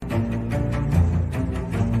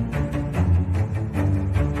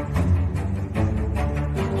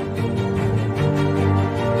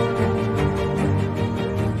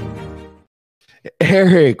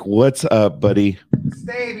Eric, what's up, buddy?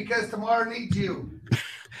 Stay because tomorrow needs you.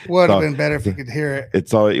 Would have been better if you could hear it.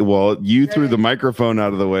 It's all well. You threw the microphone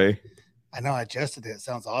out of the way. I know. I adjusted it. It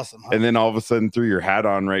sounds awesome. Huh? And then all of a sudden threw your hat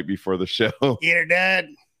on right before the show. Get her, Dad.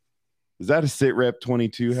 Is that a Sit Rep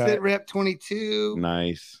 22 hat? Sit Rep 22.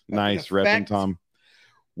 Nice repping, Tom.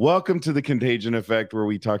 Welcome to the Contagion Effect, where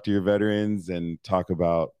we talk to your veterans and talk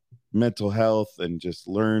about mental health and just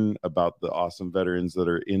learn about the awesome veterans that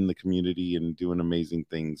are in the community and doing amazing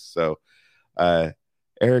things. So,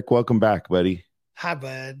 Eric, welcome back, buddy. Hi,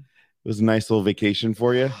 bud. It was a nice little vacation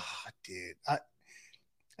for you. Oh, dude, I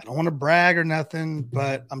don't want to brag or nothing,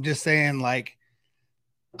 but I'm just saying, like,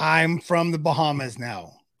 I'm from the Bahamas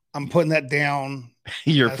now. I'm putting that down.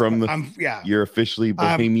 You're officially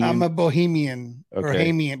Bohemian. I'm a Bohemian.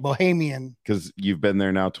 Okay. Bohemian. Because you've been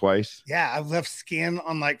there now twice. Yeah, I've left skin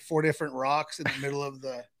on like 4 different rocks in the middle of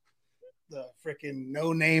the freaking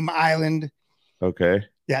no-name island. Okay.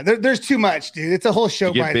 Yeah, there's too much, dude. It's a whole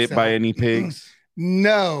show. Did you get bit by any pigs?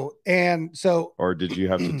 No, and so. Or did you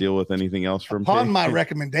have to deal with anything else from upon pigs? My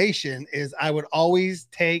recommendation is I would always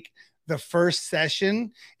take the first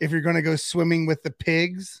session if you're going to go swimming with the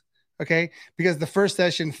pigs. Okay, because the first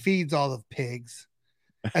session feeds all the pigs,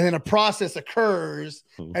 and then a process occurs,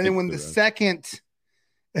 and then when the second,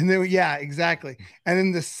 and then exactly, and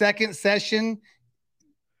then the second session,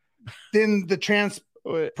 then the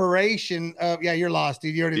transpiration of you're lost,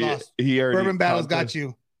 dude. You already lost. Bourbon Battle's got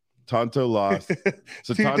you. Tonto lost.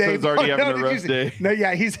 So Tonto's already having a rough day. No,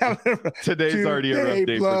 yeah, he's having today's already a rough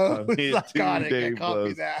day for Tonto. Got it.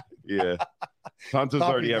 Copy that. Yeah, Tonto's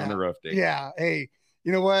already having a rough day. Yeah, hey.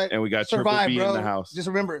 You know what? And we got Triple B in the house. Just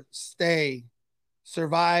remember, survive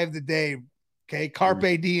the day. Okay.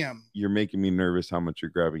 Carpe diem. You're making me nervous how much you're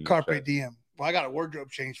grabbing. Carpe diem. Well, I got a wardrobe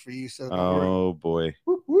change for you. So oh boy.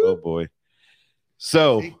 Whoop, whoop. Oh boy.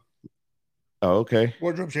 So, okay.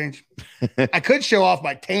 Wardrobe change. I could show off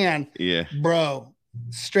my tan. Yeah. Bro.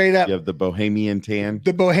 Straight up. You have the Bohemian tan.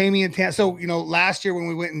 The Bohemian tan. So, last year when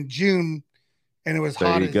we went in June and it was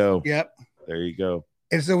hot. There you go. Yep. There you go.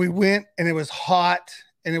 And so we went and it was hot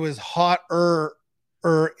and it was hotter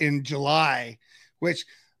in July, which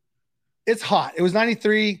it's hot. It was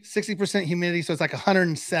 93, 60% humidity. So it's like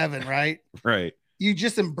 107, right? Right. You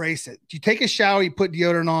just embrace it. You take a shower, you put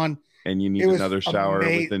deodorant on. And you need another shower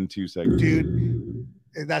within 2 seconds. Dude,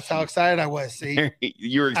 that's how excited I was. See,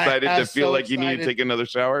 you were excited to feel like you need to take another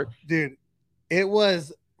shower? Dude, it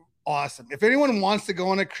was awesome. If anyone wants to go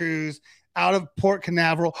on a cruise out of Port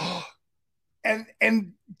Canaveral,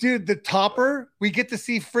 And dude, the topper, we get to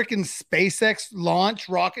see freaking SpaceX launch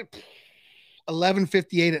rocket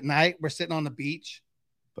 11:58 at night. We're sitting on the beach.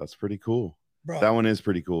 That's pretty cool. Bro, that one is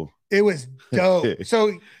pretty cool. It was dope.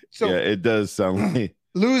 So yeah, it does sound like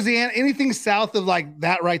Louisiana, anything south of like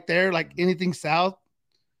that right there, like anything south.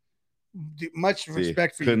 Much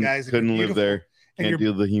respect for you guys. Couldn't live there. Can't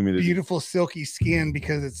deal with the humidity. Beautiful silky skin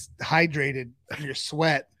because it's hydrated from your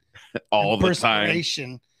sweat all the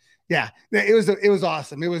time. Yeah, it was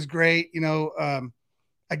awesome. It was great.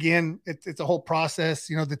 Again, it's a whole process.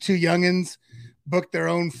 The 2 youngins booked their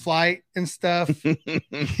own flight and stuff. They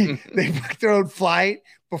booked their own flight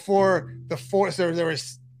before the 4th. So there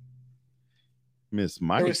was Miss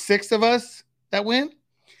Mike. There was 6 of us that went,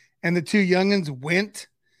 and the 2 youngins went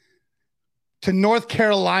to North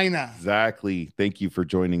Carolina. Exactly. Thank you for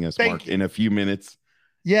joining us, Mark. In a few minutes.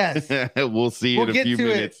 Yes. We'll see you in a few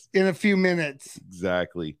minutes. In a few minutes.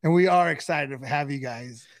 Exactly. And we are excited to have you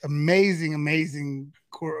guys. Amazing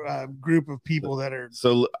group of people that are.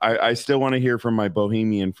 So I still want to hear from my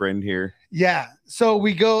Bohemian friend here. Yeah. So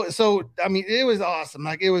we go. So, I mean, it was awesome.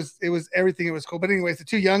 Like it was everything. It was cool. But anyways, the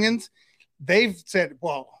 2 youngins, they've said,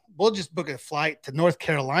 well, we'll just book a flight to North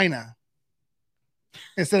Carolina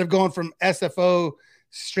instead of going from SFO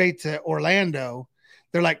straight to Orlando.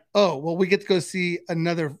 They're like, oh, well, we get to go see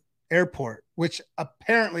another airport, which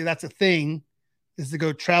apparently that's a thing, is to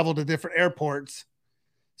go travel to different airports.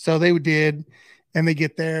 So they did, and they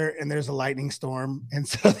get there, and there's a lightning storm. And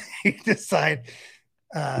so they decide,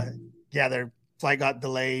 their flight got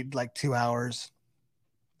delayed like 2 hours.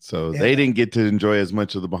 So they didn't get to enjoy as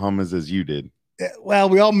much of the Bahamas as you did. Well,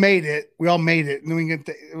 we all made it. And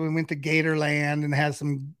then we went to Gatorland and had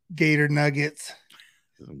some Gator nuggets.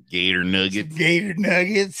 Gator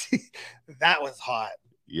nuggets. That was hot.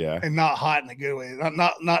 Yeah. And not hot in a good way.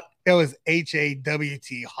 Not it was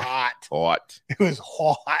HAWT hot. Hot. It was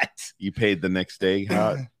hot. You paid the next day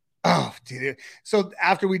hot. Oh, dude. So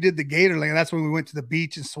after we did the Gatorland, that's when we went to the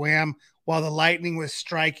beach and swam while the lightning was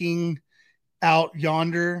striking out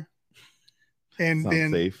yonder. And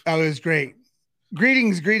then it was great.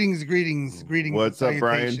 Greetings. What's up,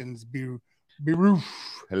 Brian? Be Beroof.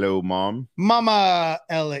 Hello, Mom. Mama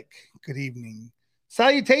Alec. Good evening.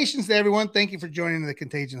 Salutations to everyone. Thank you for joining the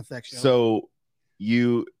Contagion Effect show. So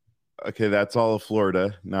okay, that's all of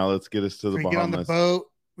Florida. Now let's get us to the Bahamas. Get on the boat.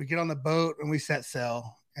 We get on the boat and we set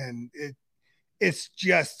sail, and it's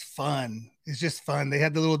just fun. It's just fun. They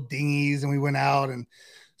had the little dinghies, and we went out, and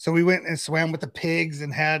so we went and swam with the pigs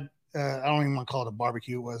and had I don't even want to call it a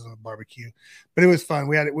barbecue. It wasn't a barbecue, but it was fun.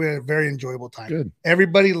 We had a very enjoyable time. Good.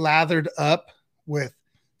 Everybody lathered up with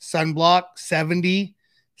sunblock 70,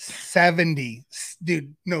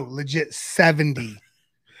 dude. No, legit 70.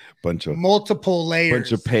 Bunch of multiple layers.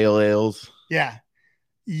 Bunch of pale ales. Yeah.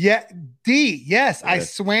 Yeah. Yes. I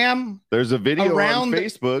swam. There's a video on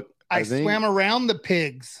Facebook. I swam around the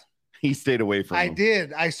pigs. He stayed away from them. I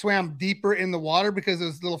did. I swam deeper in the water because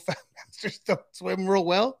those little fat bastards don't swim real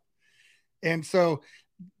well. And so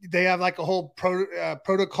they have like a whole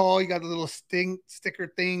protocol. You got a little sticker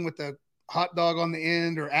thing with a hot dog on the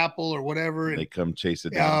end or apple or whatever. And they come chase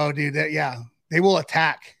it down. Oh, dude. They will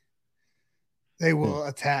attack. They will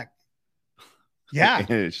attack.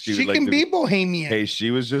 Yeah. she can be Bohemian. Hey, she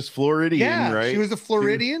was just Floridian, right? She was a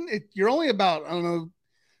Floridian. You're only about, I don't know,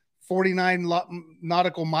 49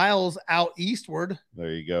 nautical miles out eastward. There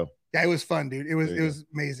you go. Yeah, it was fun, dude. It was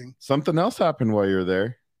amazing. Something else happened while you were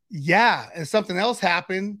there. Yeah, and something else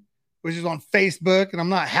happened, which is on Facebook, and I'm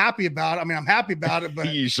not happy about it. I mean, I'm happy about it, but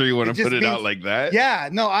you sure you want to put it out like that? Yeah,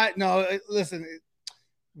 no. Listen,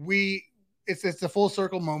 it's a full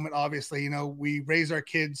circle moment. Obviously, we raise our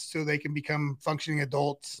kids so they can become functioning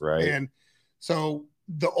adults, right? And so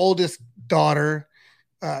the oldest daughter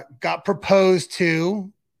got proposed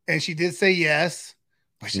to, and she did say yes.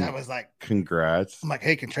 Which I was like, congrats. I'm like,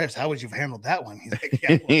 hey, Contreras, how would you have handled that one? He's like,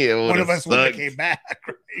 yeah, well, one of us would have came back.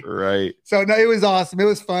 Right. So, no, it was awesome. It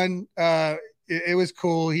was fun. It was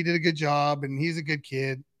cool. He did a good job, and he's a good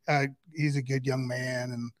kid. He's a good young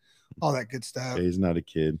man and all that good stuff. Yeah, he's not a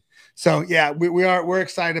kid. So, yeah, we're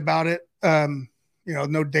excited about it.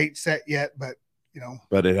 No date set yet, but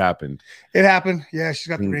but it happened. It happened. Yeah, she's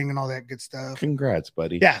got the ring and all that good stuff. Congrats,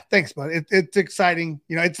 buddy. Yeah, thanks, bud. It's exciting.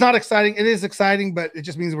 It's not exciting. It is exciting, but it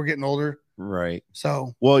just means we're getting older. Right.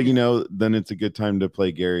 So, well, then it's a good time to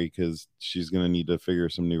play Gary because she's going to need to figure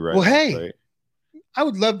some new rights. Well, hey, right? I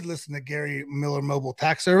would love to listen to Gary Miller Mobile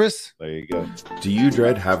Tax Service. There you go. Do you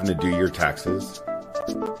dread having to do your taxes?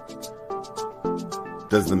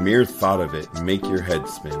 Does the mere thought of it make your head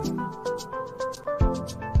spin?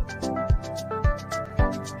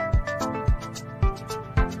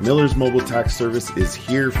 Miller's Mobile Tax Service is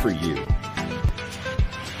here for you.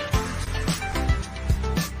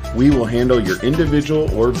 We will handle your individual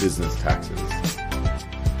or business taxes.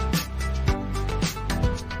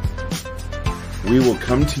 We will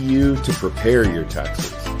come to you to prepare your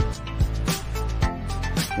taxes.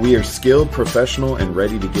 We are skilled, professional, and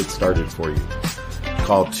ready to get started for you.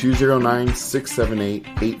 Call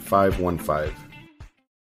 209-678-8515.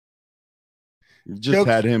 Just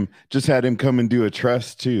had him come and do a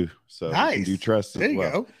trust too. So nice. You can do trust as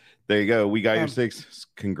well. There you go. We got your 6.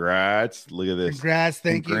 Congrats. Look at this. Congrats.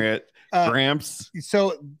 Thank you. Gramps.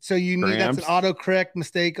 So you need that's an autocorrect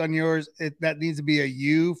mistake on yours. That needs to be a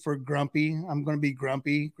U for grumpy. I'm going to be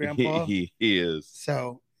grumpy, Grandpa. He is.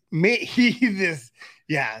 So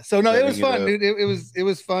yeah. So no, it was fun, dude. It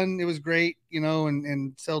was fun. It was great,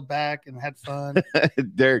 and sailed back and had fun.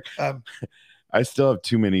 Derek, I still have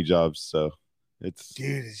too many jobs, so. It's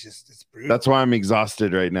brutal. That's why I'm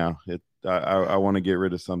exhausted right now. I want to get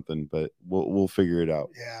rid of something, but we'll figure it out.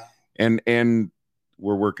 Yeah. And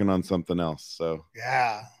we're working on something else. So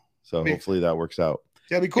yeah. So hopefully that works out.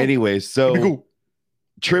 Yeah, be cool. Anyways, so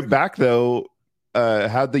trip back though,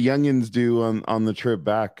 how'd the youngins do on the trip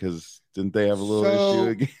back? Because didn't they have a little issue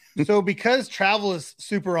again? So because travel is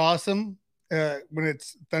super awesome, when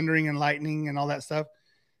it's thundering and lightning and all that stuff,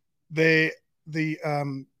 the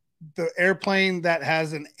airplane that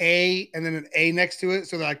has an A and then an A next to it,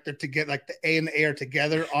 so they're together, like the A and the A are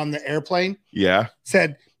together on the airplane. Yeah.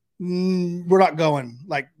 Said, we're not going.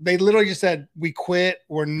 Like they literally just said, we quit.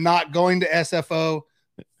 We're not going to SFO.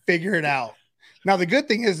 Figure it out. Now the good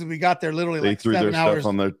thing is we got there literally they threw 7 hours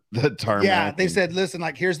on the tarmac. Yeah, they said, listen,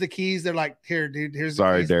 like here's the keys. They're like, here, dude. Here's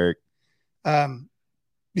the keys. Derek.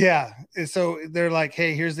 Yeah. So they're like,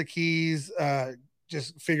 hey, here's the keys.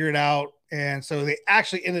 Just figure it out. And so they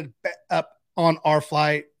actually ended up on our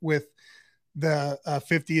flight with the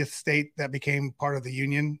 50th state that became part of the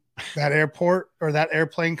union, that airport or that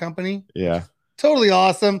airplane company. Yeah. Totally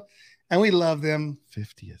awesome. And we love them.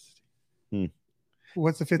 50th.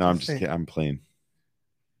 What's the 50th No, I'm just kidding. I'm playing.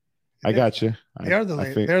 I got you. They're the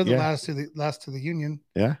last to the union.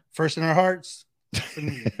 Yeah. First in our hearts,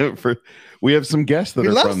 We have some guests that we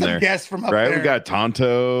are love from some there. Guests from up right? there. We got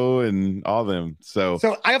Tonto and all them. So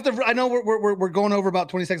I have to. I know we're going over about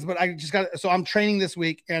 20 seconds, but I just got. So I'm training this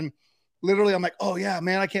week, and literally I'm like, oh yeah,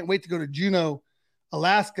 man, I can't wait to go to Juneau,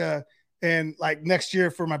 Alaska, and like next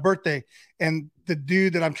year for my birthday. And the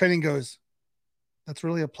dude that I'm training goes, "That's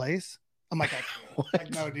really a place?" I'm like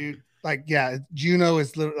no, dude. Like, yeah, Juneau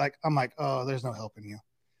is literally like. I'm like, oh, there's no helping you.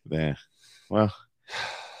 Yeah. Well,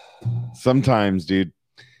 sometimes, dude.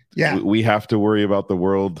 Yeah, we have to worry about the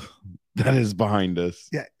world that is behind us.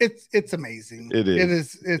 Yeah, it's amazing. It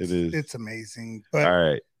is. It's amazing. But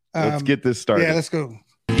all right, let's get this started. Yeah, let's go.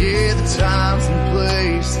 Yeah, the times and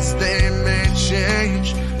places they may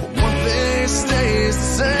change, but one thing stays the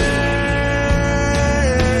same.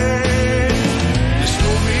 The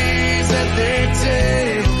stories that they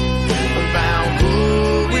tell about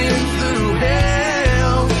going through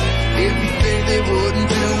hell. If you think they wouldn't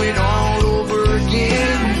do it all over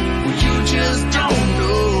again, well, you just don't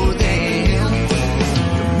know them.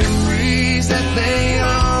 The memories that they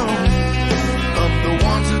own of the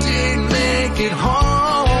ones who didn't make it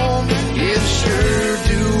home, yeah, sure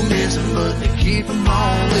do miss them, but they keep them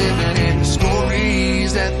all living in the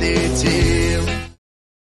stories that they tell.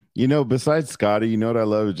 You know, besides Scotty, you know what I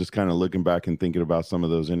love is just kind of looking back and thinking about some of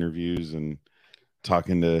those interviews and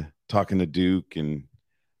talking to Duke, and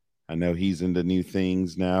I know he's into new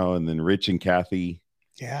things now. And then Rich and Kathy,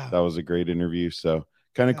 yeah, that was a great interview. So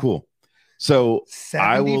kind of cool. So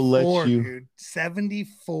I will let you. Dude,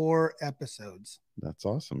 74 episodes. That's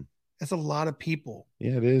awesome. That's a lot of people.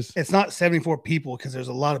 Yeah, it is. It's not 74 people because there's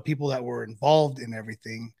a lot of people that were involved in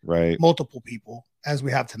everything. Right. Multiple people, as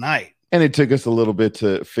we have tonight. And it took us a little bit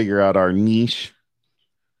to figure out our niche.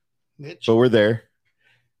 But we're there.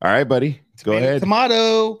 All right, buddy. Go ahead.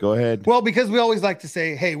 Tomato. Go ahead. Well, because we always like to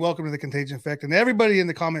say, hey, welcome to the Contagion Effect. And everybody in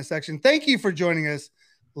the comment section, thank you for joining us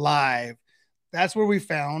live. That's where we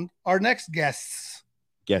found our next guests.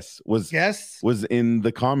 Was in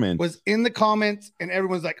the comments. And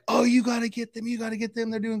everyone's like, oh, you got to get them. You got to get them.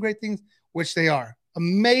 They're doing great things, which they are.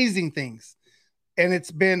 Amazing things. And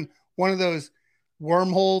it's been one of those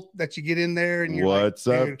wormhole that you get in there and you're what's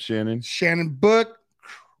like, up, Shannon? Shannon Book,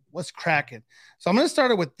 what's cracking? So I'm going to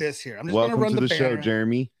start it with this here. I'm just going to run the show,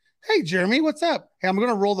 Jeremy. Hey, Jeremy, what's up? Hey, I'm going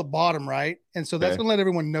to roll the bottom, right? And so that's going to let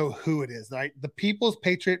everyone know who it is, right? The People's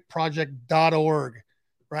Patriot Project.org,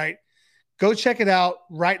 right? Go check it out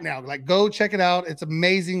right now. Like, go check it out. It's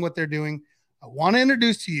amazing what they're doing. I want to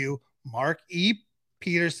introduce to you Mark E.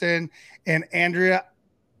 Petersen and Andrea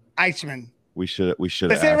Eichmann. We should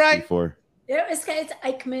have asked right? Before. Yeah, it's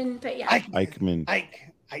Eichmann, but yeah. Eichmann.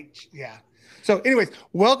 Yeah. So anyways,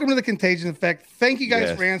 welcome to the Contagion Effect. Thank you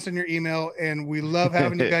guys for answering your email, and we love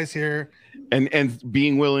having you guys here. And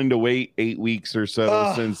being willing to wait 8 weeks or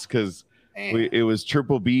so since, because it was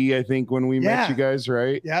Triple B, I think, when we met you guys,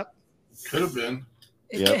 right? Yep. Could have been.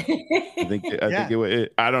 Yep. I think it was.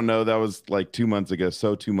 I don't know. That was like 2 months ago.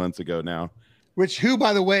 So 2 months ago now. Who,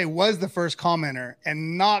 by the way, was the first commenter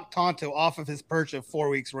and knocked Tonto off of his perch of 4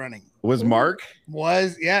 weeks running. Was Mark? It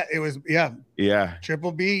was. Yeah.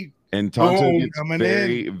 Triple B. And Tonto gets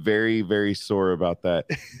very, very, very sore about that.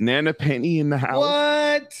 Nana Penny in the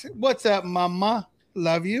house. What's up, Mama?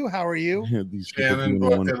 Love you. How are you? These Shannon,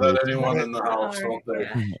 but they let anyone in the house, don't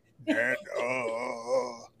they?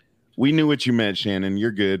 We knew what you meant, Shannon.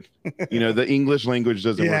 You're good. You know, the English language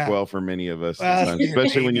doesn't work well for many of us,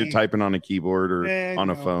 especially when you're typing on a keyboard or on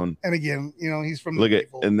a phone. And again, he's from look at,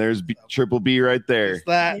 and there's Triple B right there. It's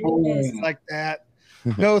like that.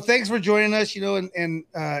 No, thanks for joining us. And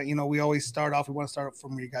we always start off. We want to start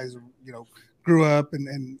from where you guys, grew up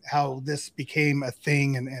and how this became a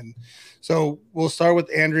thing. And so we'll start with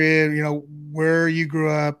Andrea. Where you grew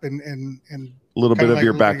up and a little bit of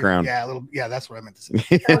your background. Yeah, that's what I meant to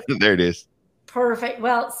say. There it is. Perfect.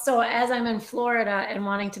 Well, so as I'm in Florida and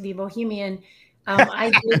wanting to be bohemian,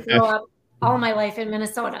 I did grow up all my life in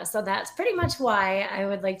Minnesota. So that's pretty much why I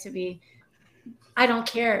would like to be. I don't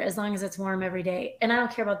care as long as it's warm every day. And I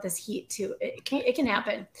don't care about this heat too. It can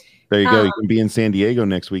happen. There you go. You can be in San Diego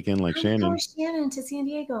next weekend like Shannon. Shannon to San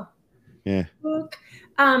Diego. Yeah.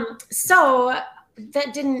 So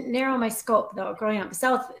that didn't narrow my scope though. Growing up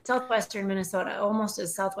southwestern Minnesota, almost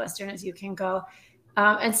as southwestern as you can go.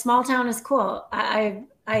 And small town is cool.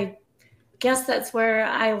 I guess that's where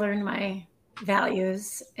I learned my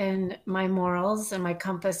values and my morals, and my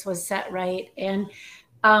compass was set right. And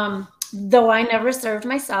though I never served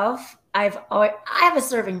myself, I have a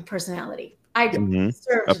serving personality. I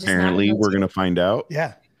served. Apparently, we're gonna find out.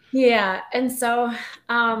 Yeah, and so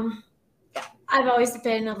I've always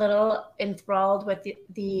been a little enthralled with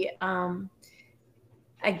the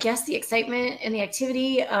I guess the excitement and the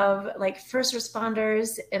activity of like first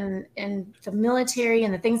responders and the military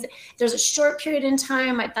and the things. There's a short period in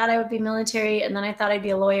time I thought I would be military, and then I thought I'd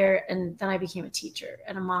be a lawyer, and then I became a teacher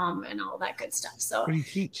and a mom and all that good stuff. So what do you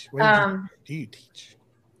teach? What do you teach?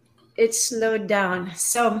 It slowed down.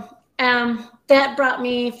 So that brought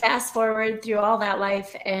me fast forward through all that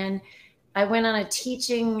life, and I went on a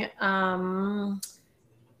teaching.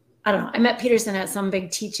 I don't know. I met Petersen at some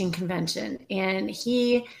big teaching convention, and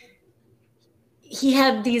he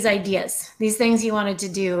had these ideas, these things he wanted to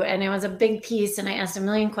do. And it was a big piece, and I asked a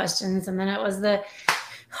million questions. And then it was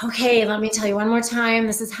okay, let me tell you one more time,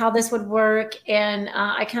 this is how this would work. And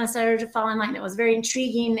I kind of started to fall in line. It was very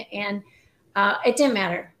intriguing, and it didn't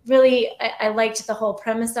matter. Really, I liked the whole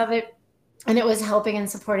premise of it. And it was helping and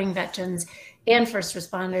supporting veterans and first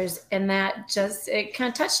responders. And that it kind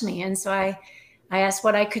of touched me. And so I asked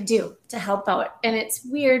what I could do to help out. And it's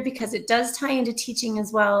weird because it does tie into teaching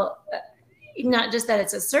as well. Not just that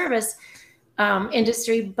it's a service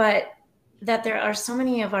industry, but that there are so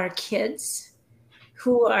many of our kids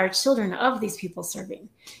who are children of these people serving.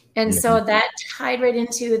 And so that tied right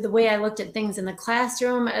into the way I looked at things in the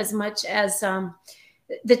classroom, as much as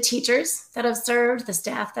the teachers that have served, the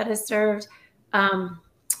staff that has served.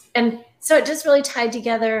 And so it just really tied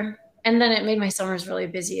together. And then it made my summers really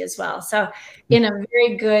busy as well. So in a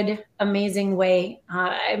very good, amazing way,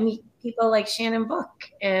 I meet people like Shannon Book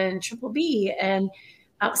and Triple B and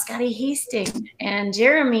Scotty Hastings and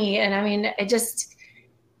Jeremy. And I mean,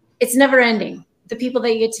 it's never ending. The people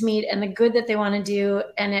that you get to meet and the good that they want to do.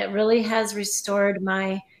 And it really has restored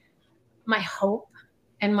my hope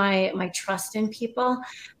and my trust in people.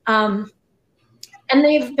 And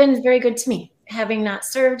they've been very good to me, having not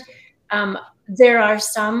served. There are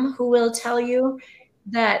some who will tell you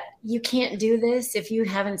that you can't do this if you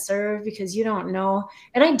haven't served because you don't know.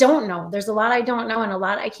 And I don't know. There's a lot I don't know and a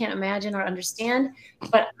lot I can't imagine or understand,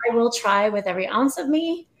 but I will try with every ounce of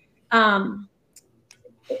me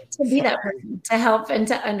to be that person, to help and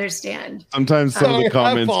to understand. Sometimes some of the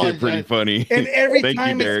comments get pretty funny. And every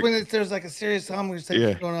time there's like a serious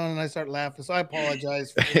conversation going on, and I start laughing. So I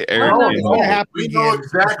apologize. We know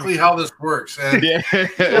exactly how this works. And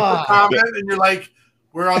comment, and you're like,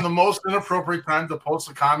 we're on the most inappropriate time to post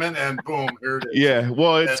a comment, and boom, here it is. Yeah,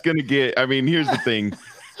 well, it's gonna get. I mean, here's the thing.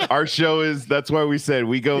 Our show that's why we said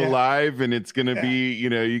we go live, and it's going to be,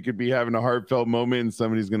 you could be having a heartfelt moment and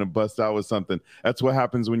somebody's going to bust out with something. That's what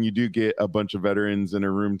happens when you do get a bunch of veterans in a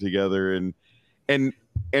room together. And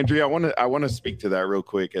Andrea, I want to speak to that real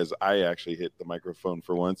quick as I actually hit the microphone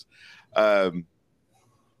for once.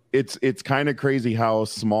 It's kind of crazy how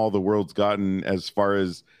small the world's gotten as far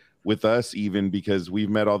as with us, even because we've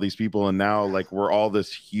met all these people and now like we're all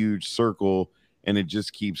this huge circle. And it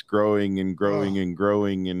just keeps growing and growing and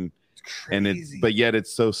growing, but yet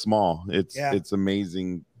it's so small. It's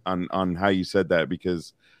amazing on how you said that,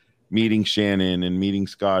 because meeting Shannon and meeting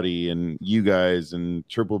Scotty and you guys and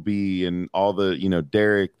Triple B and all the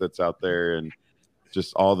Derek that's out there and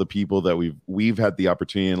just all the people that we've had the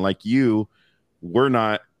opportunity, and like you, we're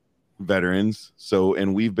not veterans,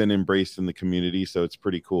 and we've been embraced in the community, so it's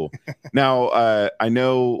pretty cool. Now I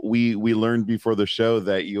know we learned before the show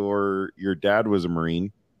that your dad was a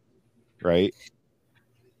Marine, right?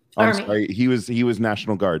 I'm sorry, he was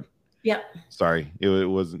National Guard. Yep. Sorry, it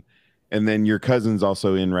wasn't. And then your cousin's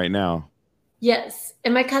also in right now. Yes,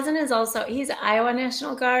 and my cousin he's Iowa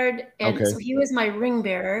National Guard, and so he was my ring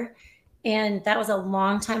bearer, and that was a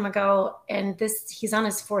long time ago. And he's on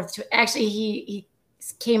his fourth tour. Actually, he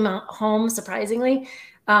came home surprisingly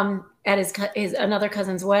at his another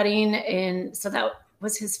cousin's wedding, and so that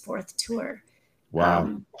was his fourth tour.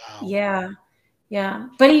 Wow. Yeah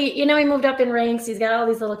but he moved up in ranks. He's got all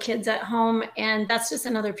these little kids at home, and that's just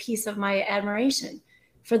another piece of my admiration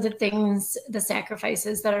for the things, the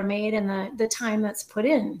sacrifices that are made and the time that's put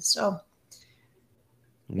in. So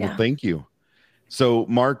well, thank you. So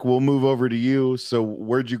Mark, we'll move over to you. So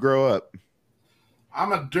where'd you grow up?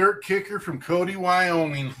 I'm a dirt kicker from Cody,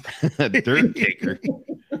 Wyoming. A dirt kicker.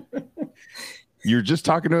 You're just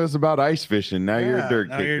talking to us about ice fishing. Now you're a dirt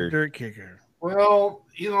kicker. You're a dirt kicker. Well,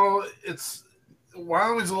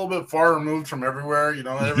 Wyoming's a little bit far removed from everywhere.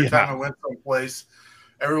 Every time I went someplace,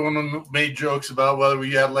 everyone made jokes about whether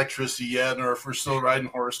we had electricity yet or if we're still riding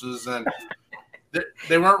horses, and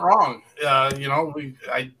they weren't wrong.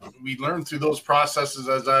 We learned through those processes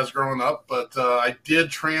as I was growing up, but I did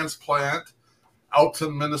transplant out to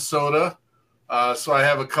Minnesota. So I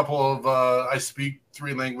have a couple of, I speak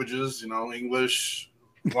 3 languages, English,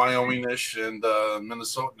 Wyomingish, and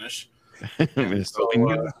Minnesotanish.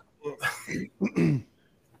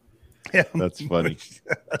 Yeah. That's funny.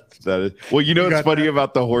 That is well. You know what's funny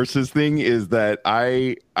about the horses thing is that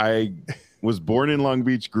I was born in Long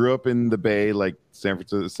Beach, grew up in the Bay, like San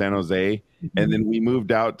Francisco, San Jose, and then we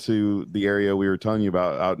moved out to the area we were telling you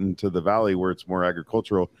about, out into the valley where it's more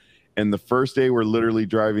agricultural. And the first day we're literally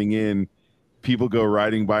driving in, people go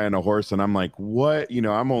riding by on a horse, and I'm like, what? You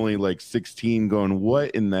know, I'm only like 16 going,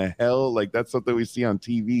 what in the hell? Like, that's something we see on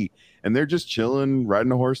TV. And they're just chilling,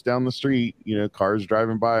 riding a horse down the street, you know, cars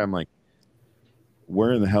driving by. I'm like,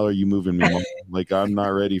 where in the hell are you moving me, Mom? Like, I'm not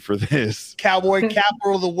ready for this. Cowboy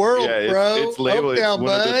capital of the world, bro. It's labeled. It's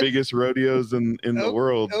one of the biggest rodeos in the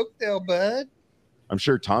world. Oakdale, bud. I'm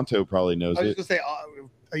sure Tonto probably knows it. I was just gonna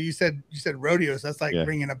say, you said rodeos. That's like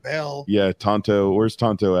ringing a bell. Yeah, Tonto. Where's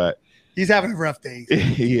Tonto at? He's having a rough day.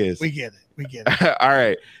 He is. We get it. All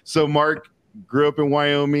right. So Mark grew up in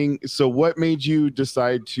Wyoming. So what made you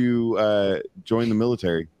decide to join the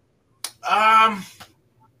military?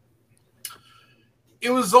 It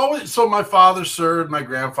was always so. My father served, my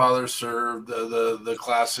grandfather served. The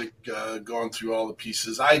classic going through all the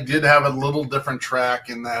pieces. I did have a little different track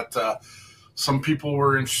in that some people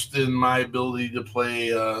were interested in my ability to play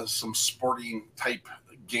some sporting type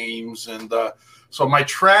games, and so my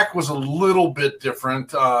track was a little bit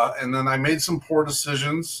different. And then I made some poor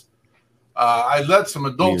decisions. I let some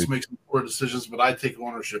adults make some poor decisions, but I take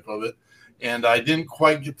ownership of it. And I didn't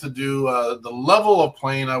quite get to do the level of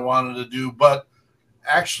playing I wanted to do, but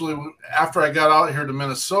actually, after I got out here to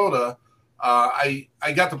Minnesota, I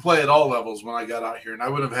got to play at all levels when I got out here, and I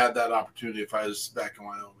would have had that opportunity if I was back in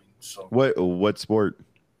Wyoming. So, what sport?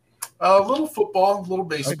 A little football, a little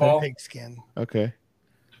baseball. Pigskin. Okay.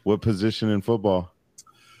 What position in football?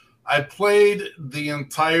 I played the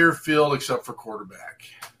entire field except for quarterback.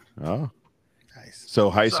 Oh, nice. So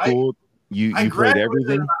high school, you played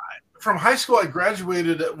everything. From high school, I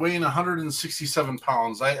graduated weighing 167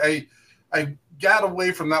 pounds. I got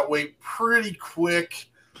away from that weight pretty quick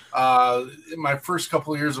in my first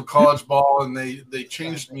couple of years of college ball, and they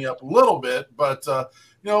changed me up a little bit. But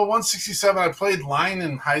 167. I played line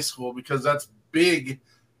in high school because that's big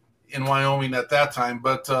in Wyoming at that time.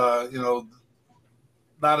 But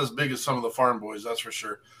not as big as some of the farm boys, that's for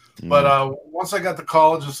sure. But once I got to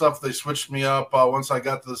college and stuff, they switched me up. Once I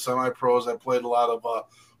got to the semi-pros, I played a lot of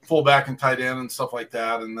fullback and tight end and stuff like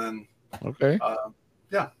that. And then,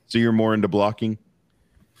 yeah. So you're more into blocking?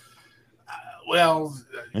 Well,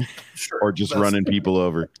 sure. Or just running people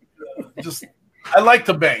over? I like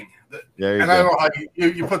to bang. I don't know how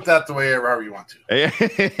you put that the way however you want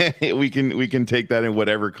to. we can take that in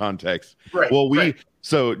whatever context. Right. Well,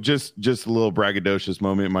 so just a little braggadocious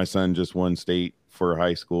moment. My son just won state for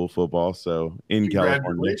high school football. So in California.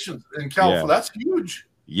 Congratulations. In California, that's huge.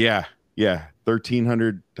 Yeah.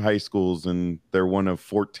 1,300 high schools, and they're one of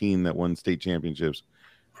 14 that won state championships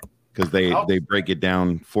because they break it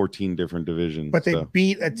down 14 different divisions. But they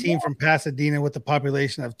beat a team from Pasadena with a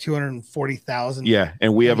population of 240,000. Yeah,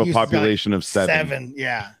 and we have a population of 7.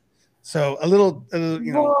 Yeah. So a little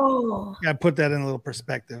I put that in a little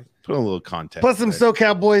perspective. Put a little context. Plus, some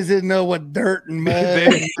SoCal boys didn't know what dirt and mud.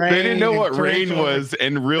 they didn't know what rain was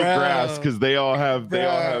and real grass because they all have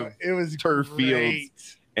it was turf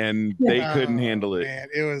fields, and they couldn't handle it. Man,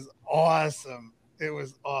 it was awesome.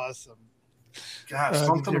 Gosh,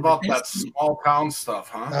 something about that small town stuff,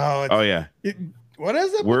 huh? Oh yeah. What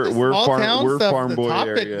is it? We're farm boy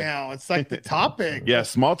area now. It's like the topic. Yeah,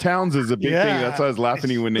 small towns is a big thing. That's why I was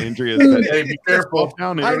laughing at you when Andrea said, "Hey, be careful!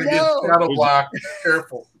 I know. Shadow block.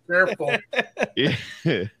 Careful!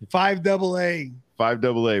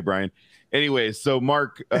 5AA, Brian. Anyway, so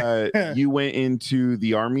Mark, you went into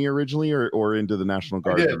the Army originally, or into the National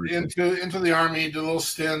Guard? I did into the Army. Did a little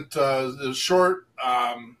stint. It was short.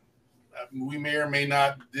 We may or may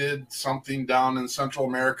not did something down in Central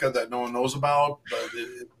America that no one knows about, but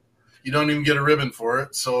you don't even get a ribbon for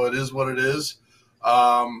it. So it is what it is.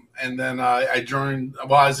 And then I joined, I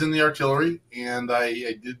was in the artillery, and I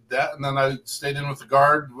did that. And then I stayed in with the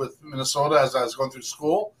Guard with Minnesota as I was going through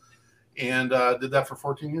school, and did that for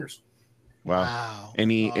 14 years. Wow.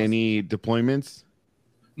 Any deployments?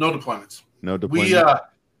 No deployments. No deployments.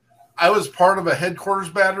 I was part of a headquarters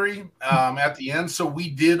battery at the end, so we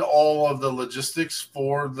did all of the logistics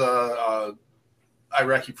for the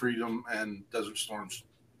Iraqi Freedom and Desert Storms.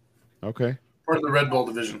 Okay. Part of the Red Bull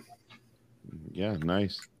Division. Yeah,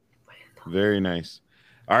 nice. Very nice.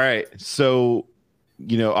 All right. So,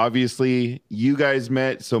 obviously you guys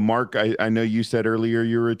met. So, Mark, I know you said earlier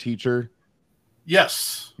you were a teacher.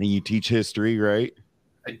 Yes. And you teach history, right?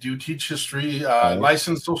 I do teach history,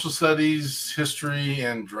 licensed social studies, history,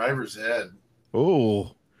 and driver's ed.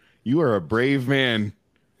 Oh, you are a brave man.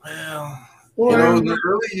 Well, You know, in the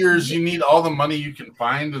early years, you need all the money you can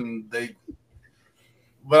find,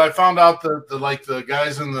 but I found out that the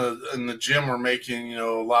guys in the gym were making, a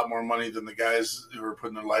lot more money than the guys who were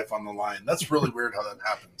putting their life on the line. That's really weird how that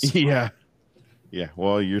happens. Yeah. Yeah.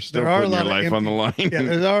 Well, you're still putting your life on the line. Yeah,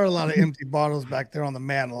 there are a lot of empty bottles back there on the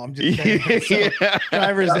mantle. I'm just saying. So,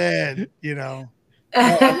 driver's ed, No,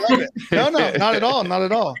 I love it. No, not at all. Not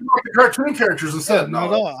at all. The cartoon characters instead. Not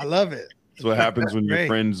at all. I love it. That's what happens when you're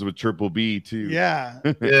friends with Triple B too. Yeah.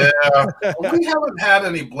 Yeah. We haven't had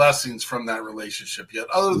any blessings from that relationship yet,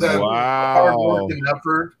 other than the hard work and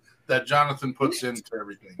effort that Jonathan puts into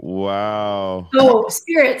everything. Wow. Oh,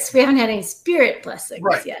 spirits. We haven't had any spirit blessings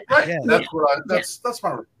yet. Right. Yeah. That's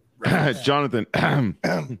my Jonathan.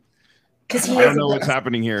 Because I don't know what's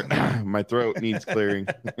happening here. My throat needs clearing.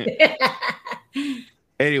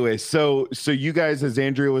 Anyway, so you guys, as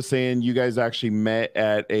Andrea was saying, you guys actually met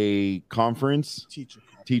at a conference,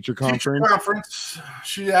 teacher conference.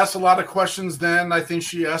 She asked a lot of questions then. I think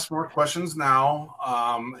she asks more questions now.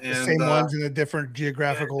 And the same ones in a different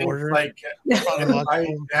geographical order. Like I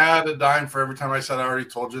had a dime for every time I said I already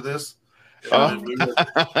told you this. Look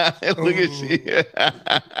at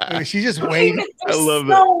she. She just waited. I love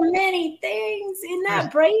so many things in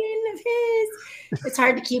that brain of his. It's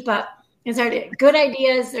hard to keep up. It's hard to, good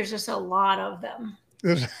ideas. There's just a lot of them.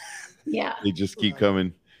 Yeah. They just keep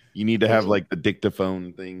coming. You need to have like the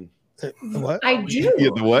dictaphone thing. The what? I do. Yeah,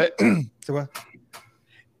 the what? The what?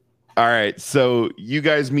 All right. So you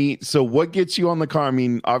guys meet. So what gets you on the car? I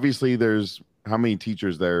mean, obviously there's how many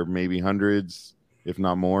teachers there? Maybe hundreds, if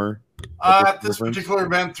not more. At this particular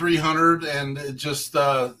event, 300. And it just,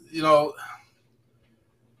 I'm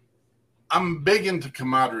big into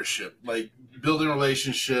camaraderie, like building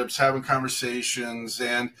relationships, having conversations.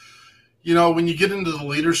 And, when you get into the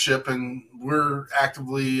leadership, and we're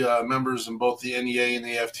actively members in both the NEA and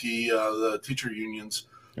the AFT, the teacher unions.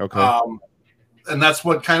 Okay. And that's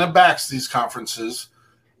what kind of backs these conferences.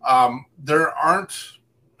 There aren't,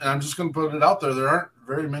 and I'm just going to put it out there aren't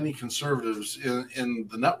very many conservatives in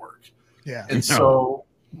the network. Yeah. And so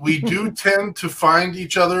we do tend to find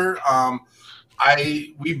each other.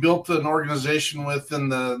 We built an organization within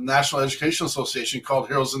the National Education Association called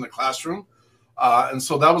Heroes in the Classroom. And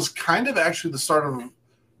so that was kind of actually the start of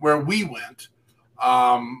where we went.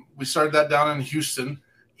 We started that down in Houston.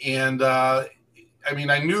 And I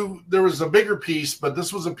knew there was a bigger piece, but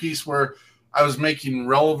this was a piece where I was making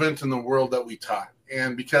relevant in the world that we taught.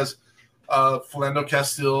 And because Philando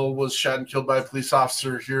Castile was shot and killed by a police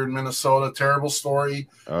officer here in Minnesota. Terrible story.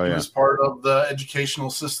 Oh, yeah. He was part of the educational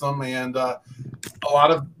system, and a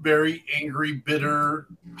lot of very angry, bitter,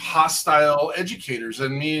 hostile educators.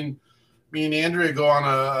 And me and Andrea go on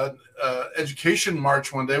a education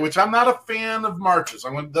march one day, which I'm not a fan of marches.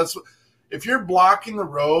 If you're blocking the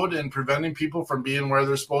road and preventing people from being where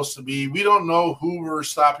they're supposed to be, we don't know who we're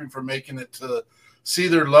stopping from making it to see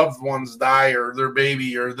their loved ones die or their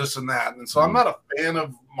baby or this and that. And so I'm not a fan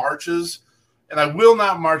of marches, and I will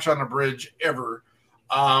not march on a bridge ever.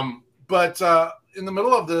 But in the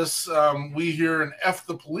middle of this, we hear an F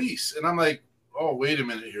the police. And I'm like, oh, wait a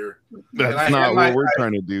minute here. That's not what we're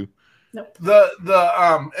trying to do. Nope.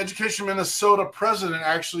 The Education Minnesota president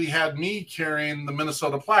actually had me carrying the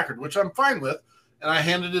Minnesota placard, which I'm fine with. And I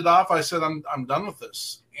handed it off. I said, I'm done with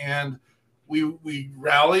this. And we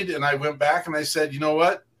rallied, and I went back and I said, you know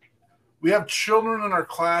what? We have children in our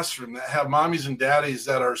classroom that have mommies and daddies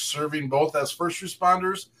that are serving both as first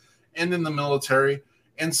responders and in the military.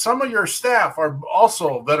 And some of your staff are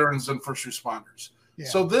also veterans and first responders. Yeah.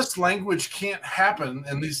 So this language can't happen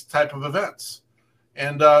in these type of events.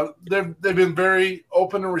 And they've been very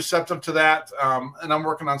open and receptive to that. And I'm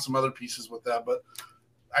working on some other pieces with that. But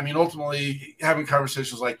ultimately, having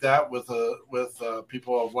conversations like that with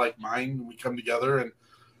people of like mind, we come together, and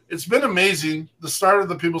it's been amazing. The start of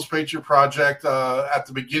the People's Patriot Project at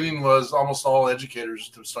the beginning was almost all educators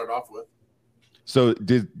to start off with. So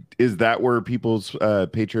is that where People's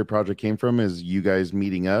Patriot Project came from? Is you guys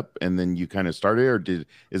meeting up and then you kind of started, or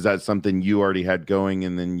is that something you already had going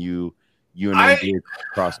and then you and Andrea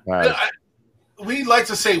crossed paths? We like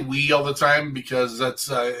to say we all the time because that's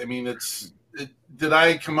did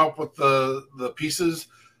I come up with the pieces?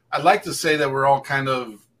 I'd like to say that we're all kind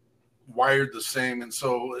of wired the same, and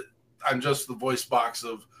so I'm just the voice box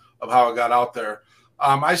of how I got out there.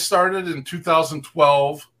 I started in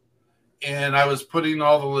 2012, and I was putting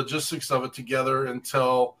all the logistics of it together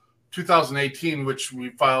until 2018, which we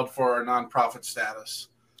filed for our nonprofit status.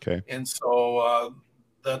 Okay. And so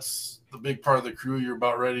that's the big part of the crew you're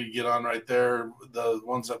about ready to get on right there, the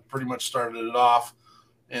ones that pretty much started it off.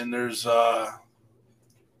 And there's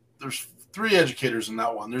three educators in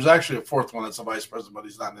that one. There's actually a fourth one that's a vice president, but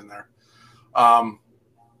he's not in there.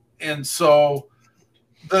 And so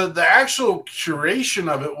the actual curation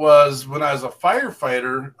of it was when I was a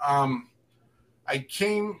firefighter. I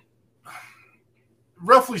came.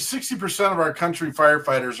 Roughly 60% of our country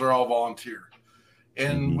firefighters are all volunteer.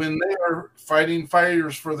 And when they are fighting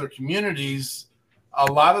fires for their communities,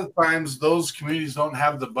 a lot of times those communities don't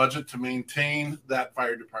have the budget to maintain that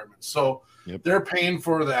fire department. So they're paying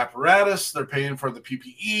for the apparatus, they're paying for the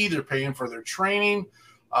PPE, they're paying for their training,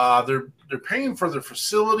 they're paying for their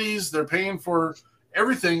facilities, they're paying for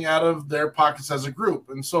everything out of their pockets as a group.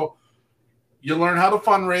 And so you learn how to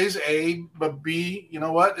fundraise, A, but B, you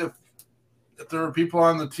know what? If there were people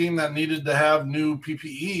on the team that needed to have new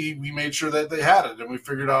PPE, we made sure that they had it, and we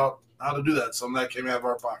figured out how to do that. Some of that came out of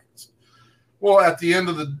our pockets. Well, at the end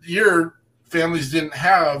of the year, families didn't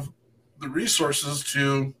have the resources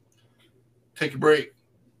to take a break,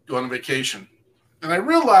 go on a vacation. And I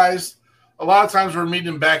realized a lot of times we're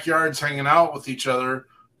meeting in backyards, hanging out with each other,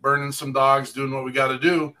 burning some dogs, doing what we got to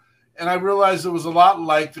do. And I realized it was a lot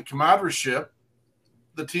like the camaraderie,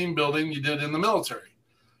 the team building you did in the military.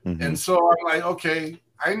 And so I'm like, okay,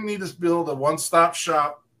 I need to build a one-stop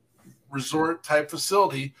shop resort type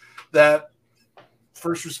facility that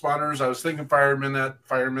first responders, I was thinking firemen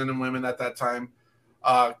and women at that time,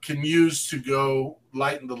 can use to go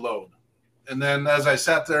lighten the load. And then as I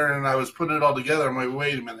sat there and I was putting it all together, I'm like,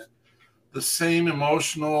 wait a minute. The same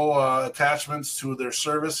emotional attachments to their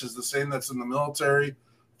service is the same that's in the military,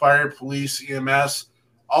 fire, police, EMS.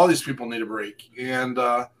 All these people need a break. And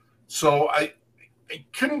so I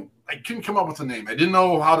couldn't come up with a name. I didn't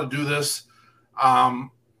know how to do this.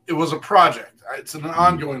 It was a project. It's an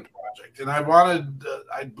ongoing project. And I wanted,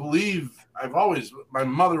 my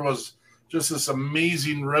mother was just this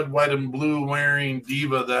amazing red, white, and blue wearing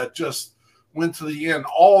diva that just went to the end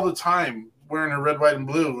all the time wearing a red, white, and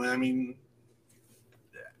blue. I mean,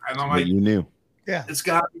 and I'm like, you knew. Yeah, it's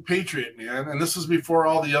got to be Patriot, man. And this was before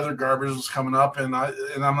all the other garbage was coming up. And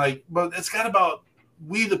I'm like, but it's got about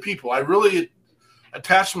we the people. I really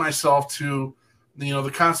attached myself to,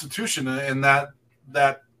 the Constitution and that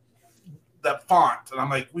font. And I'm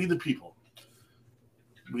like, we the people,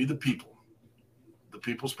 the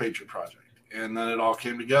People's Patriot Project. And then it all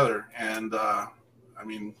came together. And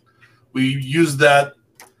we used that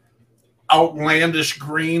outlandish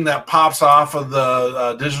green that pops off of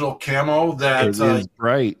the digital camo that it is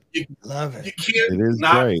bright. Love it. You can't it is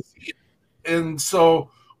not bright. see it. And so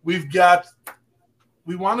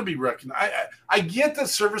we want to be recognized. I get that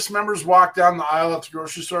service members walk down the aisle at the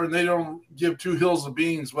grocery store and they don't give two hills of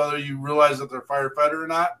beans whether you realize that they're a firefighter or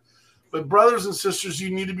not. But brothers and sisters, you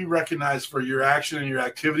need to be recognized for your action and your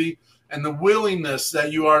activity and the willingness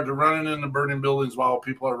that you are to run into burning buildings while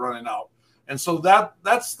people are running out. And so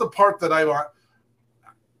that's the part that I want.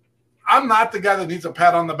 I'm not the guy that needs a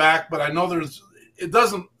pat on the back, but I know it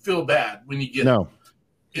doesn't feel bad when you get it.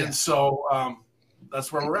 And so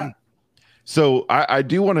that's where we're at. So I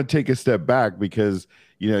do want to take a step back because,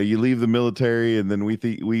 you leave the military and then we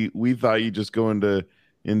thought you just go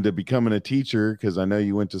into becoming a teacher because I know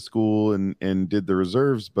you went to school and did the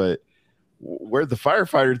reserves, but where'd the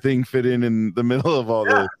firefighter thing fit in the middle of all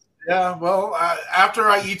this? Yeah, well, after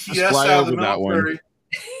I ETS out of the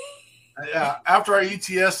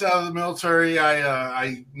military,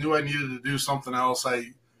 I knew I needed to do something else.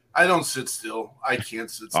 I don't sit still. I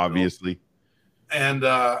can't sit still. Obviously. And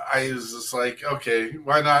I was just like, okay,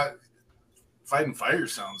 why not? Fighting fire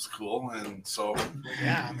sounds cool. And so,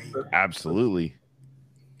 absolutely.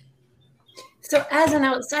 So as an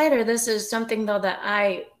outsider, this is something, though, that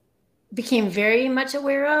I became very much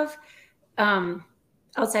aware of.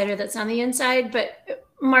 Outsider that's on the inside, but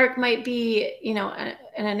Mark might be, an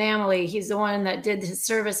anomaly. He's the one that did his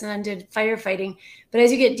service and then did firefighting. But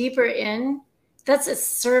as you get deeper in, that's a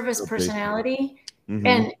service personality.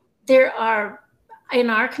 And there are, in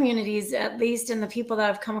our communities, at least in the people that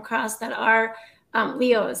I've come across that are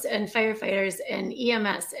Leos and firefighters and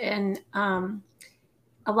EMS and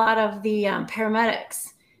a lot of the paramedics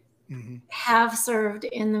have served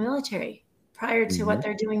in the military prior to what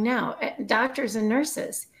they're doing now. Doctors and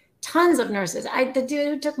nurses, tons of nurses. The dude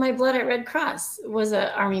who took my blood at Red Cross was an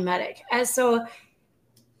Army medic. And so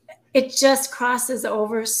it just crosses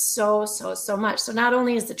over so much. So not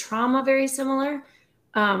only is the trauma very similar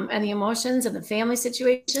and the emotions and the family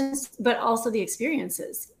situations, but also the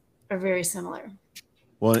experiences are very similar.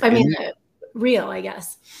 Well, real, I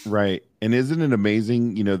guess. Right. And isn't it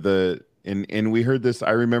amazing, and we heard this,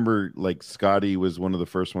 I remember like Scotty was one of the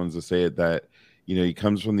first ones to say it, that, he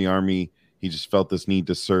comes from the Army, he just felt this need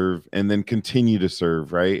to serve and then continue to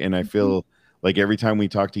serve. Right. And I feel like every time we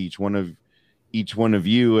talk to each one of each one of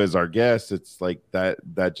you as our guests, it's like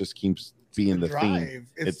that just keeps being the drive. theme.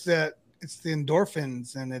 It's the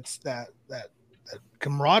endorphins, and it's that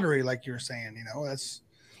camaraderie, like you were saying. You know, that's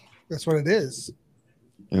what it is.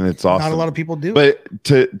 And it's awesome. Not a lot of people do. But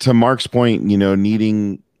to Mark's point, you know,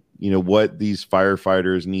 needing, you know, what these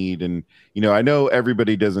firefighters need, and you know, I know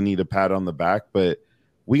everybody doesn't need a pat on the back, but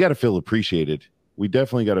we got to feel appreciated. We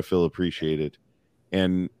definitely got to feel appreciated.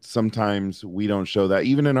 And sometimes we don't show that.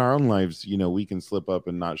 Even in our own lives, you know, we can slip up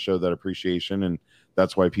and not show that appreciation, and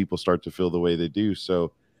that's why people start to feel the way they do.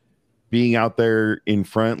 So being out there in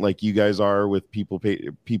front like you guys are with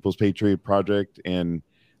People's Patriot Project and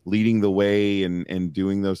leading the way and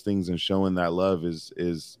doing those things and showing that love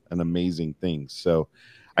is an amazing thing. So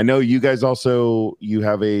I know you guys also, you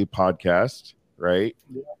have a podcast, right?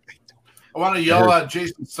 Yeah. I want to yell at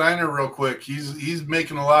Jason Steiner real quick. He's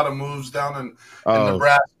making a lot of moves down in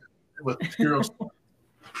Nebraska with Heroes.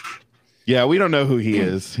 Yeah, we don't know who he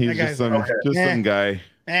is. He's just some guy.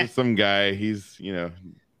 Just some guy. He's, you know,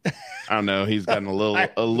 I don't know. He's gotten a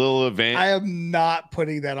little event. I am not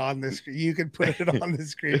putting that on the screen. You can put it on the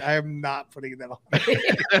screen. I am not putting that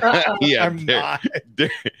on. Yeah, I'm not.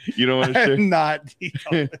 You don't want to share? I'm not.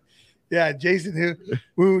 Yeah, Jason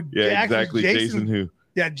who yeah, exactly. Jason who.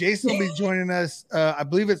 Yeah, Jason will be joining us. I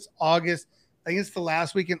believe it's August. I think it's the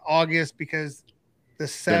last week in August, because the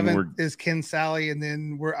 7th is Ken Sally, and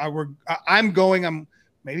then I'm going.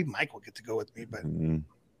 Maybe Mike will get to go with me, but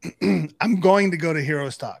I'm going to go to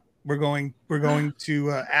Heroes Talk. We're going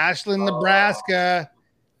to Ashland, Nebraska.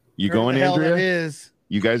 You going, Andrea? It is.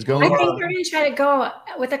 You guys going? I think we're gonna try to go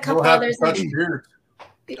with a couple others.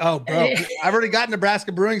 Oh, bro, I've already got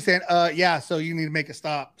Nebraska Brewing saying, yeah, so you need to make a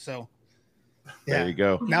stop. So. Yeah. There you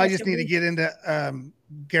go. Now I just need to get into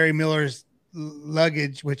Gary Miller's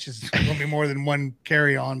luggage, which is going to be more than one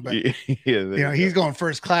carry on. But you know, he's going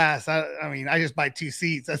first class. I mean, I just buy 2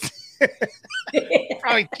 seats. That's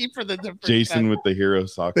probably cheaper than the Jason with the hero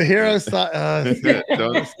sock. The hero sock.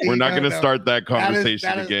 We're not going to start that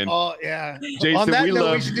conversation again. Yeah. Jason, on that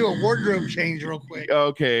note, we should do a wardrobe change real quick.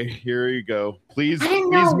 Okay, here you go. Please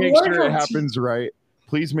make sure it happens right.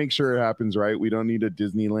 Please make sure it happens right. We don't need a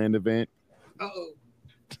Disneyland event.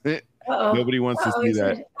 Nobody wants to see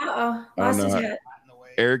that. I don't know.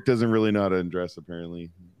 Eric doesn't really know how to undress,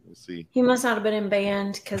 apparently. We'll see. He must not have been in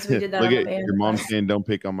band, because we did that. Look at your mom saying, "Don't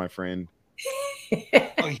pick on my friend."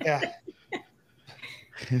 Oh yeah.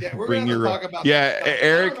 Yeah, we're going to talk about. Yeah,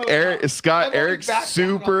 Eric's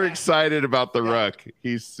super excited about the ruck.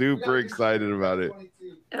 He's super excited about it.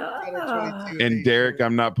 And Derek,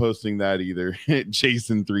 I'm not posting that either.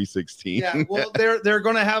 Jason 316. Yeah, well, they're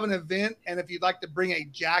going to have an event, and if you'd like to bring a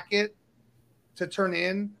jacket to turn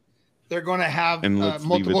in, they're going to have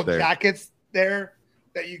multiple jackets there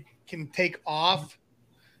that you can take off.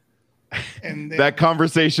 And then, that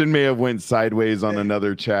conversation may have went sideways on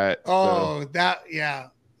another chat. Oh, so.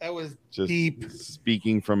 That was just deep.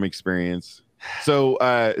 Speaking from experience. So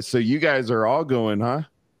you guys are all going, huh?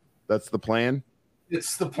 That's the plan.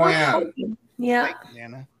 It's the plan. Yeah.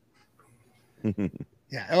 Yeah.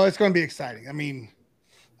 Oh, it's going to be exciting. I mean,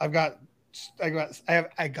 I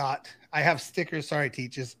have stickers. Sorry,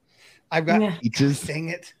 teachers. I've got teachers. Dang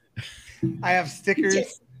it. I have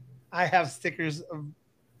stickers. I have stickers of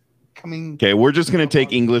coming. Okay, we're just going to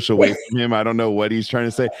take English away from him. I don't know what he's trying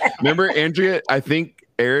to say. Remember, Andrea, I think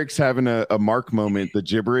Eric's having a Mark moment, the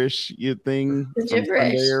gibberish thing, the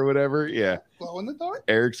gibberish or whatever. Yeah. Glow in the dark.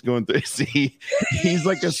 Eric's going through. See, he's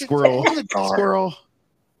like a squirrel. Squirrel,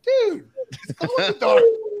 dude. It's glow in the dark.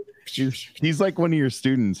 He's like one of your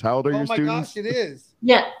students. How old are your students? Oh my gosh, it is.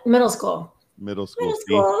 Yeah, middle school. Middle school,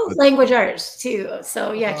 language arts too.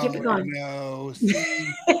 So yeah, keep it going. No,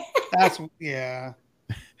 see, that's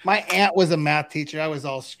My aunt was a math teacher. I was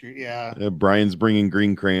all screwed. Yeah. Brian's bringing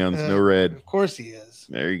green crayons, no red. Of course he is.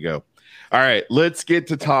 There you go. All right, let's get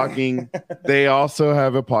to talking. They also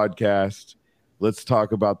have a podcast. Let's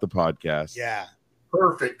talk about the podcast. Yeah.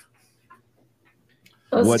 Perfect.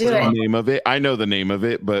 What's the name of it? I know the name of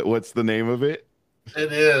it, but what's the name of it?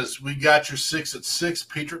 It is We Got Your 6 at 6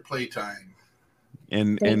 Patriot Playtime.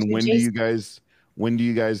 And when do you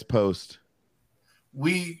guys post?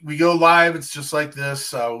 We go live. It's just like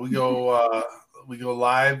this. We go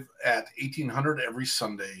live at 1800 every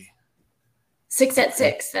Sunday. 6 at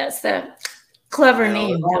 6. That's the clever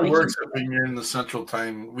name. It works when you're in the Central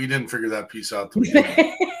Time. We didn't figure that piece out. You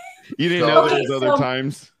didn't know there was other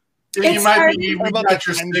times. You might be. We got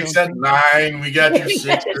your 6 at 9. We got your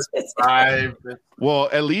 6 at 5. Well,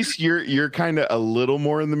 at least you're kind of a little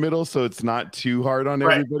more in the middle, so it's not too hard on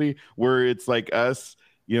everybody. Where it's like us.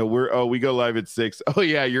 we go live at 6. Oh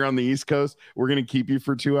yeah, you're on the East Coast. We're gonna keep you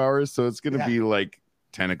for 2 hours, so it's gonna be like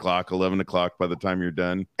 10 o'clock, 11 o'clock by the time you're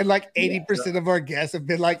done. And like 80% of our guests have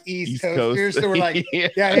been like East Coasters. So we're like,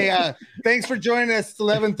 hey, thanks for joining us. It's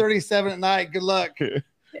 11:37 at night. Good luck.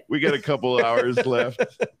 We got a couple of hours left.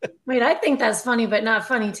 Wait, I think that's funny, but not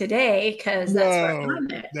funny today because that's where I'm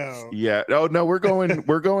at. No. Yeah. Oh no, we're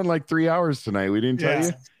going like 3 hours tonight. We didn't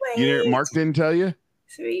tell you. Mark didn't tell you.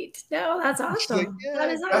 Sweet. No, that's awesome. Like, That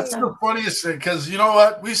is awesome. That's the funniest thing, because you know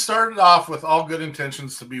what? We started off with all good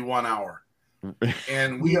intentions to be 1 hour.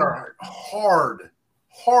 And we are hard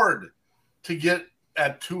to get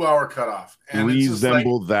at 2 hour cutoff. And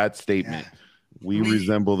resemble that statement. We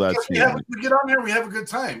resemble that statement. We get on here, we have a good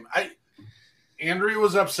time. Andrea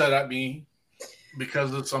was upset at me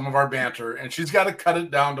because of some of our banter, and she's got to cut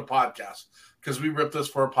it down to podcast because we ripped this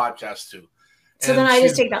for a podcast too. So then I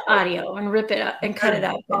just take the audio and rip it up and cut it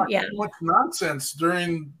out. Yeah. Much nonsense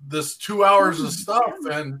during this 2 hours of stuff.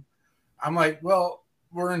 And I'm like, well,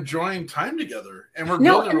 we're enjoying time together and we're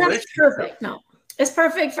building a relationship. That's perfect. No, it's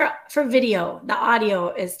perfect for video. The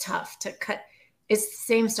audio is tough to cut. It's the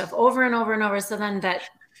same stuff over and over and over. So then that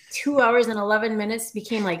 2 hours and 11 minutes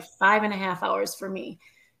became like 5.5 hours for me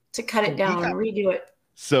to cut it down and redo it.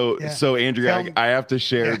 So Andrea, I have to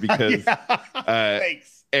share because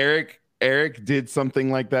thanks. Eric did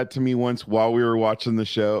something like that to me once while we were watching the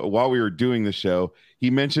show, while we were doing the show.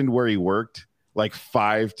 He mentioned where he worked like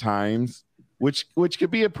 5 times, which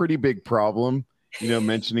could be a pretty big problem,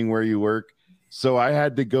 mentioning where you work. So I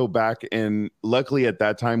had to go back, and luckily at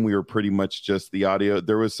that time we were pretty much just the audio.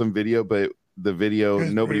 There was some video, but the video,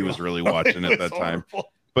 nobody was really watching at that time.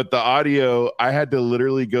 But the audio, I had to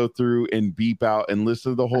literally go through and beep out and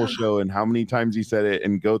listen to the whole show and how many times he said it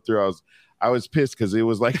and go through. I was pissed because it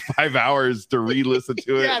was like 5 hours to re-listen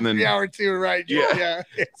to it. And then 3 hour too, right? Yeah.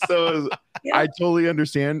 So I totally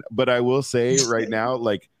understand, but I will say right now,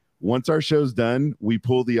 like once our show's done, we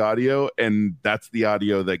pull the audio and that's the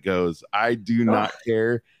audio that goes. I do not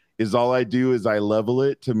care. All I do is I level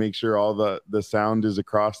it to make sure all the sound is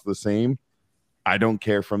across the same. I don't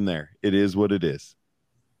care from there. It is what it is.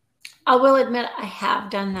 I will admit I have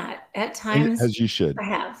done that at times. As you should. I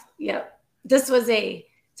have. Yep. This was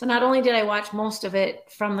so not only did I watch most of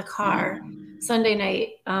it from the car Sunday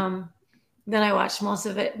night, then I watched most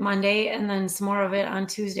of it Monday and then some more of it on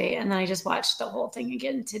Tuesday. And then I just watched the whole thing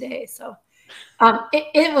again today. So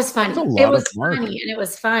it was funny. It was funny and it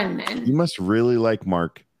was fun. And you must really like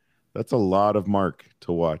Mark. That's a lot of Mark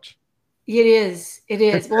to watch. It is.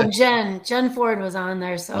 Well, Jen Ford was on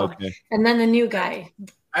there. So, and then the new guy.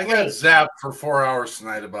 I got zapped for 4 hours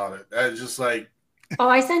tonight about it. I was just like, oh,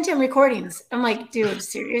 I sent him recordings. I'm like, dude,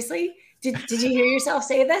 seriously? Did you hear yourself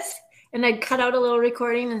say this? And I'd cut out a little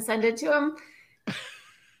recording and send it to him.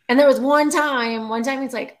 And there was one time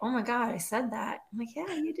he's like, oh my God, I said that. I'm like,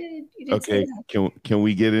 yeah, you did. You did say that. Can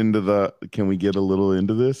we get a little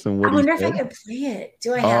into this? And what I wonder if I could play it.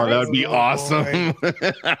 Do I have it? That would be awesome.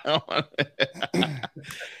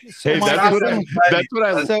 Hey, that's what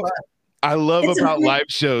I love. I love about live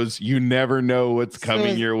shows. You never know what's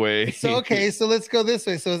coming your way. So let's go this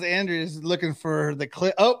way. So as Andrea's looking for the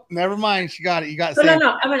clip. Oh, never mind. She got it. You got it.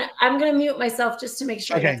 No. I'm gonna mute myself just to make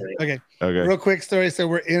sure. Okay. Real quick story. So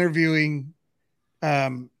we're interviewing.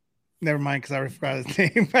 Never mind, because I forgot his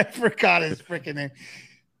name. I forgot his freaking name.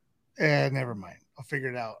 Never mind. I'll figure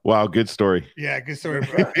it out. Wow, good story. Yeah, good story.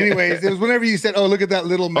 Anyways, it was whenever you said, "Oh, look at that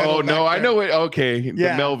little medal." Oh no, I know it. Okay,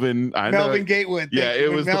 yeah. Melvin. I know Melvin Gatewood. Yeah,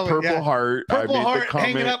 it was the Purple Heart. Purple Heart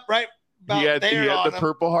hanging up right about there. He had the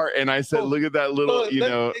Purple Heart, and I said, "Look at that little."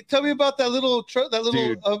 Tell me about that little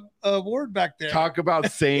award back there. Talk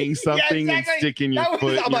about saying something and sticking your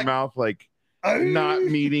foot in your mouth, like not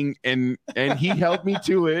meeting, and he held me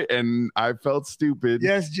to it, and I felt stupid.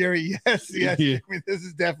 Yes, Jerry. Yes. I mean, this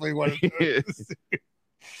is definitely one of those.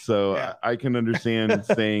 So I can understand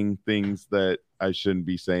saying things that I shouldn't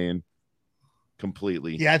be saying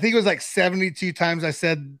completely. Yeah, I think it was like 72 times I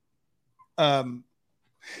said.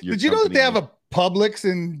 Did you know that they have a Publix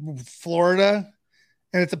in Florida,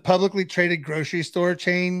 and it's a publicly traded grocery store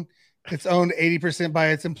chain? It's owned 80% by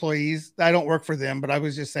its employees. I don't work for them, but I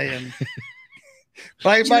was just saying. But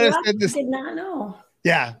I might have said this. I did not know.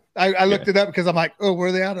 Yeah, I looked it up because I'm like, oh, where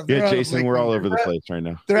are they out of? Yeah, Jason, we're all over the place right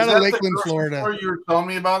now. They're out of Lakeland, Florida. What you were telling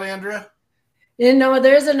me about, Andrea? No,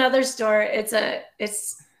 there's another store. I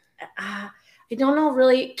don't know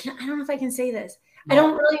really. I don't know if I can say this. No. I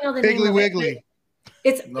don't really know the name of Wiggly.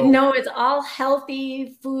 It's all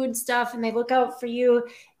healthy food stuff, and they look out for you.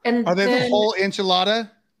 And are they the whole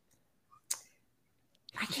enchilada?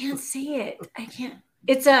 I can't say it. I can't.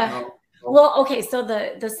 It's a. Well, okay, so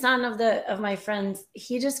the son of my friends,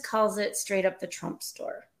 he just calls it straight up the Trump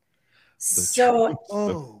store. Don't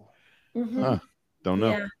know.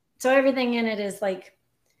 Yeah. So everything in it is like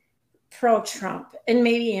pro-Trump and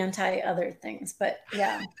maybe anti-other things, but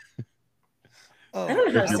yeah. I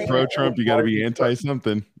don't know how If to you're say pro-Trump, you got to be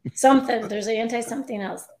anti-something. Something. There's an anti-something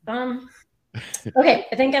else. Okay,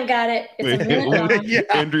 I think I've got it. It's a minute long. Yeah.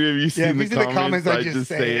 Andrea, have you seen the comments? I just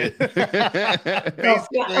say it.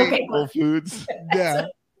 Okay, Whole Foods. Yeah.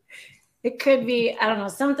 It could be, I don't know,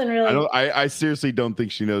 something really. I seriously don't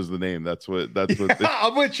think she knows the name. That's what.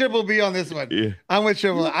 I'm with Triple B on this one. Yeah. I'm with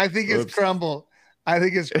Triple. I think it's Crumble.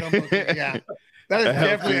 Yeah. That is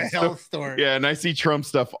definitely a health store. Yeah, and I see Trump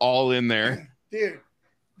stuff all in there. Dude,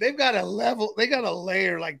 they've got a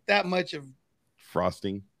layer like that much of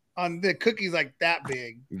frosting on the cookies, like that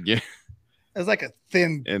big. Yeah. It's like a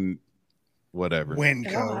thin and whatever.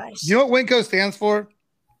 Winco. Gosh. You know what Winco stands for?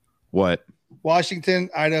 What? Washington,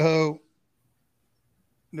 Idaho,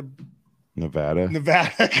 Nevada,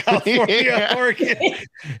 California, Oregon.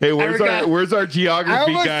 Hey, where's our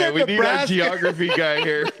geography guy? We need our geography guy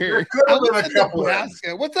here.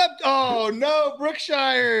 Nebraska. What's up? Oh no,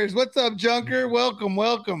 Brookshires. What's up, Junker? Welcome.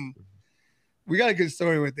 We got a good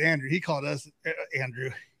story with Andrew. He called us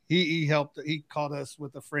Andrew. He helped. He called us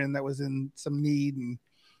with a friend that was in some need, and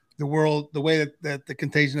the way that the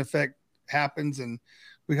contagion effect happens, and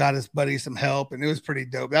we got his buddy some help, and it was pretty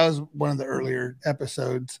dope. That was one of the earlier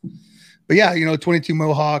episodes. But yeah, 22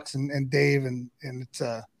 Mohawks and Dave and it's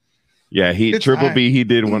yeah, he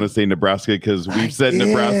did want to say Nebraska because we've said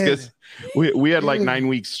Nebraska. We had like 9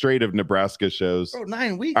 weeks straight of Nebraska shows. Bro,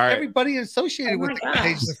 9 weeks. Right. Everybody associated with the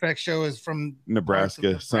Contagion Effect show is from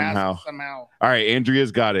Nebraska somehow. All right,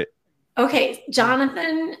 Andrea's got it. Okay,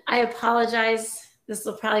 Jonathan, I apologize. This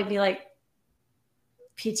will probably be like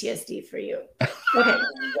PTSD for you. Okay.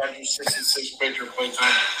 You got your 66 Patriot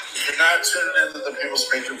playtime. If you're not tuning into the People's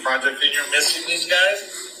Patriot Project and you're missing these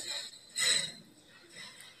guys,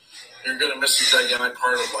 you're gonna miss a gigantic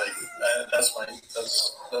part of life. That's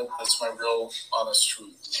my real honest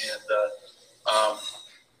truth. And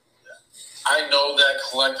I know that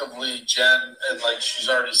collectively, Jen, and like she's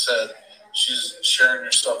already said, she's sharing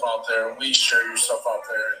your stuff out there. We share your stuff out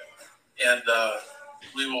there, and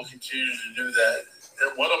we will continue to do that.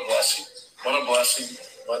 And what a blessing! What a blessing!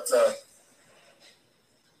 What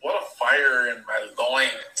a fire in my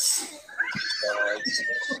loins!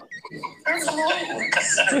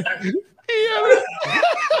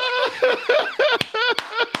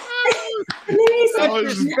 That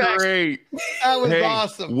was great. That was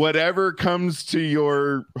awesome. Whatever comes to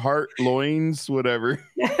your heart, loins, whatever.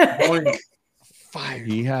 Fire.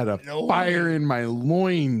 He had a fire in my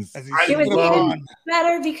loins. It was even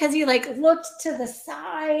better because he like looked to the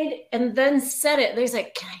side and then said it. There's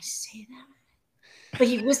like, can I say that? But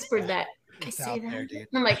he whispered that. Can I say that? And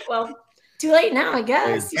I'm like, well, too late now, I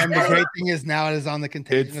guess. And the great thing is now it is on the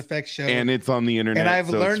Contagion Effect show. And it's on the internet. And I've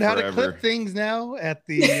learned how to clip things now at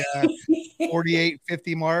the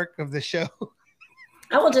 48-50 mark of the show.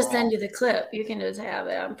 I will just send you the clip. You can just have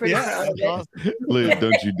it. I'm pretty proud of it. Awesome. Liz,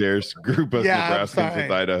 don't you dare group us Nebraskans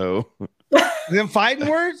with Idaho. Them fighting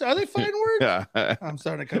words? Are they fighting words? Yeah. I'm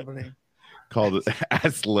starting a company. Called it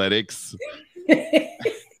Athletics.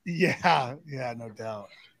 Yeah, no doubt.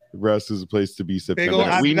 Nebraska's a place to be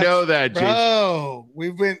September. We know that, Jason. Bro,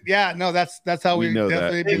 we've been, that's how we've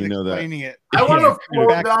definitely been explaining it. I want to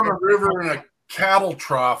float down a river in a cattle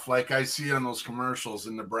trough like I see on those commercials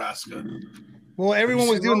in Nebraska. Well, everyone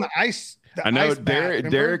was doing the ice. I know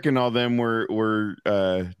Derek and all them were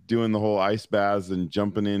doing the whole ice baths and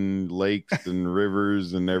jumping in lakes and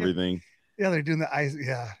rivers and everything. Yeah, they're doing the ice.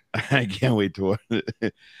 Yeah, I can't wait to watch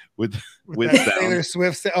it with Taylor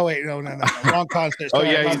Swift. Oh wait, no, wrong concert. Sorry,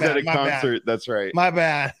 he's at a concert. That's right. My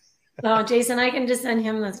bad. No, Jason, I can just send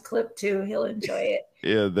him this clip too. He'll enjoy it.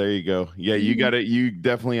 Yeah, there you go. Yeah, you got it. You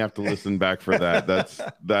definitely have to listen back for that.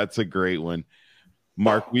 That's a great one.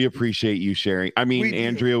 Mark, we appreciate you sharing. I mean,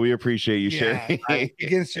 Andrea, we appreciate you sharing.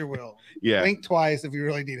 Against your will. Yeah. Think twice if you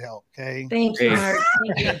really need help. Okay. Thank you, Mark.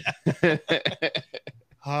 Thank you.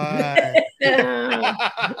 Hi.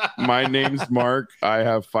 My name's Mark. I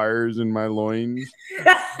have fires in my loins.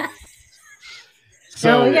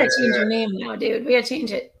 So we gotta change your name now, dude. We gotta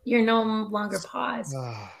change it. You're no longer Pause.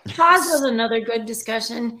 Pause was another good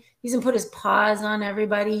discussion. He's gonna put his paws on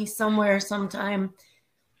everybody somewhere, sometime.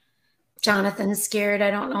 Jonathan's scared.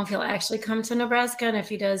 I don't know if he'll actually come to Nebraska, and if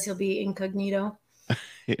he does, he'll be incognito.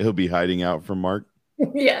 He'll be hiding out from Mark.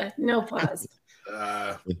 Yeah, no pause.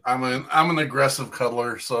 I'm an aggressive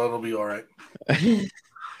cuddler, so it'll be all right.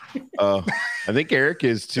 I think Eric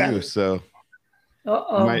is too. So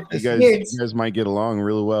You guys might get along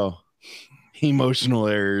really well. Emotional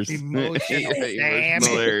errors. Emotional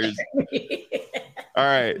errors. All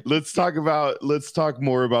right, let's talk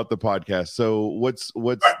more about the podcast. So what's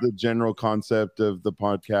the general concept of the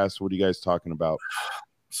podcast? What are you guys talking about?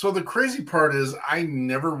 So the crazy part is I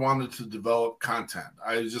never wanted to develop content.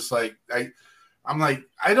 I was just like, I'm like,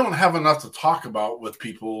 I don't have enough to talk about with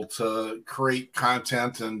people to create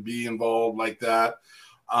content and be involved like that.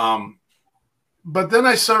 But then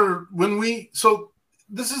I started so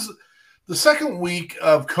this is the second week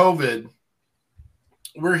of COVID.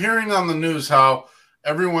 We're hearing on the news how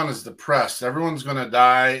everyone is depressed. Everyone's going to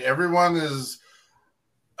die. Everyone is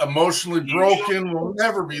emotionally broken, will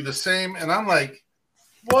never be the same. And I'm like,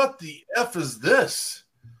 what the F is this?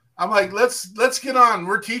 I'm like, let's get on.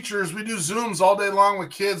 We're teachers. We do Zooms all day long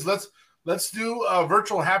with kids. Let's do a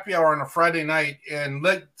virtual happy hour on a Friday night, and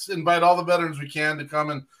let's invite all the veterans we can to come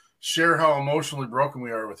and share how emotionally broken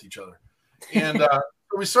we are with each other. And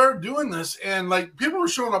we started doing this, and like people were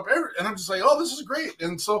showing up and I'm just like, oh, this is great.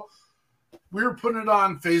 And so we were putting it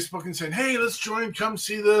on Facebook and saying, hey, let's join, come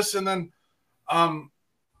see this. And then I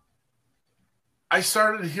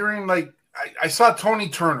started hearing, like, I saw Tony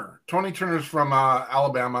Turner. Tony Turner's from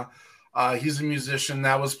Alabama. He's a musician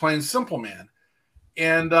that was playing Simple Man.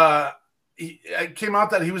 And it came out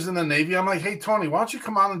that he was in the Navy. I'm like, hey, Tony, why don't you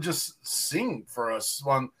come on and just sing for us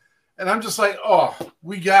one? And I'm just like, oh,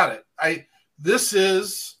 we got it. This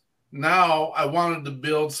is now I wanted to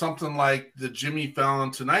build something like the Jimmy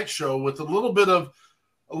Fallon Tonight Show with a little bit of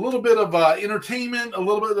entertainment, a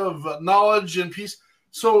little bit of knowledge and peace.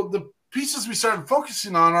 So the pieces we started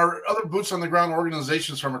focusing on are other boots on the ground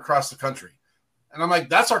organizations from across the country. And I'm like,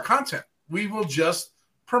 that's our content. We will just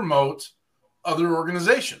promote other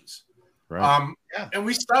organizations. Right. And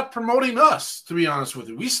we stopped promoting us, to be honest with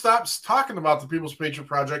you. We stopped talking about the People's Patriot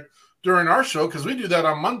Project during our show because we do that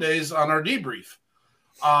on Mondays on our debrief.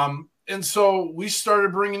 And so we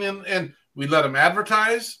started bringing in, and we let them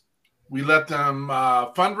advertise. We let them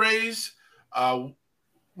fundraise.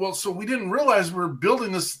 Well, so we didn't realize we're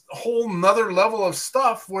building this whole nother level of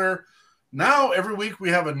stuff where now every week we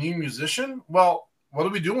have a new musician. Well, what are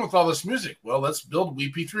we doing with all this music? Well, let's build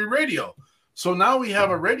WP3 Radio. So now we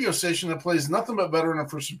have a radio station that plays nothing but veteran and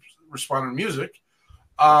first responder music.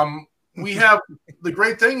 We have the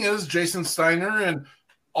great thing is Jason Steiner and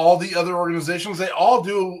all the other organizations, they all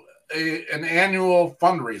do an annual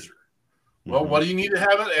fundraiser. Well, what do you need to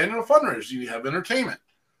have an annual fundraiser? You have entertainment.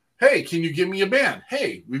 Hey, can you give me a band?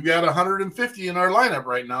 Hey, we've got 150 in our lineup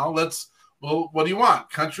right now. What do you want?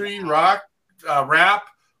 Country, rock, rap?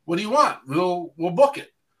 What do you want? We'll book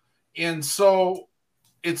it. And so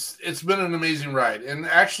it's been an amazing ride. And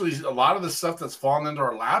actually a lot of the stuff that's fallen into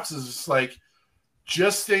our laps is just like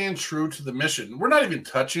just staying true to the mission. We're not even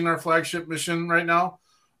touching our flagship mission right now.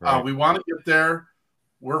 Right. We want to get there.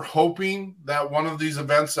 We're hoping that one of these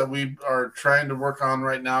events that we are trying to work on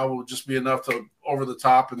right now will just be enough to over the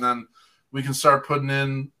top, and then we can start putting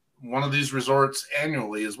in one of these resorts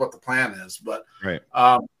annually is what the plan is. But right.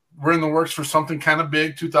 We're in the works for something kind of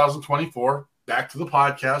big, 2024. Back to the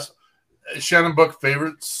podcast. Shannon Book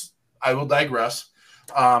favorites. I will digress.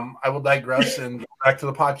 And back to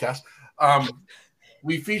the podcast.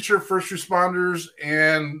 We feature first responders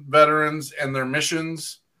and veterans and their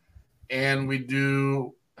missions. And we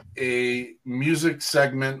do a music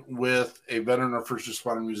segment with a veteran or first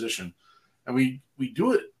responder musician. And we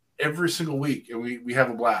do it every single week, and we have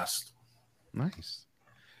a blast. Nice.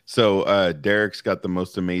 So Derek's got the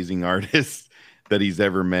most amazing artist that he's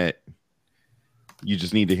ever met. You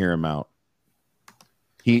just need to hear him out.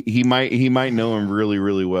 He might know him really,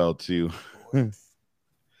 really well too.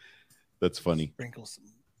 That's funny. Sprinkle some.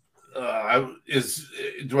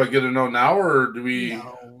 Do I get to know now, or do we?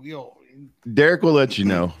 No, Derek will let you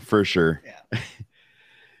know for sure. Yeah.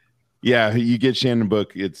 Yeah, you get Shannon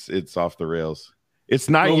Book, it's off the rails. It's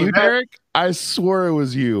not you, Derek. I swore it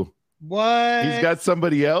was you. What? He's got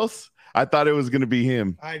somebody else. I thought it was going to be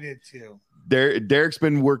him. I did too. Derek's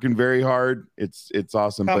been working very hard. It's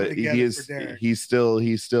awesome, but he still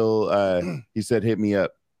he said hit me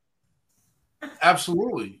up.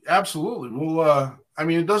 Absolutely. Well, I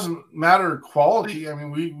mean, it doesn't matter quality. I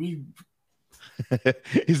mean, we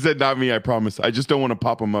he said, not me, I promise. I just don't want to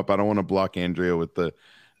pop him up. I don't want to block Andrea with the,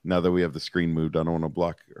 now that we have the screen moved, I don't want to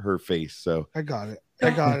block her face. So I got it. I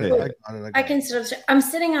can I'm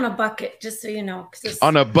sitting on a bucket, just so you know.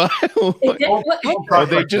 On a bucket?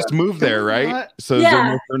 They just moved there, right? So is there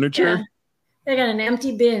more furniture? Yeah. They got an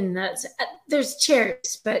empty bin. There's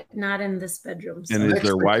chairs, but not in this bedroom. So. And is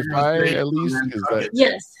there Wi-Fi at least?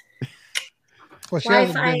 Yes.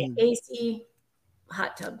 Wi-Fi, AC,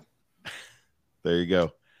 hot tub. There you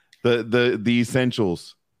go. The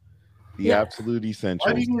essentials. The absolute essentials.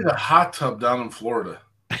 Why do you need a hot tub down in Florida?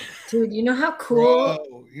 Dude, you know how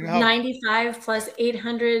cool you know how 95 plus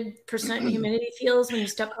 800% humidity feels when you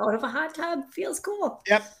step out of a hot tub? Feels cool.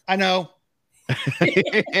 Yep, I know.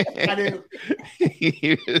 I do.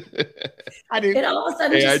 It all of a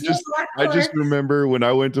sudden I just remember when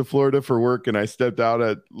I went to Florida for work and I stepped out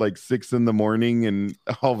at like 6 a.m. and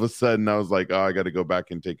all of a sudden I was like, oh, I got to go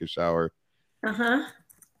back and take a shower.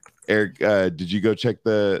 Eric, did you go check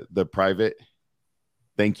the private?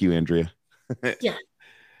 Thank you, Andrea. Yeah.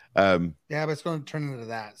 But it's going to turn into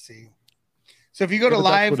that. See, so if you go to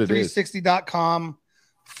live360.com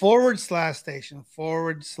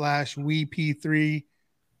 /station/WeP3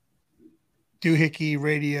 Doohickey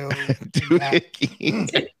Radio.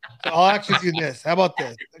 Doohickey. So I'll actually do this. How about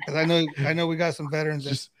this? Because I know we got some veterans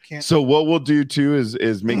that can't. So what we'll do too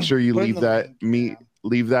is make sure you leave that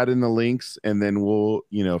leave that in the links, and then we'll,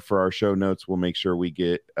 for our show notes, we'll make sure we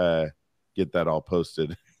get that all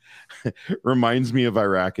posted. Reminds me of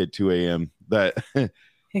Iraq at 2 a.m. That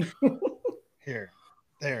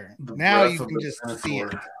there. Now you can just see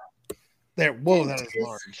it. There. Whoa, that is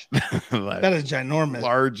large. That is ginormous.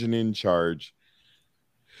 Large and in charge.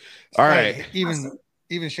 All right. Even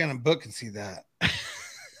Shannon Book can see that.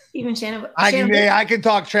 Even Shannon. I can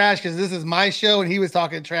talk trash because this is my show, and he was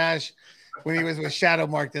talking trash when he was with Shadow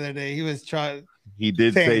Mark the other day. He was trying. He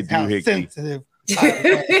did say doohickey. Sensitive.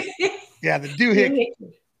 Yeah, the doohickey.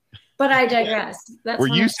 But I digress. Were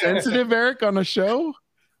you sensitive, Eric, on a show?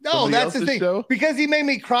 No, that's the thing. Show? Because he made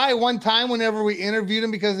me cry one time whenever we interviewed him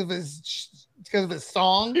because of his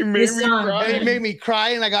song. He made me cry. And he made me cry,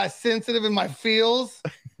 and I got sensitive in my feels.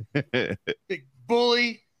 Big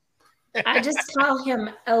bully. I just call him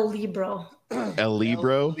El Libro. El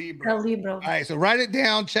Libro. El Libro. All right, so write it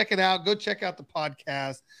down. Check it out. Go check out the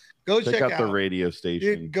podcast. Go check out the radio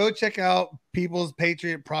station. Go check out People's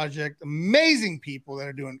Patriot Project. Amazing people that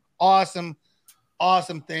are doing awesome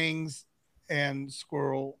things. And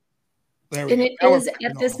Squirrel. And it is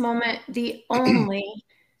at this moment the only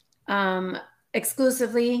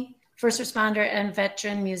exclusively first responder and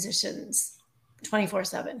veteran musicians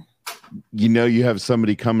 24/7. You have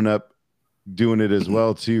somebody coming up doing it as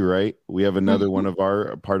well too, right? We have another one of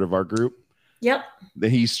part of our group. Yep.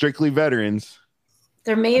 He's strictly veterans.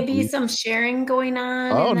 There may be some sharing going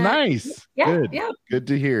on. Oh, nice. Yeah. Good. Yeah. Good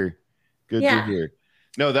to hear. Good to hear.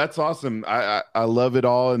 No, that's awesome. I love it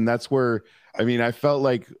all. And that's where, I felt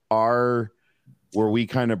like where we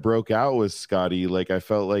kind of broke out was Scotty. Like I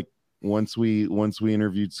felt like once we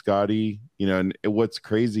interviewed Scotty, and what's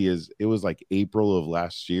crazy is it was like April of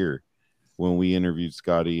last year when we interviewed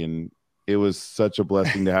Scotty, and it was such a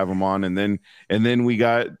blessing to have him on. And then we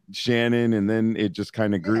got Shannon, and then it just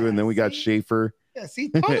kind of grew. And then we got Schaefer. Yeah, see,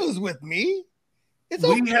 Toto's with me. It's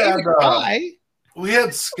okay. We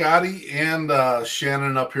had Scotty and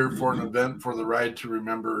Shannon up here for an event for the Ride to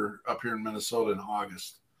Remember up here in Minnesota in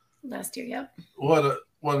August. Last year, yep. What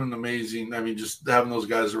an amazing, just having those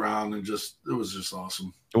guys around and it was just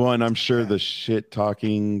awesome. Well, and I'm sure the shit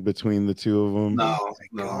talking between the two of them. No,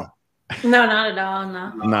 not at all. No.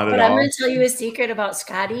 Not at all. But I'm going to tell you a secret about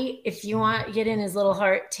Scotty. If you want to get in his little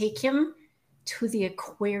heart, take him to the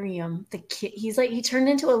aquarium. The kid, he turned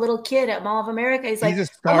into a little kid at Mall of America. He's like, oh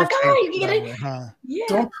my God, you can get it. Yeah.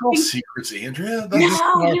 Don't tell secrets, Andrea. No,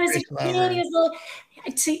 he was a kid. He was little.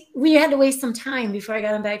 We had to waste some time before I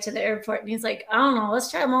got him back to the airport. And he's like, I don't know,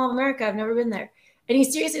 let's try Mall of America. I've never been there. And he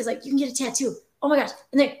seriously is like, you can get a tattoo. Oh my gosh.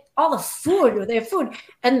 And then all the food, they have food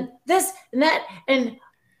and this and that. And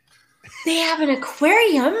they have an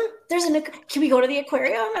aquarium. Can we go to the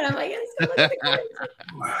aquarium? And I'm like, yes, go to the aquarium.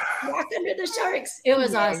 Walk under the sharks. It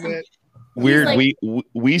was awesome. Weird. Like,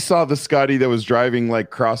 we saw the Scotty that was driving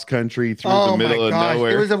like cross country through the middle of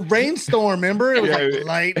nowhere. It was a rainstorm. Remember? It was like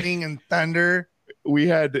lightning and thunder. We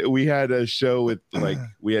had a show with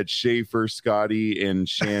we had Schaefer, Scotty, and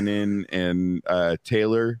Shannon and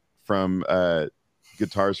Taylor from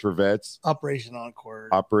Guitars for Vets. Operation Encore.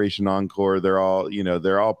 They're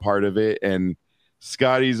all part of it. And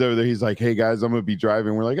Scotty's over there. He's like, hey guys, I'm gonna be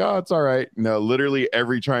driving. We're like, oh, it's all right. No, literally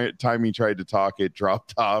every time he tried to talk, it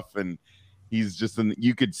dropped off, and he's just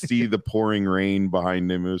you could see the pouring rain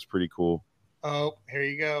behind him. It was pretty cool. Oh, here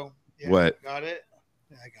you go. Yeah, what? Got it?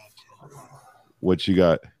 Yeah, I got you. What you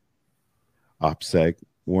got? OPSEC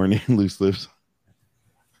warning, loose lips.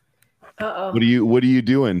 Uh-oh. What are you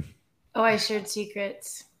doing? Oh, I shared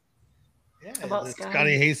secrets. Yeah, about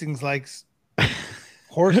Scotty Hastings likes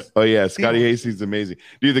horse. Oh yeah, Scotty Hastings is amazing,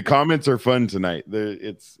 dude. The comments are fun tonight.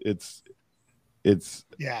 It's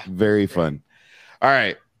very fun. All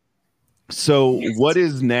right, So what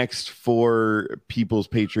is next for People's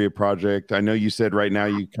Patriot Project? I know you said right now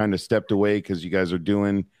you kind of stepped away because you guys are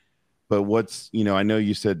doing, but what's, I know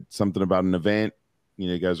you said something about an event.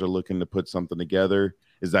 You guys are looking to put something together.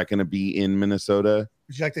 Is that going to be in Minnesota?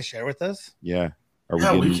 Would you like to share with us? Yeah. We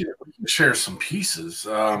can share some pieces.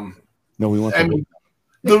 No, we want to.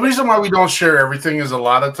 The reason why we don't share everything is a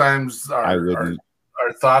lot of times our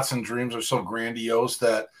thoughts and dreams are so grandiose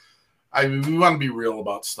that we want to be real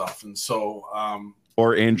about stuff. And so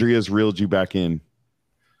or Andrea's reeled you back in.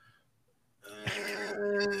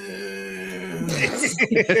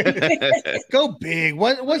 Go big.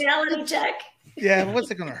 What's reality check? Yeah, what's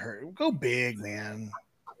it gonna hurt? Go big, man.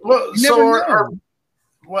 Well,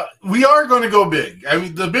 we are going to go big. I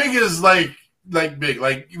mean, the big is like big.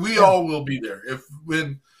 Like we all will be there.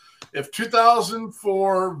 If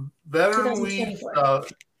 2004 Veteran Week,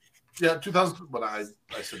 2000. What I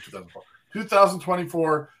said 2004.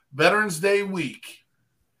 2024 Veterans Day week.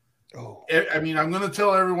 Oh, I mean, I'm going to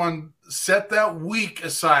tell everyone, set that week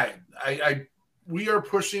aside. We are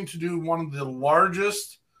pushing to do one of the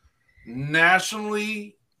largest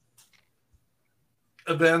nationally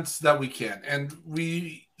events that we can. And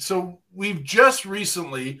we've just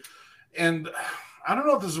recently, and I don't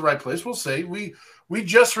know if this is the right place, we'll say, we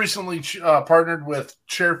just recently partnered with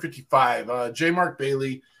Chair 55. J. Mark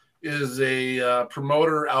Bailey is a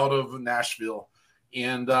promoter out of Nashville.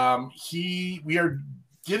 And we are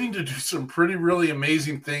getting to do some really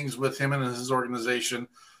amazing things with him and his organization.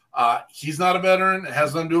 He's not a veteran, it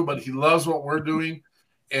has nothing to do, but he loves what we're doing.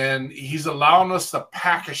 And he's allowing us to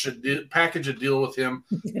package a deal with him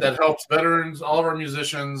that helps veterans, all of our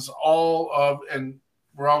musicians, and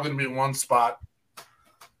we're all going to be in one spot.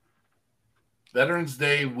 Veterans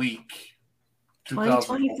Day week,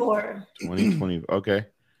 2024. 2020. Okay.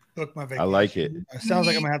 Book my vacation. I like it. It sounds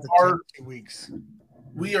like I'm going to have to take 2 weeks.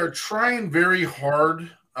 We are trying very hard.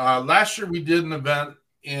 Last year we did an event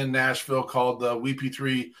in Nashville called the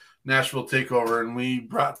WP3 Nashville Takeover, and we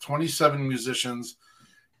brought 27 musicians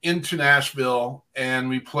into Nashville, and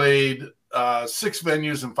we played 6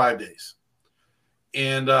 venues in 5 days.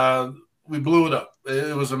 And we blew it up.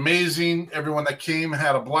 It was amazing. Everyone that came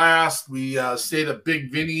had a blast. We stayed at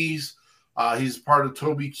Big Vinny's. He's part of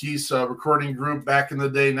Toby Keith's recording group back in the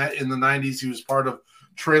day. In the 90s, he was part of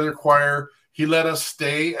Trailer Choir. He let us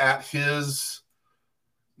stay at his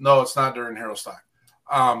 – no, it's not during Hero Stock.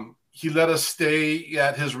 He let us stay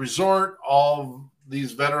at his resort. All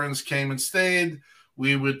these veterans came and stayed.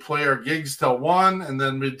 We would play our gigs till 1, and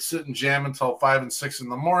then we'd sit and jam until 5 and 6 in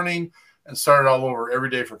the morning and start it all over every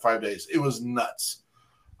day for 5 days. It was nuts.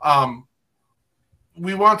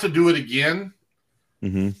 We want to do it again.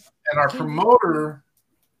 Mm-hmm. And our promoter,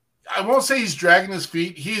 I won't say he's dragging his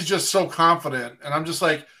feet. He's just so confident. And I'm just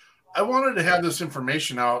like, I wanted to have this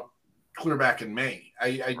information out clear back in May.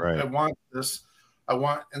 I want this.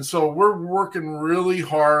 And so we're working really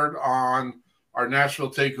hard on our Nashville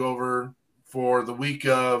takeover for the week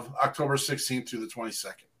of October 16th through the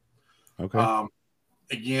 22nd. Okay.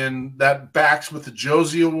 Again, that backs with the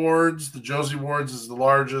Josie Awards. The Josie Awards is the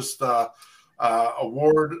largest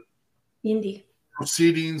award Indie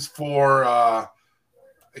proceedings for I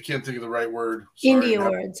can't think of the right word. Indie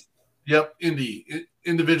Awards. Yep, indie,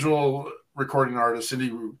 individual recording artists,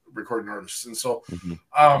 indie recording artists. And so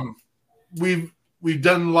we've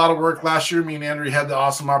done a lot of work. Last year, me and Andrea had the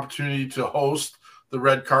awesome opportunity to host the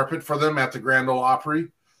red carpet for them at the Grand Ole Opry.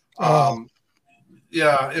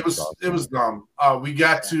 Yeah, it was awesome. It was dumb. We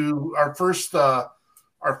got to our first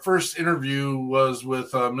interview was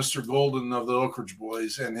with Mr. Golden of the Oak Ridge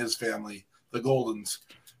Boys and his family, the Goldens.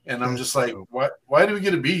 And I'm just like, why do we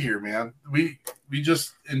get to be here, man? We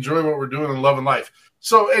just enjoy what we're doing and loving life.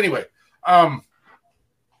 So anyway,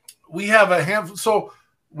 we have a handful. So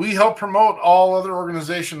we help promote all other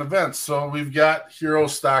organization events. So we've got Hero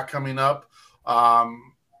Stock coming up.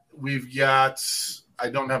 We've got, I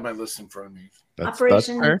don't have my list in front of me.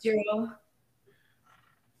 Operation Zero.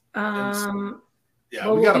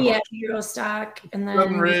 We got a Hero Stock, and then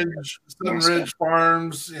Southern Ridge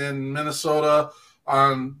Farms in Minnesota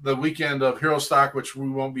on the weekend of Hero Stock, which we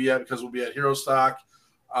won't be at because we'll be at Hero Stock.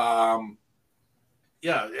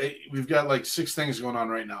 We've got like 6 things going on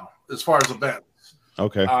right now as far as events.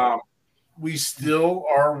 Okay. We still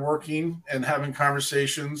are working and having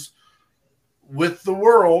conversations with the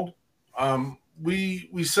world.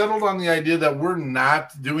 We settled on the idea that we're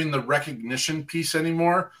not doing the recognition piece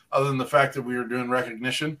anymore, other than the fact that we are doing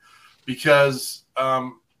recognition, because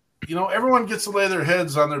everyone gets to lay their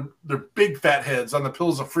heads on their big fat heads on the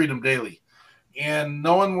pillows of freedom daily, and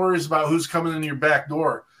no one worries about who's coming in your back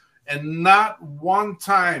door. And not one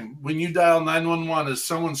time when you dial 911 is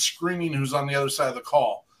someone screaming who's on the other side of the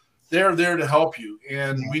call. They're there to help you,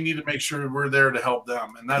 and we need to make sure we're there to help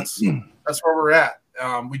them. And that's where we're at.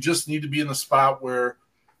 We just need to be in the spot where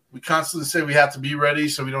we constantly say we have to be ready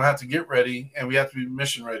so we don't have to get ready, and we have to be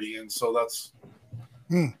mission ready. And so that's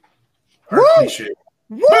our cliche.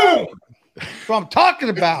 Woo! That's what I'm talking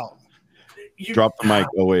about. Drop the mic.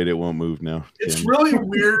 Oh, wait, it won't move now. It's really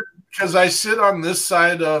weird because I sit on this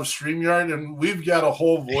side of StreamYard, and we've got a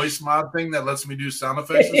whole voice mod thing that lets me do sound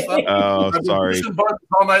effects and stuff. Oh, I've been sorry. pushing buttons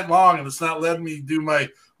all night long, and it's not letting me do my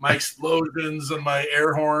explosions and my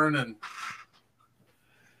air horn. And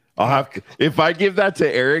I'll have if I give that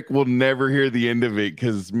to Eric, we'll never hear the end of it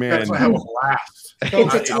because man, that's why I have a blast.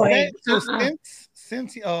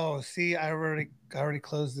 Since I already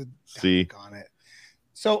closed the see on it.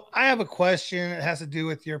 So I have a question. It has to do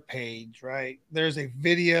with your page, right? There's a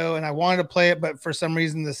video, and I wanted to play it, but for some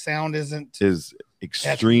reason the sound is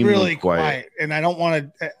extremely really quiet, and I don't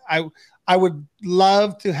want to. I would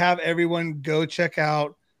love to have everyone go check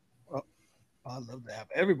out. I'd love to have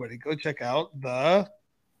everybody go check out the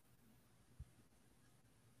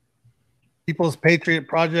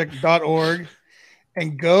peoplespatriotproject.org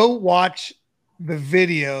and go watch the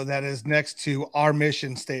video that is next to our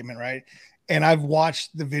mission statement, right? And I've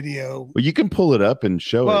watched the video. Well, you can pull it up and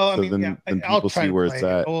show it, so then I'll people see where it's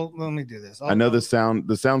at. Well, let me do this. I know the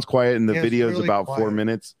sound's quiet, and the video is really about quiet. 4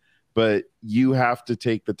 minutes, but you have to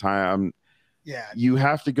take the time. Yeah, you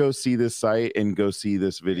have to go see this site and go see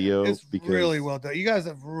this video. It's because really well done. You guys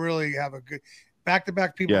have a good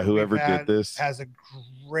back-to-back people. Yeah, whoever did this has a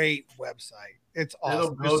great website. It's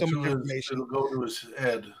awesome. There's so much information. It'll go to his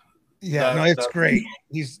head. Yeah, no, it's great.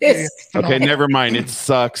 He's okay. Never mind. It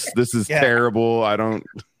sucks. This is terrible. I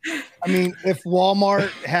mean, if Walmart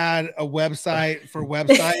had a website for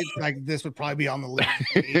websites, like this would probably be on the list.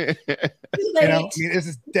 You know, I mean, this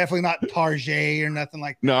is definitely not Target or nothing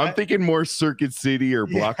like that. No, I'm thinking more Circuit City or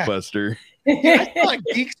Blockbuster. I saw a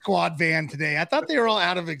Geek Squad van today. I thought they were all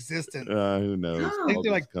out of existence. Who knows? I think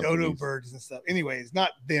they're like dodo birds and stuff. Anyways,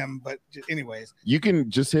 not them, but anyways. You can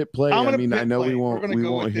just hit play. I mean, I know we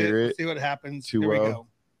won't hear it. See what happens. Here we go.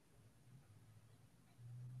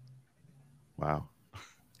 Wow.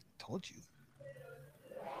 Told you.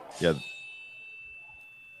 Yeah.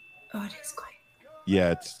 Oh, it is quiet.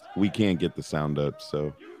 Yeah, we can't get the sound up,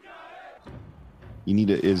 so you need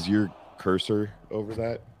to. Is your cursor over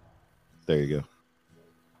that? There you go.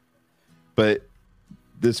 But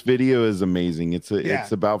this video is amazing. It's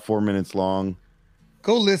about 4 minutes long.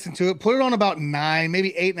 Go listen to it. Put it on about 9,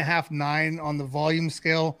 maybe 8.5, 9 on the volume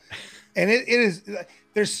scale. And it is,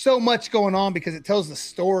 there's so much going on because it tells the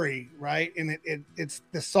story, right? And it's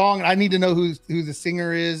the song. And I need to know who the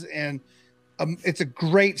singer is. And it's a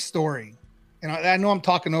great story. And I know I'm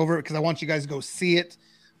talking over it because I want you guys to go see it.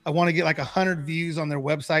 I want to get like 100 views on their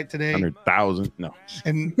website today. 100,000. No.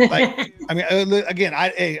 And like, I mean, again,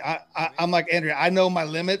 I'm like Andrea. I know my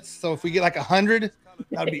limits. So if we get like 100,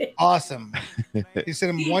 that'd be awesome. You send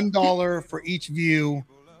them $1 for each view.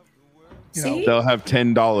 You know, they'll have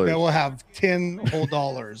 $10. They will have $10 whole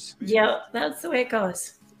dollars. Yeah, that's the way it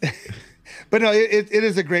goes. But no, it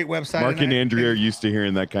is a great website. Mark and Andrea are used to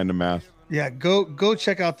hearing that kind of math. Yeah, go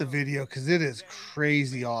check out the video because it is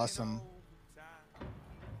crazy awesome.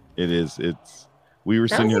 It is. We were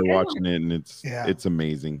sitting here watching it, and it's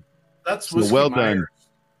amazing. That's so well done.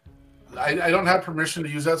 I don't have permission to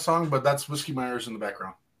use that song, but that's Whiskey Myers in the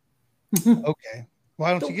background. Okay,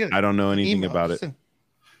 why don't you get it? I don't know anything about it.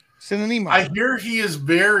 Send an email. I hear he is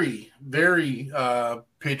very, very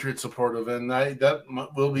Patriot supportive, and that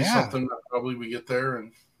will be something that probably we get there.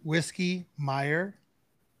 And Whiskey Meyer.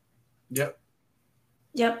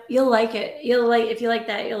 Yep, you'll like it. If you like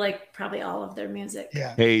that, you'll like probably all of their music.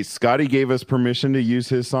 Yeah. Hey, Scotty gave us permission to use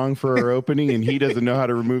his song for our opening, and he doesn't know how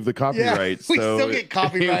to remove the copyright. We still get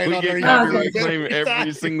copyright on our copyright claim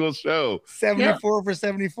every single show. 74 for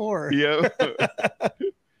 74. Yep.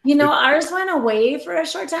 You know, ours went away for a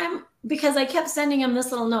short time because I kept sending him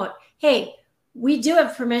this little note. Hey, we do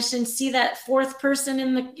have permission. See that fourth person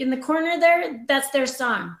in the corner there? That's their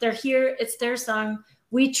song. They're here. It's their song.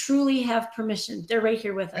 We truly have permission. They're right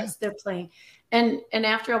here with us. They're playing. And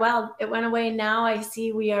after a while, it went away. Now I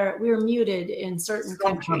see we are muted in certain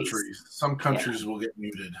countries. Some countries will get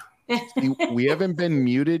muted. We haven't been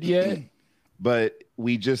muted yet, but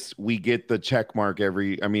we get the check mark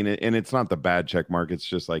and it's not the bad check mark. It's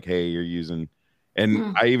just like, hey, you're using.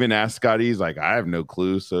 And I even asked Scotty, he's like, I have no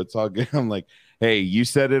clue. So it's all good. I'm like, hey, you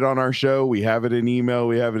said it on our show. We have it in email.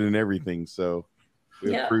 We have it in everything. So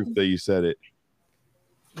we have proof that you said it.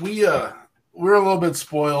 We we're a little bit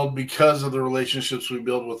spoiled because of the relationships we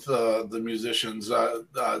build with the musicians.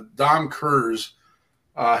 Don Kurz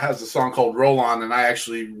has a song called Roll On, and I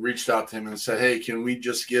actually reached out to him and said, hey, can we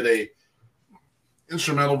just get a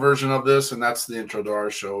instrumental version of this? And that's the intro to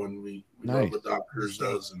our show, and we love what Don Kurz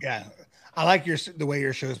does. And, yeah, I like the way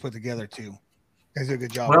your show is put together too. Guys do a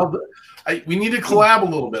good job. Well, we need to collab a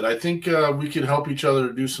little bit. I think we could help each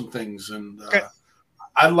other do some things. And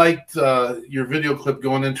I liked your video clip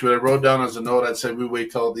going into it. I wrote down as a note, I'd say we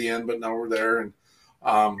wait till the end, but now we're there. And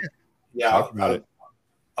I'll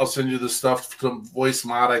send you the stuff from Voice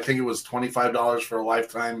Mod. I think it was $25 for a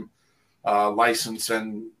lifetime license,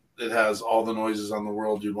 and it has all the noises on the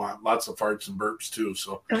world you want. Lots of farts and burps too.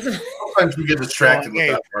 So sometimes we get distracted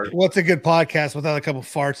with that part. What's a good podcast without a couple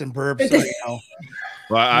farts and burps? So,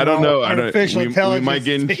 well, I don't know. Artificial intelligence. We might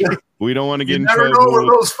get we don't want to get in trouble. You never know where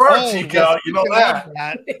those farts eke out. You know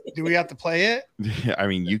that. Do we have to play it? Yeah, I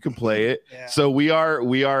mean, you can play it. Yeah. So we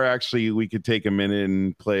are actually, we could take a minute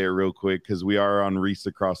and play it real quick because we are on Reese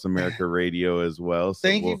Across America Radio as well. So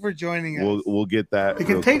Thank you for joining us. We'll get that. The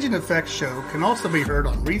Contagion Effects Show can also be heard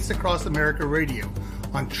on Reese Across America Radio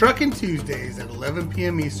on Truckin' Tuesdays at 11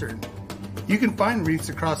 p.m. Eastern. You can find Reese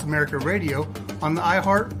Across America Radio on the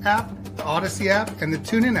iHeart app, the Odyssey app, and the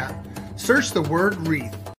TuneIn app. Search the word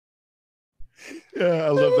Wreath. Yeah, I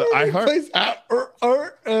love the iHeart.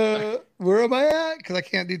 Where am I at? Because I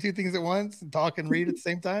can't do two things at once and talk and read at the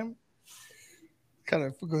same time. Kind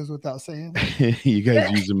of goes without saying. You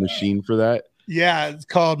guys use a machine for that? Yeah, it's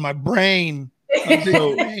called my brain.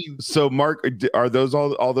 So Mark, are those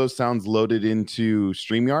all those sounds loaded into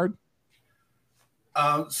StreamYard?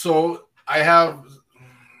 So I have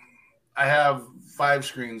 5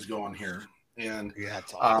 screens going here, and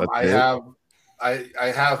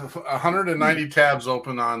I have 190 tabs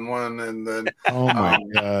open on one, and then oh my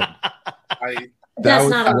god, that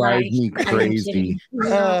would drive me crazy.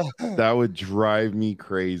 That would drive me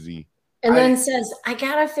crazy. And then says, I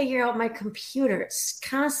gotta figure out my computer. It's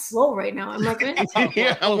kind of slow right now. I'm like,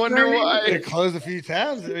 yeah, I wonder why. Close a few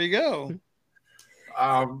tabs. There you go.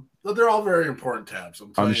 But they're all very important tabs.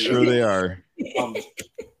 I'm sure they are.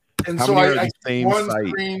 And how so I keep one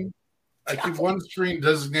screen. I keep one screen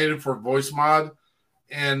designated for Voice Mod,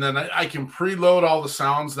 and then I can preload all the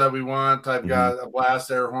sounds that we want. I've got a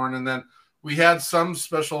blast air horn, and then we had some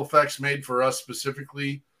special effects made for us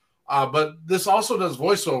specifically. But this also does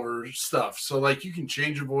voiceover stuff. So like you can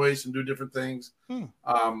change your voice and do different things. When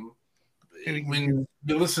you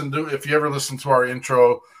listen to, if you ever listen to our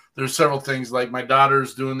intro, there's several things like my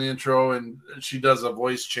daughter's doing the intro and she does a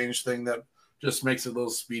voice change thing that just makes it a little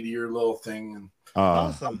speedier, little thing. And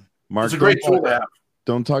awesome. Mark, it's a great tool to have.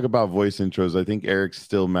 Don't talk about voice intros. I think Eric's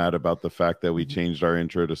still mad about the fact that we changed our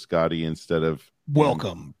intro to Scotty instead of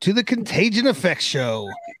Welcome to the Contagion Effects Show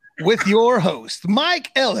with your host,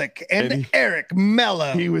 Mike Ellick and Eric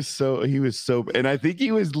Mello. He was so, and I think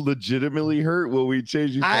he was legitimately hurt when we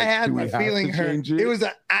changed it. I had my feeling hurt.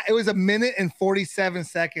 It was a minute and 47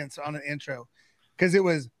 seconds on an intro because it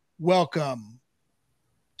was welcome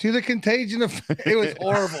to the Contagion of. It was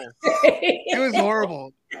horrible. It was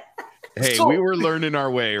horrible. Hey, we were learning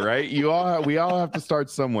our way, right? We all have to start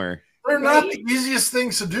somewhere. They're not the easiest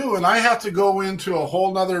things to do, and I have to go into a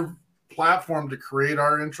whole nother platform to create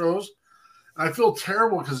our intros. And I feel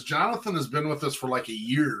terrible because Jonathan has been with us for like a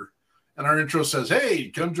year, and our intro says, "Hey,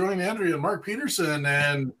 come join Andrea and Mark Petersen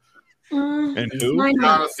and who?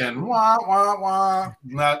 Jonathan." Wah wah wah.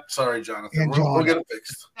 Not sorry, Jonathan. We'll get it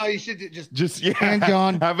fixed. No, you should just and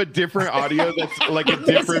John have a different audio that's like a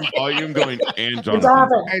different volume going. And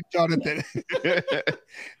Jonathan. And Jonathan.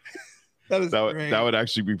 That would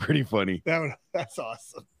actually be pretty funny. That's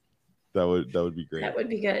awesome. That would be great. That would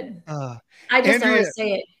be good. I just always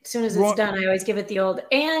say it as soon as it's done. I always give it the old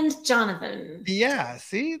and Jonathan. Yeah,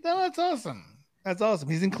 see, that's awesome. That's awesome.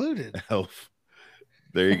 He's included. Elf.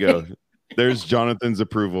 There you go. There's Jonathan's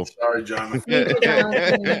approval. Sorry, Jonathan.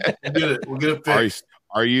 We'll get it fixed.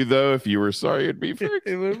 Are you though? If you were sorry, it'd be fixed.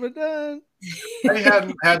 It would have been done. I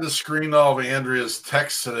hadn't had to screen all of Andrea's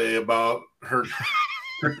texts today about her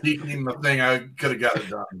critiquing the thing. I could have got it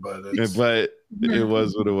done, but it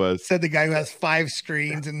was what it was. Said the guy who has 5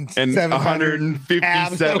 screens and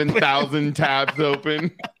 157,000 tabs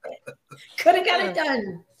open. Could have got it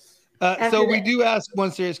done. So we do ask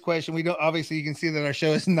one serious question. We don't, obviously you can see that our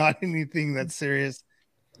show is not anything that's serious.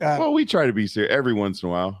 Well, we try to be serious every once in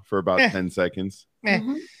a while for about 10 seconds.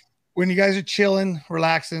 When you guys are chilling,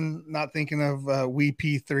 relaxing, not thinking of We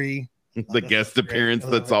P3, the guest appearance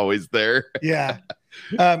that's always there. Yeah.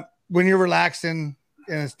 When you're relaxing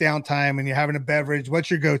and it's downtime and you're having a beverage, what's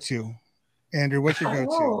your go-to? Andrew, what's your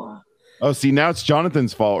go-to? Oh, see, now it's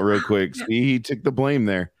Jonathan's fault real quick. See, he took the blame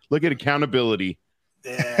there. Look at accountability.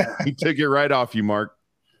 Yeah. He took it right off you, Mark.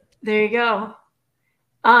 There you go.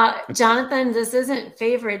 Jonathan, this isn't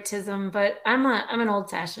favoritism, but I'm an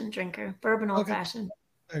old-fashioned drinker. Bourbon old-fashioned.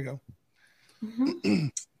 There you go. Mm-hmm.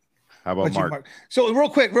 How about Mark? So real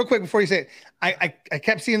quick before you say it, I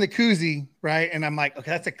kept seeing the koozie, right? And I'm like,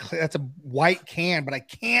 okay, that's a white can, but I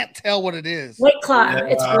can't tell what it is. White Claw.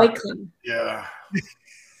 It's White Claw. Yeah.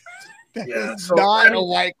 It's not a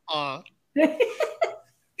White Claw.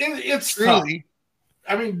 It's really.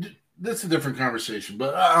 I mean, that's a different conversation,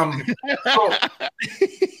 but I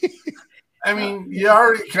mean, you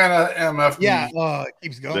already kind of MF'd me. Yeah, it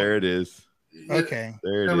keeps going. There it is. Okay.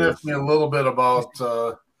 There it MF'd is. me a little bit about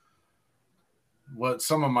what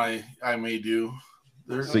some of I may do.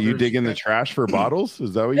 So you dig in the trash for bottles?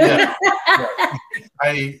 Is that what you do?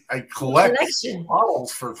 I collect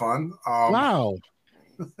bottles for fun. Wow.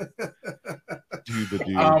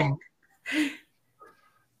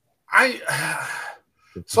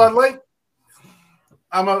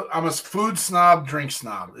 I'm a food snob, drink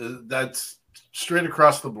snob. That's straight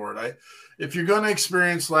across the board. If you're going to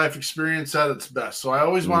experience life, experience at its best. So I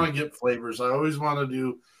always want to get flavors. I always want to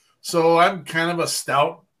do. So I'm kind of a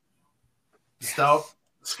stout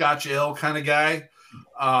Scotch ale kind of guy.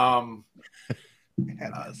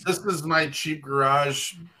 This is my cheap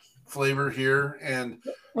garage flavor here, and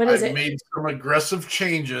I've made some aggressive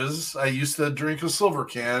changes. I used to drink a silver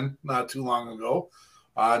can not too long ago.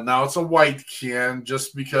 Now it's a white can,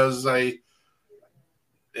 just because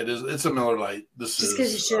it's a Miller Lite. Just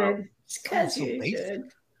because you should. Just because you should.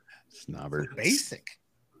 Snobber. Basic.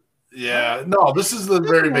 Yeah. No, this is the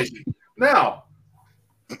very basic. Now,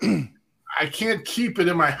 I can't keep it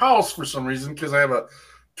in my house for some reason because I have a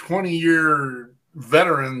 20-year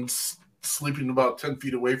veteran sleeping about 10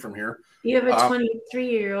 feet away from here. You have a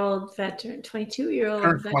 23-year-old veteran, 22-year-old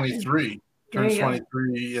veteran. 23. Turns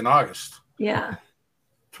 23 in August. Yeah.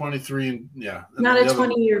 23, yeah. Not a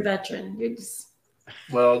 20-year veteran. You're just...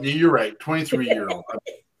 Well, you're right. 23-year-old.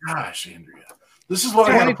 Gosh, Andrea. This is what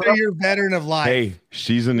I got to 23-year veteran of life. Hey,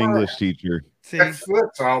 she's an English teacher.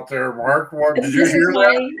 Netflix out there, Mark. Did you hear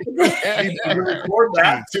that? Did you record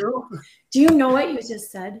that too? Do you know what you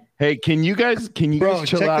just said? Hey, can you guys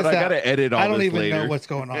chill out? I gotta edit all this. I don't even later. know what's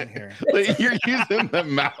going on here. You're using the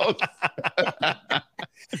mouse.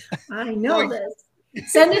 I know this.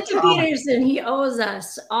 Send it to Petersen. He owes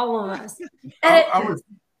us, all of us. I'm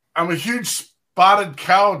a huge spotted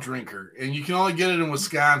cow drinker, and you can only get it in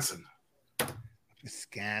Wisconsin.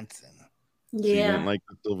 Wisconsin. Yeah. So you didn't like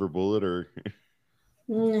the Silver Bullet, or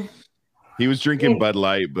he was drinking Bud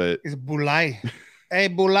Light, but it's Bud Light. Hey,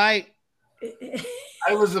 Bud Light.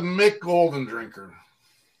 I was a Mick Golden drinker.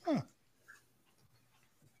 Huh.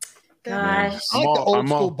 Gosh, I like the old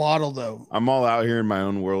school bottle though. I'm all out here in my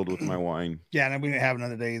own world with my wine. Yeah, and we didn't have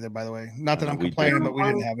another day either. By the way, not that I'm complaining, but we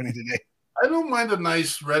didn't have any today. I don't mind a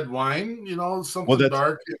nice red wine, something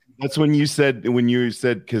dark. That's when you said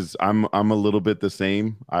because I'm a little bit the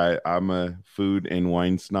same. I'm a food and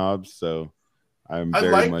wine snob, so I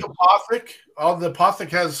like the Patriot. The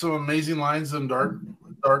Patriot has some amazing lines and dark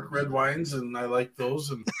red wines, and I like those.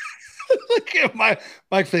 And look at my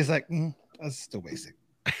face, like that's still basic.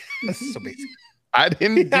 That's so basic. I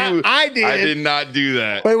did. I did not do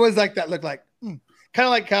that. But it was like that. Looked like. Kind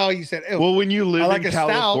of like how you said. Well, when you live in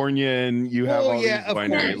California and you have all these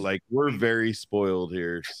wineries, like we're very spoiled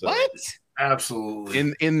here. So. What?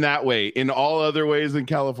 Absolutely. In that way. In all other ways in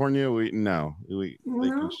California, they can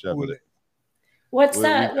shove it. What's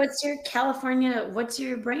that? What's your California? What's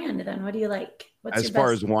your brand then? What do you like? As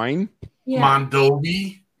far as wine? Yeah.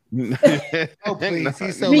 Mondovi. Oh please,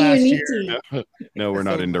 he's so last year. No, we're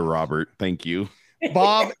not into Robert. Thank you.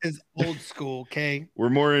 Bob is old school, okay?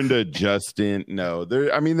 We're more into Justin. No,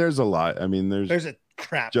 there's a lot. There's a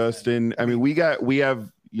crap. Justin. We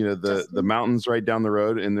have the mountains right down the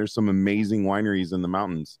road, and there's some amazing wineries in the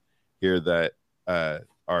mountains here that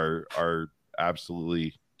are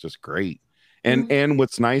absolutely just great. And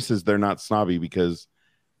what's nice is they're not snobby because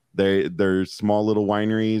they're small little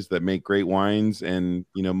wineries that make great wines, and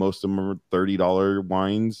most of them are $30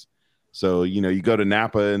 wines. So, you go to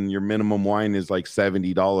Napa and your minimum wine is like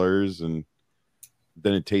 $70, and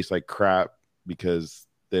then it tastes like crap because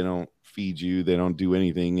they don't feed you. They don't do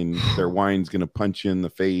anything. And their wine's going to punch you in the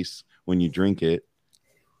face when you drink it.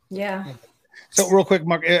 Yeah. So real quick,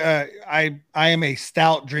 Mark, I am a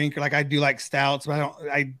stout drinker. Like I do like stouts, but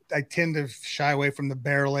I tend to shy away from the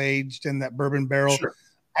barrel aged and that bourbon barrel. Sure.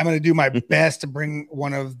 I'm going to do my best to bring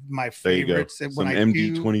one of my favorites. There you go. Some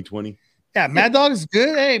MD 2020. Yeah, Mad Dog is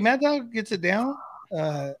good. Hey, Mad Dog gets it down.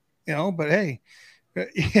 But hey,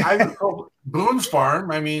 I Boone's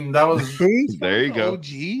Farm. I mean, that was Boone's There you go. OG.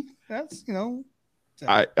 That's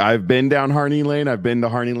I've been down Harney Lane. I've been to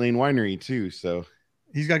Harney Lane Winery too. So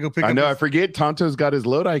he's got to go pick up. I know. I forget Tonto's got his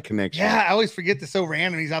Lodi connection. Yeah, I always forget that's so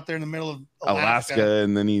random. He's out there in the middle of Alaska,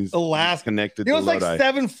 and then he's connected to it's Lodi. like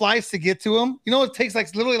 7 flights to get to him. It takes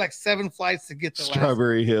like literally like 7 flights to get to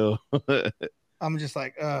Strawberry Hill. I'm just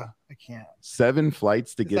like, I can't. 7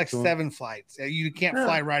 flights to It's get like to him? 7 flights. Yeah, you can't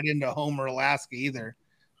fly right into Homer, Alaska either.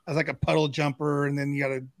 That's like a puddle jumper, and then you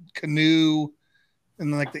got a canoe,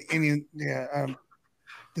 and then like the Indian,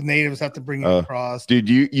 the natives have to bring you across. Dude,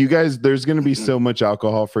 you guys, there's going to be so much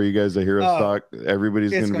alcohol for you guys at Hero Stock.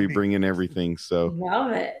 Everybody's going to be bringing everything. So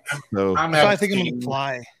love it. So I think I'm going to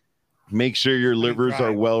fly. Make sure your livers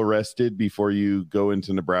are well rested before you go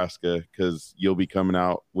into Nebraska, because you'll be coming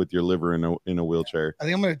out with your liver in a wheelchair. I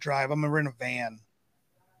think I'm going to drive. I'm going to rent a van.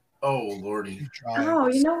 Oh, Lordy. Oh,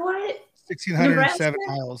 you know what? 1,607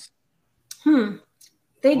 miles.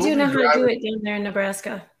 They do know how to do it down there in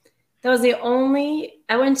Nebraska. That was the only.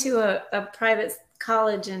 I went to a private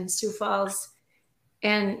college in Sioux Falls,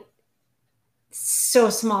 and so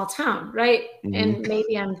small town, right? Mm-hmm. And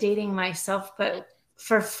maybe I'm dating myself, but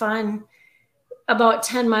for fun, about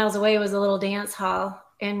 10 miles away was a little dance hall,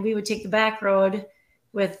 and we would take the back road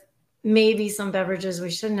with maybe some beverages we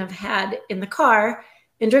shouldn't have had in the car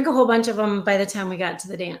and drink a whole bunch of them by the time we got to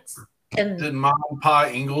the dance. And did Mom and Pa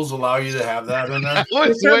Ingalls allow you to have that in there?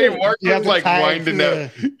 Mark was like winding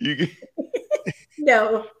up.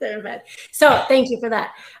 No, they're bad. So thank you for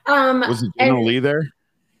that. Was it General Lee there?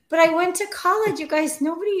 But I went to college, you guys.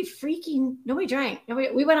 Nobody drank.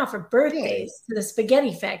 We went out for birthdays to the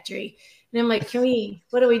spaghetti factory. And I'm like,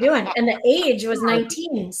 what are we doing? And the age was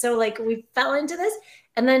 19. So like we fell into this.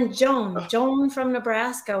 And then Joan from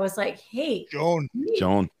Nebraska was like, hey. Joan,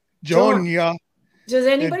 yeah. Does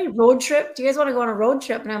anybody road trip? Do you guys want to go on a road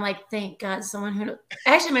trip? And I'm like, thank God, someone who knows.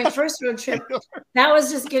 Actually, my first road trip, that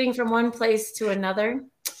was just getting from one place to another.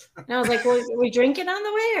 And I was like, well, are we drinking on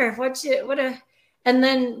the way or and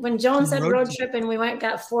then when Joan said road trip and we went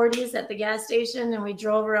got 40s at the gas station and we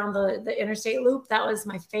drove around the interstate loop, that was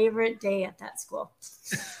my favorite day at that school.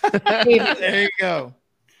 There you go.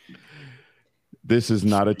 This is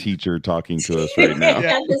not a teacher talking to us right now.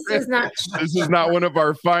 This is not one of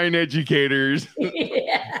our fine educators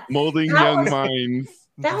molding young minds.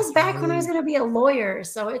 That was back when I was going to be a lawyer,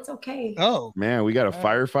 so it's okay. Oh man, we got a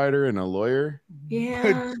firefighter and a lawyer.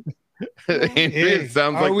 Yeah. It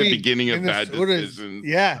sounds like the beginning of bad decisions.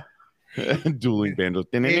 Yeah. Dueling banjos.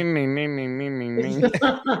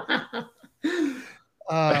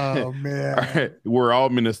 Oh man. All right. We're all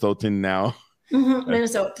Minnesotan now.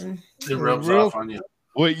 Minnesotan. It rubs off on you.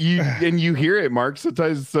 Well, you hear it, Mark,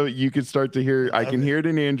 sometimes, so you can start to hear. I can hear it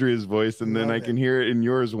in Andrea's voice, and then I can hear it in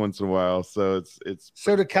yours once in a while. So it's.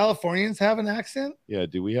 So do Californians have an accent? Yeah.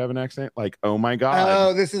 Do we have an accent? Like, oh my God.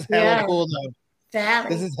 Oh, this is hella cool though.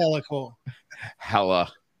 This is hella cool.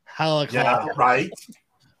 Hella cool. Yeah, right.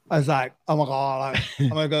 I was like, oh my God, I'm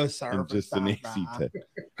gonna go surf. I'm just an AC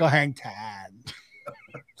Go hang tag.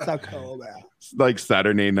 So cool, man. It's like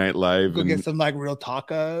Saturday Night Live. Go get some like real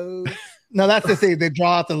tacos. No, that's the thing. They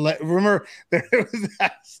draw out remember there was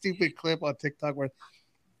that stupid clip on TikTok where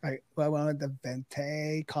like, I wanted the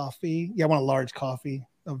venti coffee. Yeah, I want a large coffee.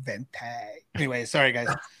 A venti. Anyway, sorry guys.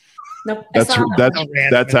 Nope.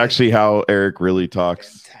 That's actually how Eric really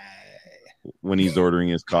talks when he's ordering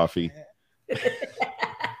his coffee. You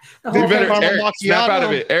better, Eric, snap out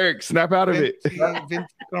of it. Eric, snap out of it.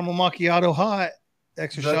 Caramel macchiato hot.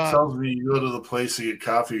 Extra shot. That tells me you go to the place to get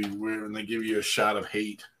coffee when they give you a shot of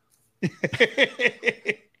hate.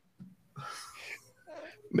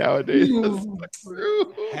 Nowadays, that's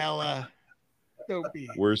true. Hella.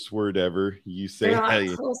 Worst word ever. You say they're a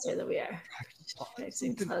lot closer than we are.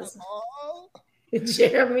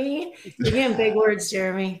 Jeremy, you're getting big words,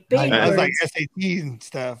 Jeremy. Big words. Like SAT and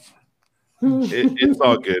stuff. It's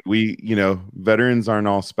all good. We, veterans aren't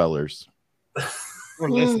all spellers. Or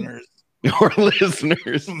listeners. Or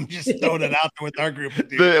listeners. Just throwing it out there with our group of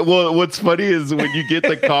dudes. What's funny is when you get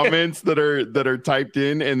the comments that are typed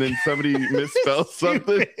in and then somebody misspells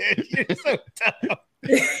something. You're so dumb.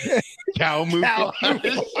 Cow move.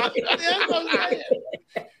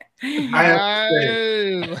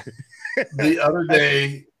 The other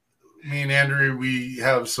day, me and Andrea, we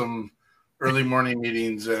have some early morning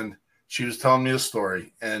meetings, and she was telling me a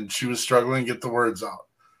story, and she was struggling to get the words out.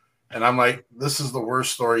 And I'm like, this is the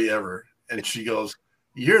worst story ever. And she goes,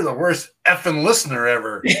 you're the worst effing listener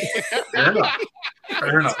ever.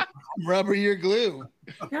 Fair enough. Rubber your glue.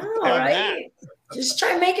 No, right? Just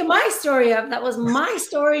try making my story up. That was my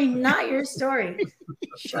story, not your story.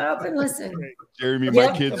 Shut up and listen. Jeremy, Yep,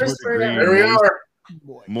 my kids would first word agree. ever. There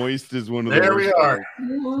we are. Moist is one of There the we worst are. words.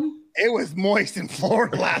 Mhm. It was moist in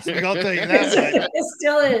Florida last week. I'll tell you that. It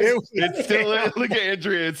still is. It still is. Look at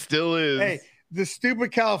Andrea. It still is. Hey, the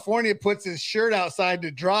stupid California puts his shirt outside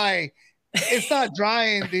to dry. It's not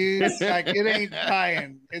drying, dude. Like, it ain't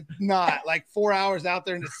drying. It's not. Like 4 hours out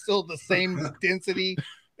there, and it's still the same density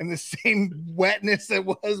and the same wetness it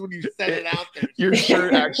was when you set it out there. Your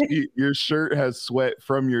shirt has sweat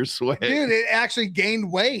from your sweat. Dude, it actually gained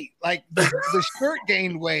weight. Like the shirt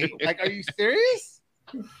gained weight. Like, are you serious?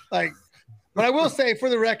 Like, but I will say, for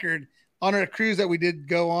the record, on our cruise that we did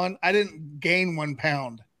go on, I didn't gain 1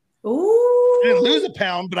 pound. Ooh. I didn't lose a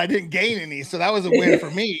pound, but I didn't gain any. So that was a win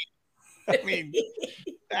for me. I mean,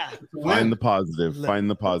 Find the positive. Find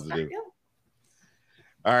the positive.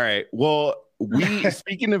 All right. Well,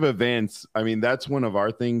 speaking of events, I mean, that's one of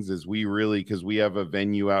our things is we really, because we have a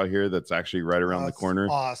venue out here that's actually right around the corner.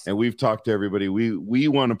 Awesome. And we've talked to everybody. We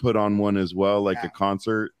want to put on one as well, like a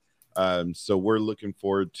concert. So we're looking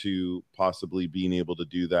forward to possibly being able to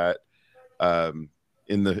do that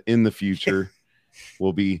in the future.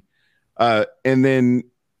 We'll be and then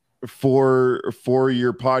for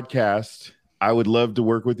your podcast, I would love to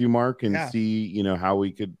work with you, Mark, and see how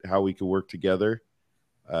we could work together,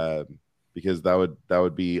 because that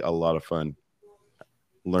would be a lot of fun,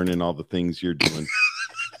 learning all the things you're doing.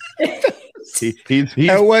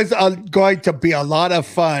 It was going to be a lot of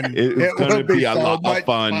fun. It's going to be a lot of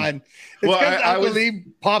fun. It's because I believe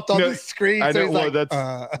popped on the screen. I so know. he's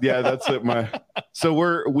That's it. So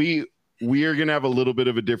we are gonna have a little bit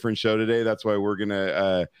of a different show today. That's why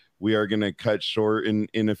we are gonna cut short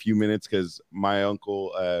in a few minutes, because my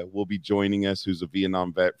uncle will be joining us, who's a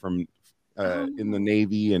Vietnam vet from in the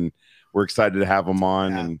Navy, and we're excited to have him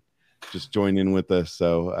on and just join in with us.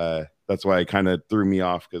 So that's why it kind of threw me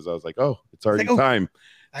off, because I was like, oh, it's already time.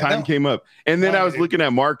 Time came up. And then I was looking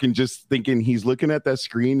at Mark and just thinking, he's looking at that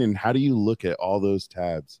screen, and how do you look at all those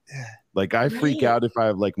tabs? Like, I freak out if I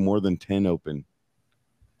have like more than 10 open.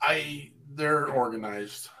 They're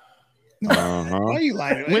organized. Why are you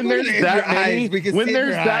lying? When there's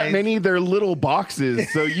that many, they're little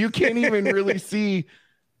boxes, so you can't even really see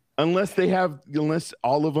unless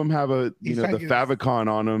all of them have the favicon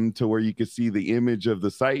on them to where you can see the image of the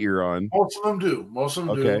site you're on. Most of them do.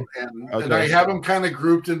 Do. And I have them kind of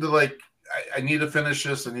grouped into like, I need to finish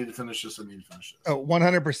this. I need to finish this. I need to finish this. Oh,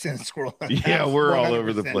 100% squirrel. Yeah, we're all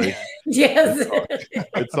over the place. Yes.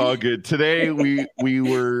 It's all good. Today we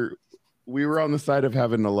were on the side of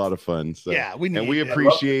having a lot of fun. So we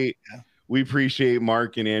appreciate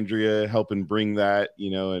Mark and Andrea helping bring that,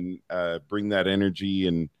 and bring that energy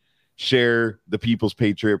and share the People's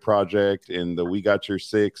Patriot Project and the We Got Your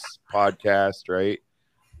Six podcast, right?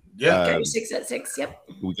 Yeah. Got your 6 at 6. Yep.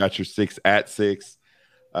 We got your 6 at 6.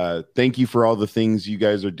 Thank you for all the things you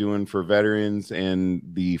guys are doing for veterans and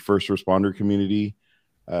the first responder community.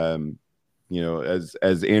 As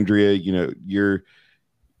Andrea, you're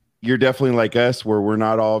definitely like us, where we're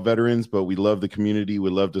not all veterans, but we love the community. We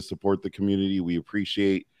love to support the community. We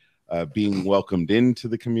appreciate being welcomed into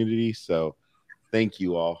the community. So thank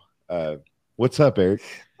you all. What's up, Eric?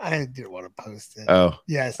 I didn't want to post it. Oh,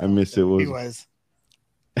 yes. I missed it. He was.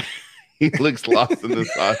 He looks lost in the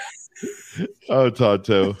sauce. Oh,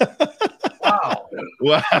 Tonto.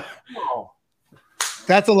 Wow.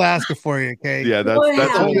 That's Alaska for you, okay? Yeah, that's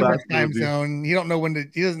Alaska time zone. He doesn't know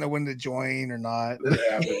when to join or not.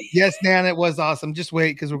 Yes, Nan, it was awesome. Just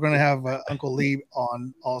wait, because we're going to have Uncle Lee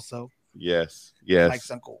on also. Yes. Mike's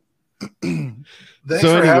uncle.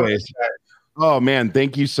 So anyways, oh man,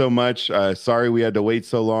 thank you so much. Sorry we had to wait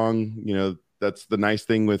so long. That's the nice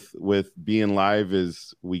thing with being live,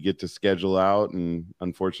 is we get to schedule out, and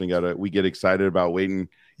unfortunately we get excited about waiting.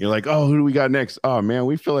 You're like, oh, who do we got next? Oh man,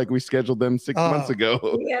 we feel like we scheduled them 6 months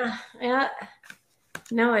ago. Yeah.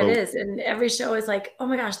 No, it is. And every show is like, oh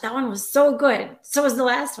my gosh, that one was so good. So was the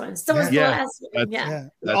last one. So was the last one.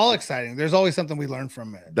 It's all exciting. There's always something we learn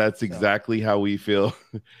from it. That's exactly how we feel.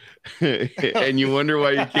 And you wonder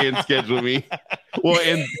why you can't schedule me. Well,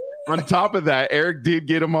 and on top of that, Eric did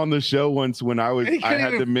get him on the show once when I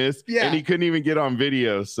had to miss, and he couldn't even get on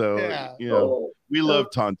video. So, we love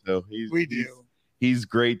Tonto. He's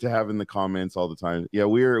great to have in the comments all the time. Yeah,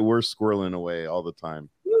 we're squirreling away all the time.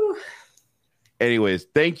 Woo. Anyways,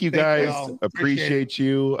 thank you guys. Appreciate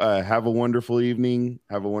you. Have a wonderful evening.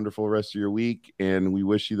 Have a wonderful rest of your week, and we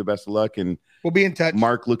wish you the best of luck. And we'll be in touch.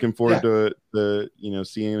 Mark, looking forward to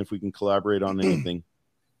seeing if we can collaborate on anything.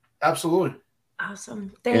 Absolutely.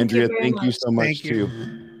 Awesome. Andrea, you very thank much. you so much too.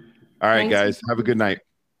 All right, guys, have a good night.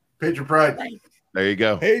 Patriot Pride. Bye. There you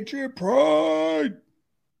go. Patriot Pride.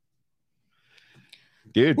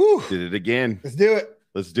 Dude, Woo. did it again. Let's do it.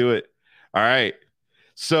 Let's do it. All right.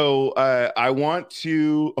 So I want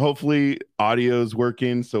to, hopefully audio's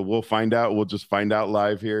working. So we'll find out. We'll just find out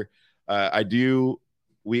live here. I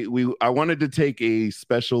wanted to take a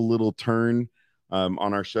special little turn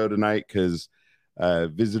on our show tonight because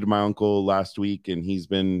visited my uncle last week, and he's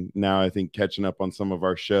been now, I think, catching up on some of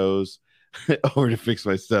our shows. Over to fix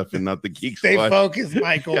my stuff and not the Geek Stay Squad. focused,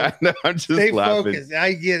 Michael. Yeah, no, I'm just Stay laughing. focused.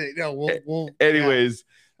 I get it. No, Anyways,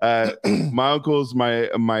 my uncle's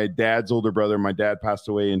my dad's older brother. My dad passed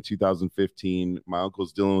away in 2015. My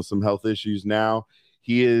uncle's dealing with some health issues now.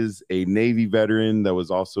 He is a Navy veteran that was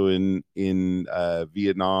also in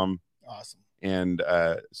Vietnam. Awesome. And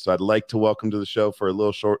so I'd like to welcome to the show for a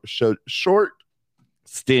little short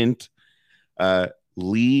stint,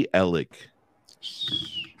 Lee Ellick.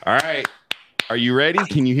 All right. Are you ready?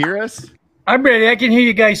 Can you hear us? I'm ready. I can hear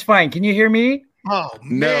you guys fine. Can you hear me? Oh,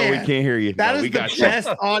 no, man. we can't hear you. That no, is we the got best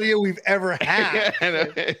audio we've ever had.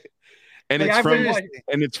 And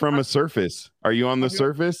it's from a Surface. Are you on the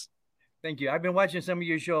Surface? Thank you. I've been watching some of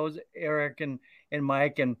your shows, Eric and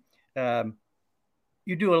Mike, and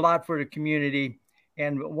you do a lot for the community.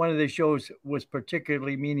 And one of the shows was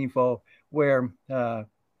particularly meaningful where, the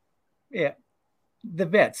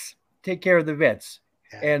vets, take care of the vets.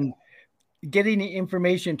 Yeah. And getting the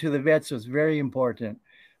information to the vets was very important.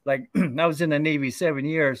 Like I was in the Navy 7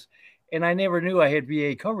 years and I never knew I had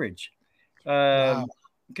VA coverage. Wow.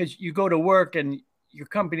 Because you go to work and your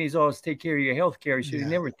companies always take care of your health care. So you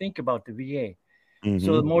never think about the VA. Mm-hmm.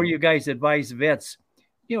 So the more you guys advise vets,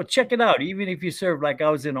 check it out. Even if you serve, like I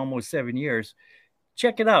was in almost 7 years,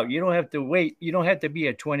 check it out. You don't have to wait. You don't have to be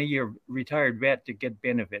a 20-year retired vet to get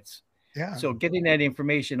benefits. Yeah. So getting that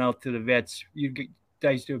information out to the vets, you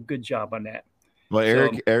guys do a good job on that. Well,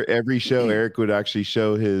 Eric, every show, Eric would actually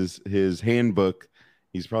show his handbook.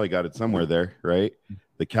 He's probably got it somewhere there, right?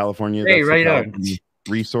 The California,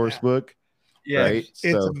 resource book. Yeah, right?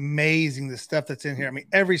 It's amazing the stuff that's in here. I mean,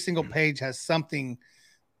 every single page has something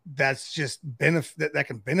that's just benefit that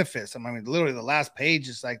can benefit. I mean, literally the last page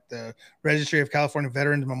is like the Registry of California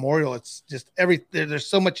Veterans Memorial. It's just there's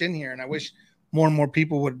so much in here, and I wish more and more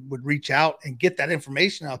people would reach out and get that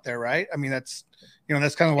information out there, right? I mean, that's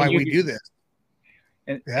that's kind of why we do this.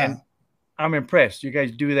 And I'm impressed. You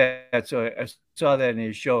guys do that. So I saw that in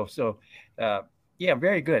his show. So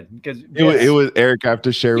very good. Because it was Eric. I have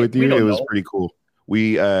to share with you. It was pretty cool.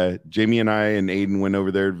 We Jamie and I and Aiden went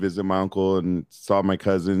over there to visit my uncle and saw my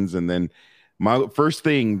cousins, and then my first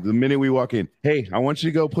thing the minute we walk in, hey, I want you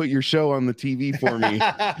to go put your show on the TV for me.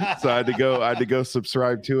 So I had to go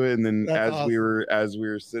subscribe to it, and then we were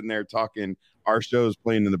sitting there talking, our show is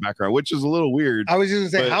playing in the background, which is a little weird. I was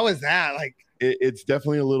just gonna say, how is that? Like, it's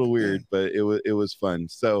definitely a little weird, but it was fun.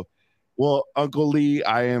 So, well, Uncle Lee,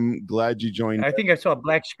 I am glad you joined. I think I saw a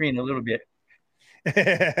black screen a little bit.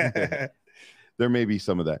 There may be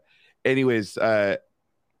some of that. Anyways,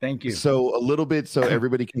 thank you. So a little bit so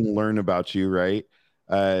everybody can learn about you, right?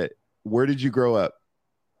 Where did you grow up?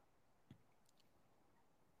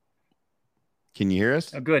 Can you hear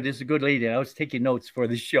us? Oh, good. This is a good lady. I was taking notes for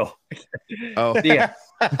the show. Oh, yeah.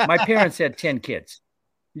 My parents had 10 kids.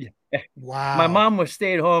 Yeah. Wow. My mom was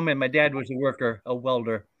stay at home and my dad was a worker, a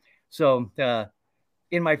welder. So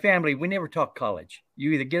in my family, we never talked college.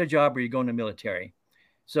 You either get a job or you go in the military.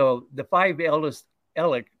 So the 5 eldest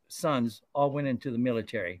Ellick sons all went into the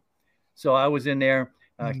military. So I was in there.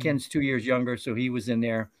 Ken's 2 years younger, so he was in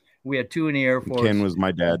there. We had 2 in the Air Force. Ken was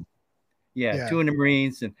my dad. Yeah, 2 in the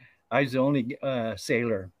Marines, and I was the only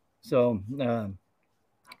sailor. So who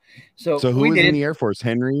was in the Air Force?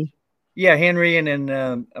 Henry? Yeah, Henry, and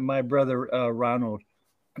then my brother Ronald.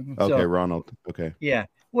 Okay, Ronald. Okay. Yeah.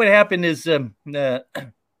 What happened is I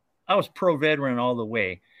was pro-veteran all the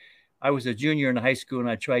way. I was a junior in high school, and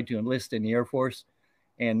I tried to enlist in the Air Force.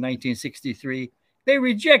 In 1963, they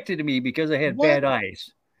rejected me because I had bad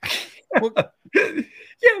eyes.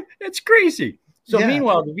 Yeah, that's crazy. So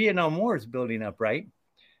meanwhile, the Vietnam War is building up, right?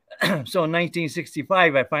 So in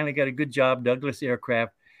 1965, I finally got a good job, Douglas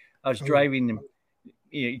Aircraft. I was driving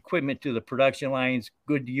equipment to the production lines,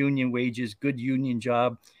 good union wages, good union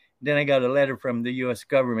job. Then I got a letter from the U.S.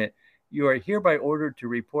 government. You are hereby ordered to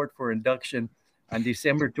report for induction on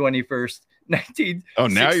December 21st, 1965. Oh,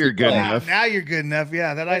 now you're good enough. Now you're good enough.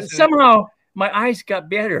 Yeah. Somehow my eyes got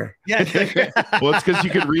better. Yeah. Well, it's because you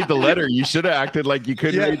could read the letter. You should have acted like you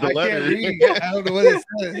couldn't read the letter. I don't know what it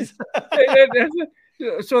says.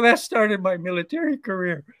 So that started my military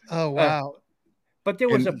career. Oh, wow. But there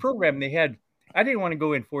was a program they had I didn't want to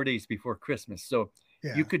go in 4 days before Christmas. So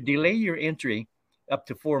you could delay your entry up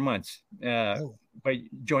to 4 months by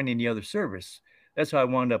joining the other service. That's how I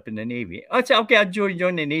wound up in the Navy. I said, okay, I'll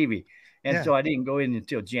join the Navy. And so I didn't go in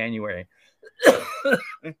until January.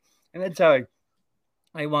 And that's how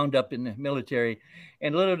I wound up in the military.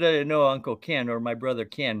 And little did I know, Uncle Ken, or my brother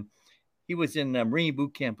Ken, he was in Marine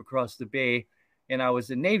boot camp across the bay, and I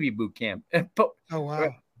was in Navy boot camp. Oh,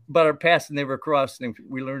 wow. But our paths never crossed, and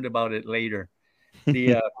we learned about it later.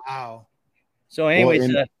 Wow. So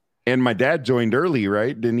anyways. And my dad joined early,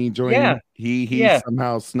 right? Didn't he join? Yeah. He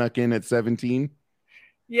somehow snuck in at 17.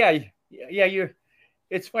 Yeah.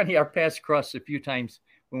 It's funny. Our paths crossed a few times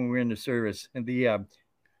when we were in the service, and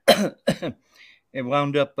it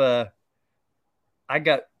wound up. I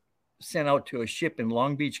got sent out to a ship in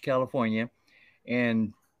Long Beach, California,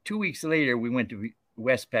 and 2 weeks later we went to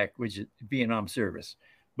Westpac, which is Vietnam service,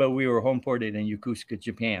 but we were home ported in Yokosuka,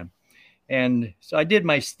 Japan. And so I did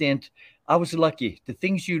my stint. I was lucky. The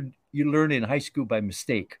things you learn in high school by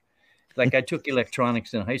mistake, like I took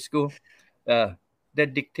electronics in high school, that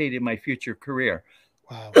dictated my future career.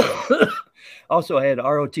 Wow. Also, I had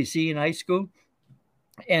ROTC in high school.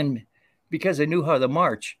 And because I knew how to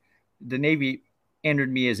march, the Navy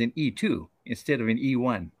entered me as an E2 instead of an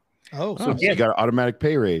E1. Oh, so you got an automatic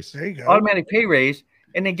pay raise. There you go. Automatic pay raise.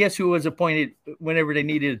 And then guess who was appointed whenever they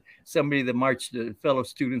needed somebody to march the fellow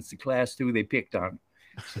students to class 2, they picked on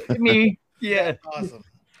me. Yeah. Awesome.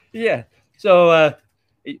 Yeah. So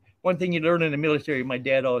one thing you learn in the military, my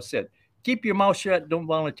dad always said, keep your mouth shut. Don't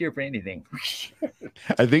volunteer for anything.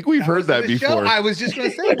 I think we've heard that before. Show. I was just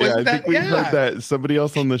going to say, I think we've heard that. Somebody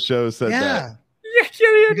else on the show said that.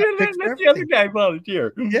 Let the other guy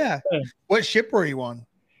volunteer. Yeah. What ship were you on?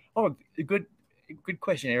 Oh, good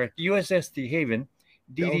question, Eric. USS De Haven,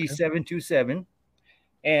 DD 727,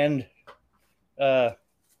 and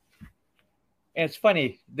it's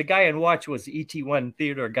funny. The guy on watch was ET1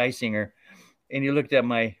 Theodore Geisinger, and he looked at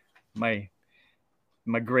my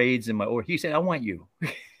grades and he said, "I want you."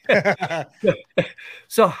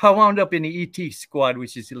 So I wound up in the ET squad,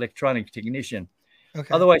 which is electronic technician.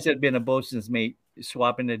 Okay. Otherwise, I'd been a bosun's mate,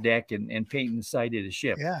 swapping the deck and painting the side of the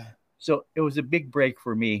ship. Yeah. So it was a big break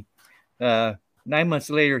for me. 9 months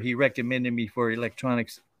later, he recommended me for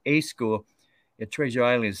electronics A school at Treasure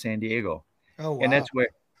Island, San Diego. Oh, wow. And that's where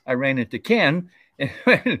I ran into Ken,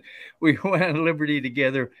 and we went on Liberty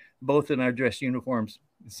together, both in our dress uniforms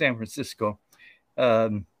in San Francisco.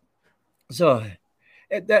 So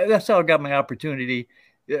that's how I got my opportunity.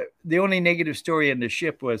 The only negative story in the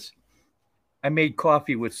ship was I made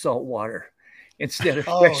coffee with salt water instead of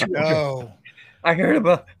fresh water. No. I heard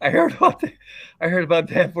about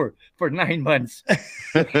that for 9 months.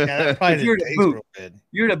 You're the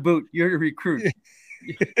boot. You're the recruit.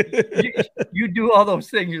 you do all those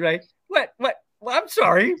things, right? What? Well, I'm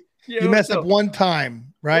sorry. You messed up one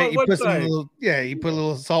time, right? You put a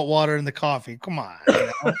little salt water in the coffee. Come on.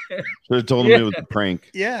 Should have told him it was a prank.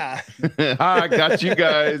 Yeah. I got you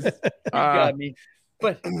guys. You got me.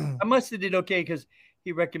 But I must have did okay because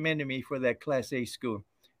he recommended me for that Class A school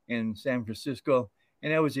in San Francisco,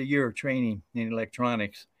 and that was a year of training in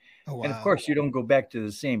electronics. Oh, wow. And of course, you don't go back to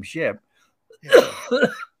the same ship. Yeah.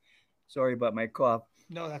 Sorry about my cough.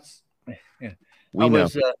 No, that's. Yeah. We know.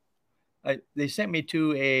 They sent me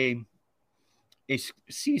to a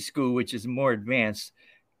C school, which is more advanced,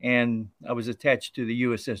 and I was attached to the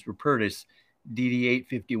USS Rupertus, DD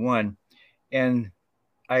 851, and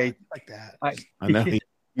I like that. I know he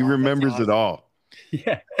remembers it all.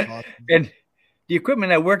 Yeah, awesome. And the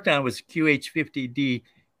equipment I worked on was QH-50D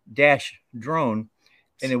drone,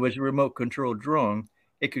 and it was a remote control drone.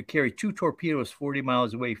 It could carry 2 torpedoes 40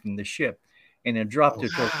 miles away from the ship, and then drop the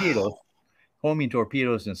torpedo, homing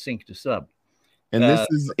torpedoes, and sink the sub. And this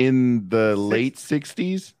is in the late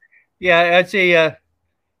 60s? Yeah, I'd say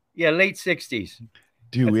late 60s.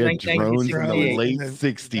 Dude, we had drones in the late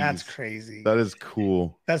 60s. That's crazy. That is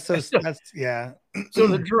cool. That's yeah. So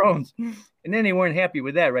the drones, and then they weren't happy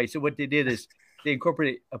with that, right? So what they did is they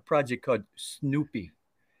incorporated a project called Snoopy.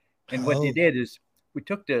 And what they did is we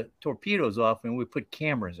took the torpedoes off and we put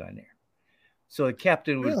cameras on there. So the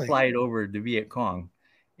captain would fly it over to Viet Cong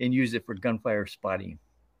and use it for gunfire spotting.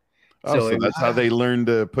 So that's how they learned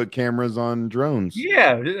to put cameras on drones.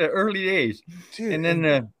 Yeah, early days. Dude, and then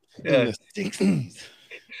in the 60s.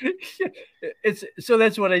 So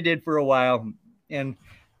that's what I did for a while. And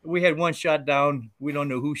we had one shot down. We don't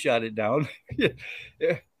know who shot it down.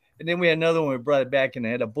 And then we had another one. We brought it back and it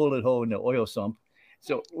had a bullet hole in the oil sump.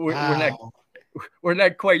 So we're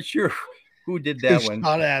not quite sure who did that one.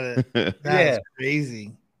 Shot at it. That's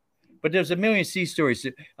crazy. But there's a million sea stories.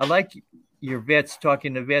 I like your vets,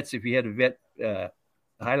 talking to vets. If you had a vet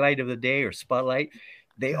highlight of the day or spotlight.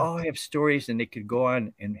 They all have stories, and they could go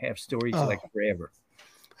on and have stories like forever.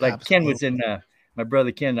 Like Ken was in, my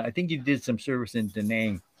brother Ken, I think he did some service in Da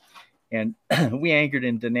Nang, and we anchored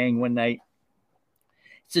in Da Nang one night.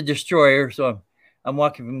 It's a destroyer, so I'm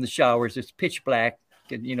walking from the showers. It's pitch black,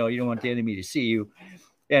 and you don't want the enemy to see you.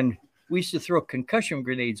 And we used to throw concussion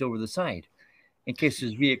grenades over the side in case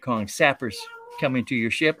there's Viet Cong sappers coming to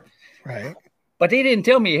your ship. Right. But they didn't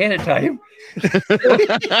tell me ahead of time.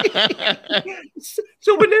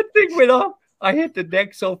 So when that thing went off, I hit the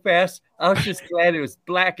deck so fast. I was just glad it was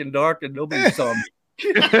black and dark and nobody saw me.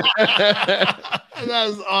 That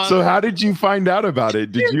was awesome. So how did you find out about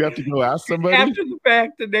it? Did you have to go ask somebody? After the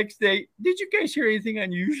fact, the next day, did you guys hear anything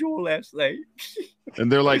unusual last night?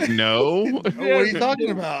 And they're like, no. What are you talking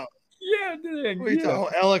about? Yeah. What are you talking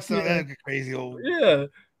about? Alex, crazy old. Yeah.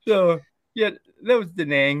 So, yeah, that was Da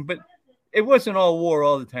Nang, but it wasn't all war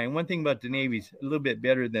all the time. One thing about the Navy's a little bit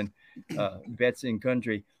better than vets in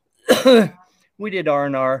country. We did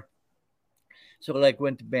R&R. So, like,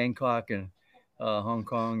 went to Bangkok and Hong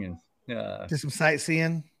Kong and did some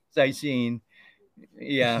sightseeing.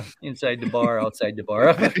 Yeah, inside the bar, outside the bar.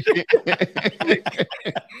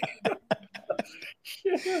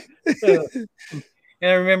 And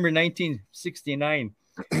I remember 1969.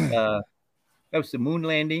 That was the moon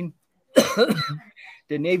landing.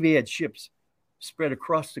 The Navy had ships spread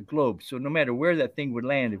across the globe, so no matter where that thing would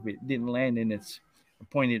land, if it didn't land in its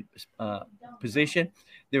appointed position,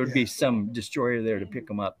 there would be some destroyer there to pick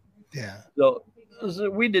them up. Yeah. So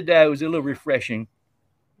we did that. It was a little refreshing.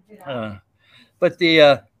 But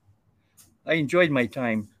I enjoyed my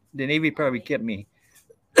time. The Navy probably kept me.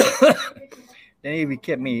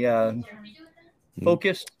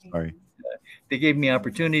 Focused. Sorry. They gave me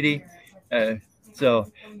opportunity.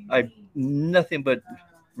 So I nothing but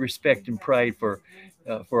respect and pride for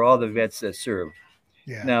all the vets that serve.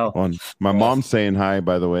 Yeah. Now, my mom's saying hi,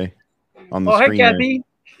 by the way, on the screen. Hi, Kathy.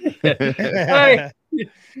 Hi.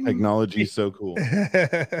 Technology is so cool.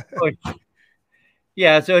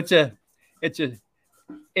 Yeah, so it's a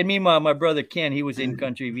and meanwhile, my brother Ken, he was in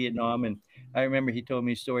country Vietnam, and I remember he told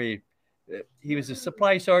me a story. He was a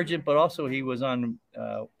supply sergeant, but also he was on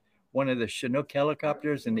one of the Chinook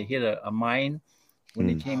helicopters, and they hit a mine when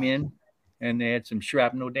they came in, and they had some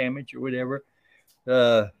shrapnel damage or whatever.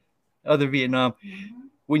 Other Vietnam,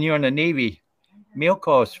 when you're on the Navy, mail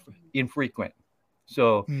calls infrequent,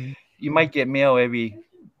 so you might get mail every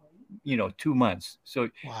 2 months. So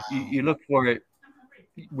you look for it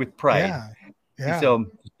with pride. Yeah. So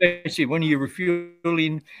especially when you're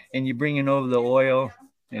refueling and you're bringing over the oil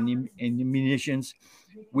and the munitions,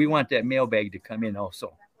 we want that mailbag to come in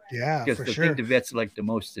also. Yeah, because for the sure. thing the vets like the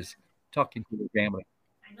most is talking to their family.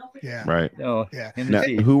 Yeah. Right. So, Yeah. Now,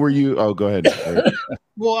 who were you? Oh, go ahead.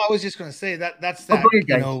 Well, I was just going to say that's Oh, that, go ahead,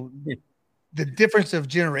 guys. the difference of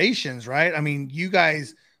generations, right? I mean, you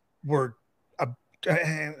guys were, I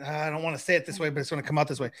don't want to say it this way, but it's going to come out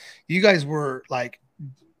this way. You guys were like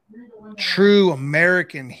true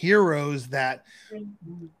American heroes that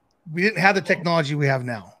we didn't have the technology we have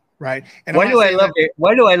now. Right. And why do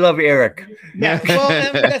I love Eric? Yeah.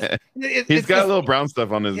 Well, he's got a little brown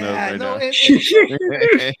stuff on his nose right now.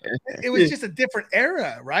 It was just a different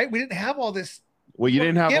era, right? We didn't have all this. Well, you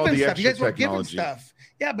didn't have all the stuff. extra You guys were technology. given stuff.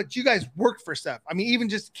 Yeah, but you guys worked for stuff. I mean, even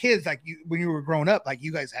just kids, like you, when you were growing up, like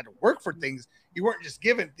you guys had to work for things. You weren't just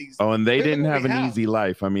given these. Oh, and they didn't have an easy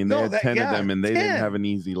life. I mean, they had 10 of them, and they 10. didn't have an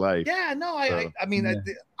easy life. Yeah, no, I mean,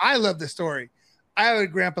 I love the story. I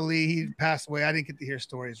had Grandpa Lee. He passed away. I didn't get to hear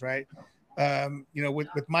stories, right?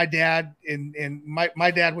 With my dad, and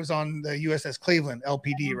my dad was on the USS Cleveland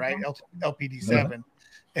LPD, right? LPD 7,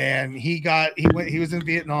 and he was in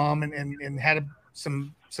Vietnam and had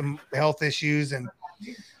some health issues, and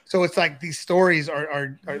so it's like these stories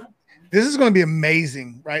are this is going to be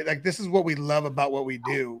amazing, right? Like this is what we love about what we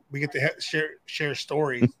do. We get to share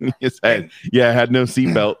stories. Yes, I had no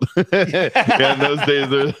seatbelt. Yeah, in those days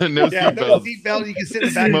there was no seatbelt. No seatbelt. You can sit in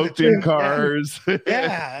the back smoked of the in cars.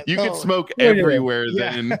 Yeah, you could smoke everywhere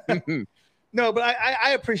then. No, but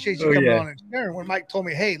I appreciate you coming on and sharing. When Mike told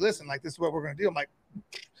me, "Hey, listen, like this is what we're going to do," I'm like,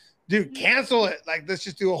 "Dude, cancel it! Like let's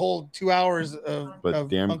just do a whole 2 hours of." But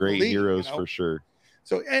damn Uncle great Lee, heroes for sure.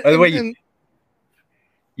 So, by the way,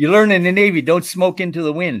 you learn in the Navy, don't smoke into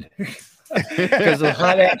the wind because the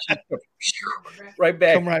hot action right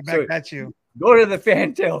back. Come right back at you. Go to the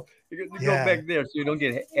fan tail. Go back there so you don't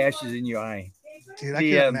get ashes in your eye. Dude, I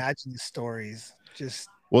can imagine the stories.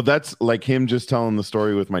 Well, that's like him just telling the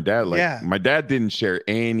story with my dad. Like my dad didn't share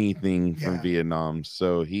anything from Vietnam.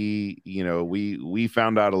 So he, we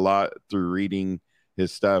found out a lot through reading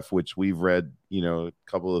his stuff, which we've read, you know, a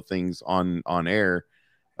couple of things on air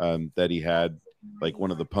that he had, like one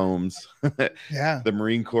of the poems, Yeah, the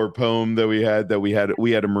Marine Corps poem that we had a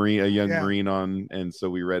young Marine on, and so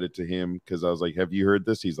we read it to him because I was like, "Have you heard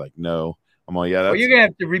this?" He's like, "No." I'm like, "Yeah, that's." Well, you're gonna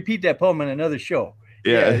have to repeat that poem in another show.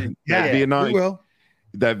 Yeah, we will.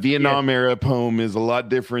 That Vietnam era poem is a lot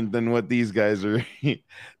different than what these guys are.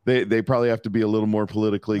 They probably have to be a little more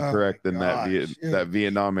politically correct than that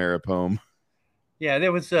Vietnam era poem. Yeah,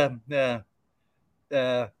 there was I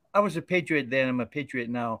was a patriot then. I'm a patriot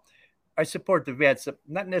now. I support the vets. I'm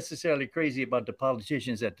not necessarily crazy about the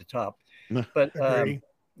politicians at the top, but I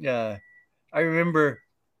remember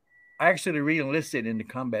I actually re-enlisted in the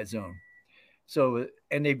combat zone. So,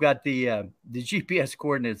 and they've got the GPS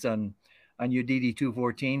coordinates on your DD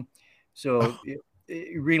 214. So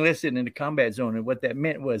it re-enlisted in the combat zone, and what that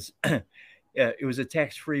meant was it was a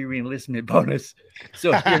tax-free re-enlistment bonus.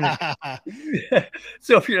 So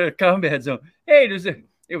if you're in a combat zone, hey,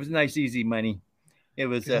 it was nice, easy money. It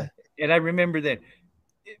was, and I remember that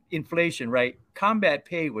inflation, right? Combat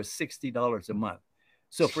pay was $60 a month.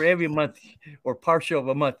 So for every month or partial of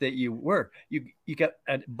a month that you work, you got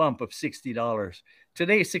a bump of $60.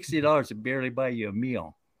 Today, $60 would barely buy you a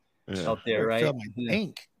meal out there, right? Fill my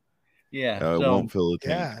tank. Yeah, it won't fill the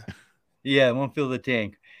tank. Yeah, it won't fill the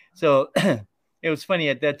tank. So it was funny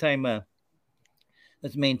at that time. I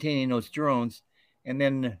was maintaining those drones, and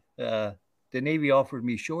then the Navy offered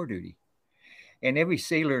me shore duty. And every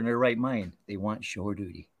sailor in their right mind, they want shore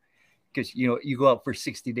duty because you go out for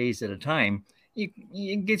 60 days at a time. It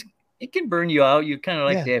can burn you out. You kind of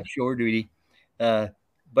like to have shore duty, but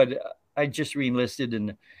I just re-enlisted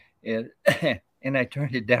and I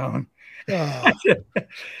turned it down. I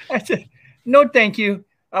said, no, thank you.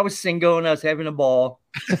 I was single and I was having a ball.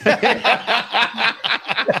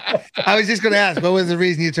 I was just going to ask, what was the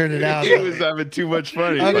reason you turned it down? He was having too much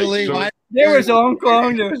fun. There was Hong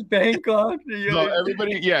Kong, there was Bangkok. So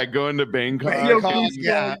everybody, going to Bangkok.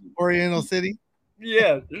 Oriental City.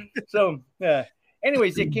 Yeah. So,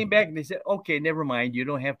 anyways, they came back and they said, okay, never mind. You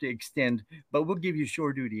don't have to extend, but we'll give you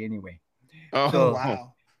shore duty anyway. Oh,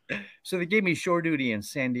 wow. So they gave me shore duty in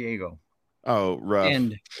San Diego. Oh, rough.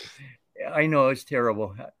 And I know it's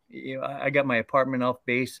terrible. I got my apartment off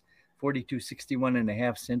base, 4261 and a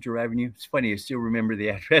half Central Avenue. It's funny, I still remember the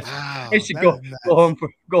address. Wow, I should go home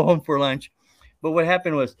for lunch. But what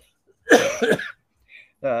happened was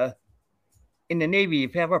in the Navy,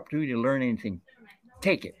 if you have opportunity to learn anything,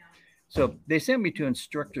 take it. So they sent me to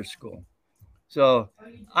instructor school. So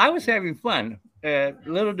I was having fun.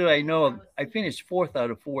 Little do I know, I finished 4th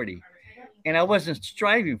out of 40. And I wasn't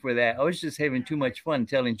striving for that. I was just having too much fun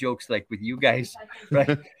telling jokes like with you guys,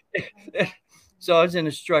 right? So I was an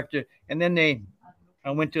instructor. And then I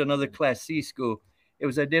went to another Class C school. It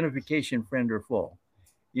was identification, friend or foe.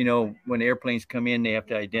 When airplanes come in, they have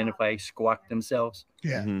to identify, squawk themselves.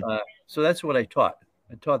 Yeah. So that's what I taught.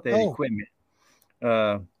 I taught that equipment.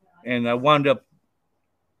 And I wound up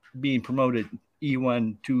being promoted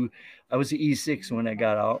E1 to, I was the E6 when I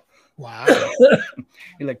got out. Wow.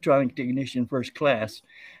 Electronic technician, first class.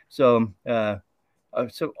 So,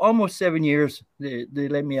 so almost 7 years, they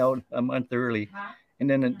let me out a month early. And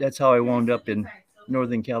then that's how I wound up in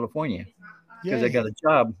Northern California because I got a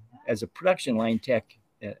job as a production line tech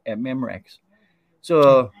at Memorex.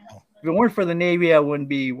 So if it weren't for the Navy, I wouldn't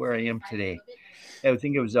be where I am today. I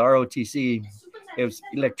think it was ROTC. It was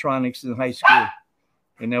electronics in high school.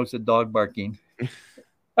 And that was a dog barking.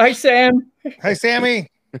 Hi, Sam. Hi, Sammy.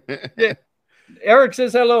 Yeah. Eric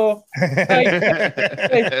says hello. Got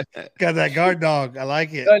that guard dog. I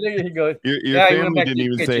like it. Oh, there you go. Your family didn't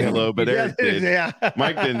even say hello, but Eric did. Yeah.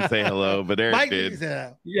 Mike didn't say hello, but Eric did.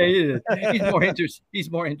 Yeah, he did. He's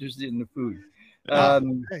more interested in the food. I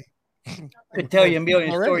tell you a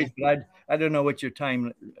million stories, but I don't know what your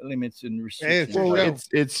time limits and restrictions.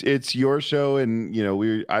 It's your show, and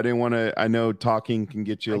I didn't want to. I know talking can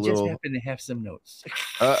get you a little. I just happen to have some notes.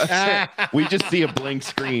 We just see a blank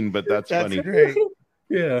screen, but that's funny. Great.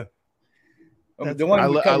 Yeah. I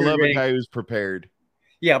love a guy who's prepared.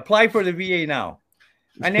 Yeah, apply for the VA now.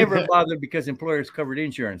 I never bothered because employers covered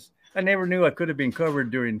insurance. I never knew I could have been covered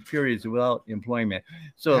during periods without employment.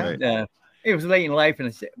 So it was late in life, and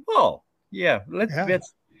I said, "Well,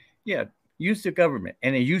 let's use the government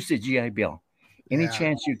and then use the GI Bill. Any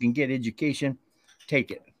chance you can get education, take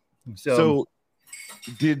it." So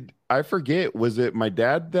did I forget? Was it my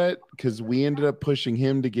dad because we ended up pushing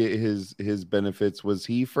him to get his benefits? Was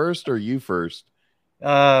he first or you first?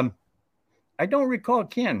 I don't recall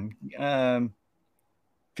Ken. Because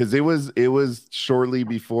it was shortly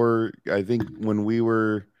before, I think, when we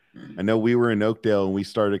were I know we were in Oakdale and we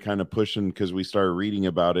started kind of pushing because we started reading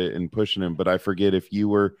about it and pushing him. But I forget if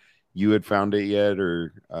you had found it yet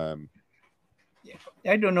or.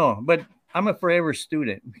 I don't know, but I'm a forever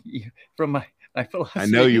student from my philosophy. I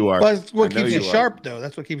know you are. That's what keeps you sharp, though.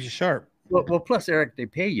 That's what keeps you sharp. Well, plus, Eric, they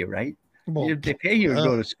pay you, right? Well, they pay you to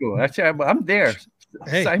go to school. I'm there.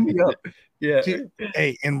 Hey, sign me up. Yeah.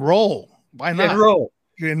 Hey, enroll. Why not? Enroll.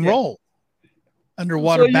 You enroll. Yeah.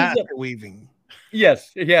 Underwater basket weaving.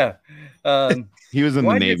 Yes. Yeah. He was in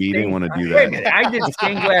the Navy. He didn't want to do that. Wait a minute. I did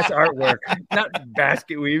stained glass artwork, not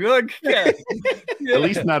basket weaving. Yeah. At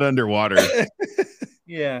least not underwater.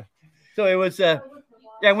 Yeah. So it was. I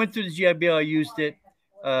went through the GI Bill. I used it.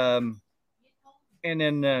 And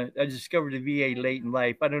then I discovered the VA late in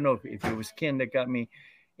life. I don't know if it was Ken that got me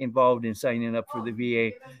involved in signing up for the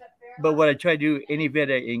VA. But what I try to do, any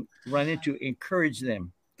vet I run into, encourage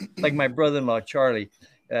them. Like my brother-in-law, Charlie.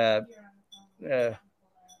 I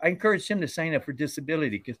encouraged him to sign up for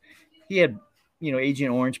disability because he had,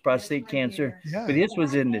 Agent Orange prostate cancer. Yeah. But this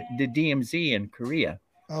was in the DMZ in Korea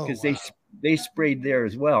because they sprayed there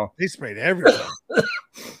as well. They sprayed everywhere.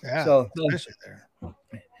 Yeah, so, especially there.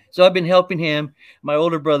 So I've been helping him. My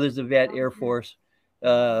older brother's a vet, Air Force.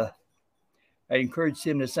 I encouraged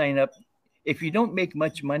him to sign up. If you don't make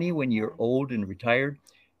much money when you're old and retired,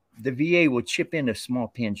 the VA will chip in a small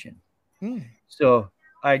pension. So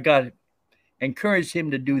I encouraged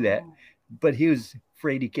him to do that, but he was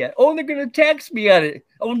afraid he can't. Oh, they're going to tax me on it.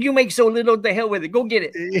 Oh, you make so little, the hell with it. Go get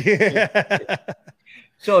it. Yeah.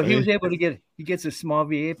 So he was able to he gets a small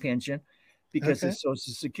VA pension because his Social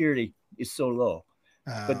Security is so low.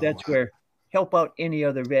 But that's where help out any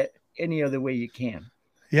other vet, any other way you can.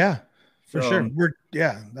 Yeah, for sure.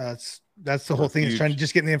 That's the whole thing, is trying to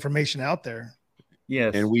just get the information out there.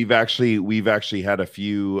 Yes. And we've actually had a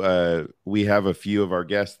few, we have a few of our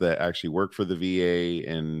guests that actually work for the VA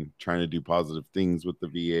and trying to do positive things with the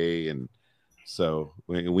VA. And so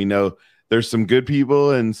we know there's some good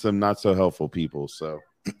people and some not so helpful people. So,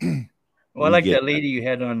 well, I like that lady you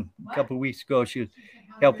had on a couple of weeks ago. She was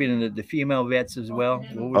helping the female vets as well.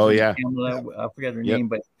 Yeah. I forgot her name,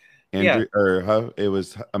 but Andrea, it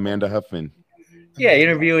was Amanda Huffman. Yeah,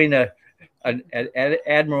 interviewing an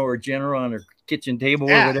admiral or general on her kitchen table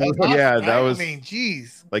or whatever. Yeah, that was. I mean,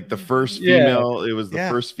 geez. Like the first female. It was the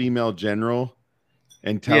first female general,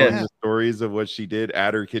 and telling the stories of what she did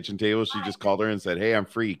at her kitchen table. She just called her and said, "Hey, I'm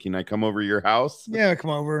free. Can I come over to your house?" Yeah,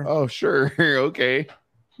 come over. Oh, sure. Okay.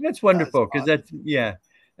 That's wonderful because that's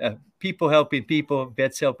people helping people,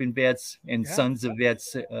 vets helping vets, and sons of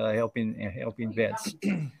vets helping vets.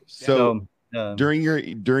 So during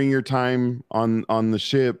your time on the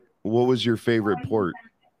ship, what was your favorite port?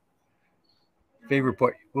 Favorite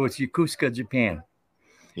port? Well, it's Yokosuka, Japan.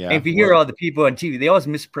 Yeah. And if you hear all the people on TV, they always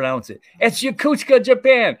mispronounce it. It's Yokosuka,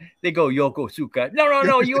 Japan. They go Yokosuka.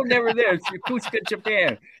 No, you were never there. It's Yokosuka,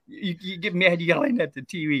 Japan. You get mad yelling at the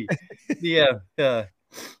TV.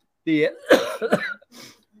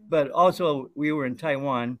 But also we were in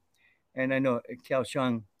Taiwan, and I know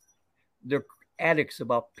Kaohsiung, they're addicts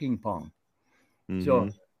about ping pong. Mm-hmm. So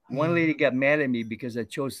one lady got mad at me because I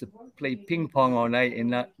chose to play ping pong all night and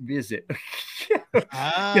not visit.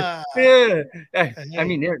 I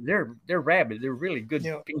mean, they're rabid. They're really good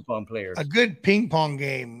ping pong players. A good ping pong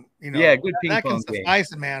game, good ping pong game. That can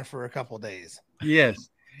suffice a man for a couple of days. Yes,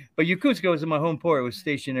 but Yokosuka was in my home port. I was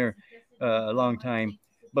stationed there a long time,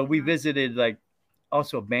 but we visited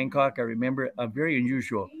also Bangkok. I remember very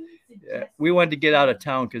unusual. We wanted to get out of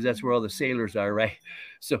town because that's where all the sailors are, right?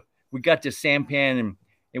 So we got to Sampan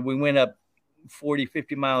and we went up 40,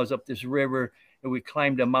 50 miles up this river, and we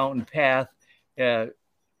climbed a mountain path, and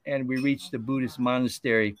we reached the Buddhist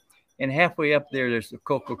monastery. And halfway up there's a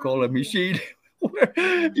Coca-Cola machine where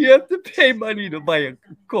you have to pay money to buy a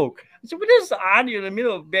Coke. So this is odd. You're in the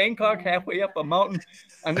middle of Bangkok, halfway up a mountain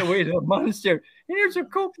on the way to a monastery, and there's a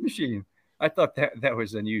Coke machine. I thought that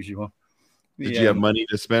was unusual. Did you have money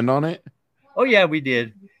to spend on it? Oh, yeah, we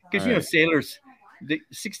did. Because, sailors,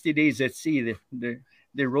 60 days at sea,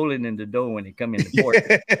 they're rolling in the dough when they come in the port.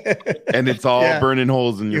 And it's all burning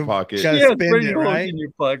holes in your pocket. Yeah, burning holes in your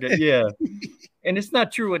pocket, yeah. And it's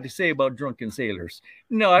not true what they say about drunken sailors.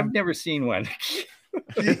 No, I've never seen one.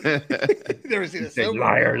 Never seen a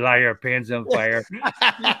liar, pants on fire.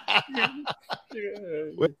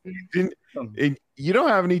 You don't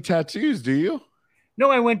have any tattoos, do you?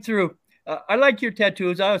 No, I went through. I like your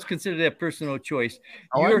tattoos. I always consider that personal choice.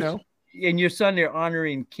 I know. And your son, they're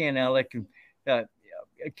honoring Ken Alec. I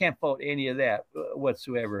can't fault any of that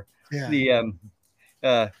whatsoever. Yeah.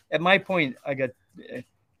 At my point, I got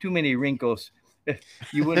too many wrinkles.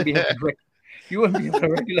 You wouldn't be able to You wouldn't be able to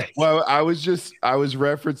recognize. Well, I was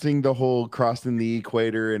referencing the whole crossing the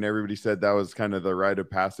equator, and everybody said that was kind of the rite of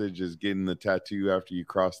passage, is getting the tattoo after you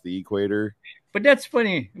cross the equator. But that's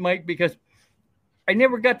funny, Mike, because I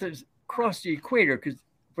never got to cross the equator because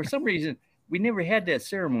for some reason we never had that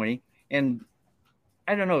ceremony. And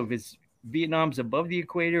I don't know if it's Vietnam's above the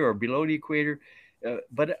equator or below the equator,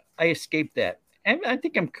 but I escaped that. And I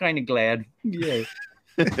think I'm kind of glad. Yeah.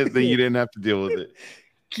 That you didn't have to deal with it.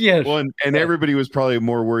 Yes. Well, and everybody was probably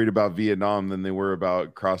more worried about Vietnam than they were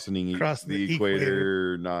about crossing the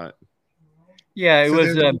equator or not. Yeah, it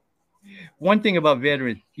was one thing about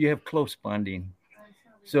veterans, you have close bonding.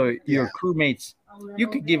 So your crewmates, you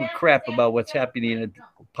could give a crap about what's happening at the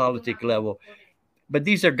politic level. But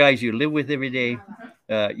these are guys you live with every day,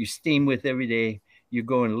 you steam with every day, you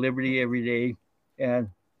go in Liberty every day, and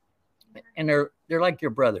they're like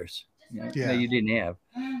your brothers. That you didn't have.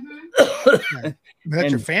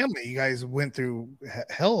 That's your family. You guys went through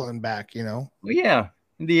hell and back, you know. Well, yeah.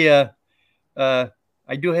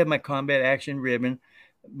 I do have my combat action ribbon,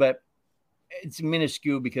 but it's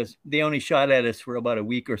minuscule because they only shot at us for about a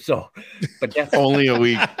week or so. But that's only a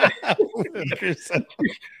week.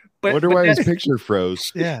 Wonder why his picture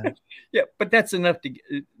froze. Yeah. Yeah, but that's enough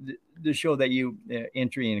to show that you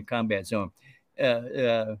entry in a combat zone.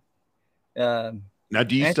 Now,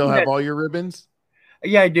 do you still have all your ribbons?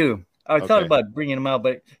 Yeah, I do. I thought about bringing them out,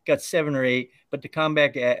 but got 7 or 8. But the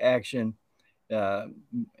combat action,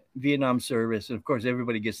 Vietnam service, and of course,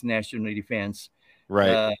 everybody gets national defense,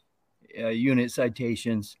 right? Unit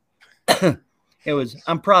citations.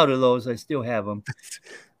 I'm proud of those. I still have them.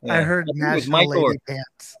 I heard National Lady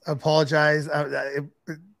Pants. Apologize.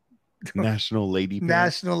 National Lady Pants.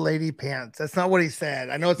 National Lady Pants. That's not what he said.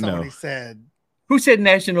 I know it's not what he said. Who said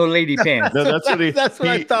National Lady Pants? No, that's what he. That's what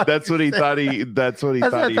I thought. That's what he thought he. That's what he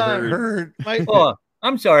thought he heard. Oh,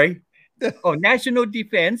 I'm sorry. Oh, National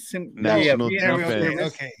Defense. National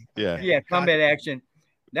Defense. Okay. Yeah. Combat action.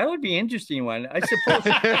 That would be an interesting one. I suppose.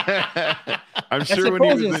 I'm sure when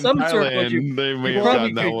he was in some Thailand, circles, they may have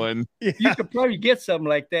done that one. Yeah. You could probably get something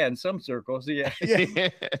like that in some circles. Yeah.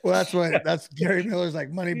 Well, that's Gary Miller's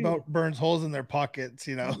like money burns holes in their pockets,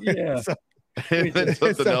 you know. Yeah. So, then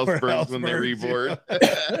something else burns when they reboard.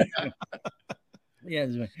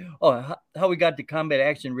 Yeah. Oh, how we got the combat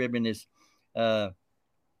action ribbon is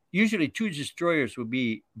usually 2 destroyers would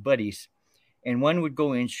be buddies, and one would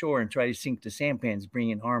go inshore and try to sink the sampans,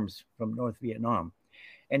 bringing arms from North Vietnam,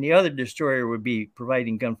 and the other destroyer would be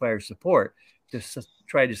providing gunfire support to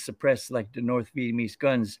try to suppress like the North Vietnamese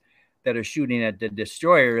guns that are shooting at the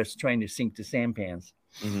destroyer that's trying to sink the sampans.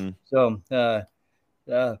 Mm-hmm. So,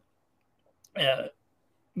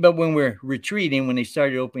 but when we're retreating, when they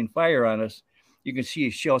started opening fire on us, you can see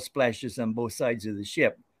shell splashes on both sides of the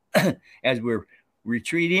ship as we're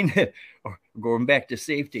retreating or going back to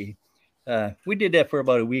safety. We did that for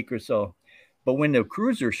about a week or so. But when the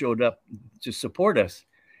cruiser showed up to support us,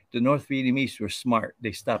 the North Vietnamese were smart.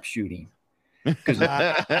 They stopped shooting. Because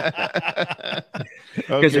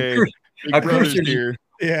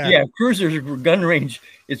cruisers gun range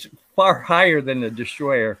is far higher than the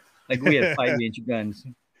destroyer. Like we had 5-inch guns.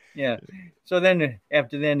 Yeah. So then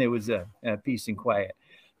after then it was peace and quiet.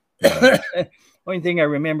 Only thing I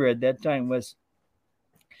remember at that time was,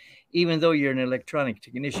 even though you're an electronic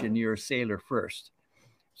technician, you're a sailor first.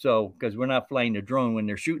 So because we're not flying the drone when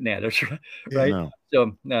they're shooting at us, right? No.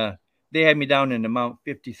 So they had me down in the Mount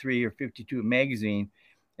 53 or 52 magazine,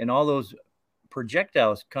 and all those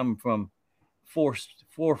projectiles come from four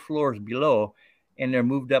floors below, and they're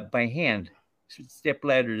moved up by hand, step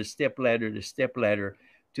ladder to step ladder to step ladder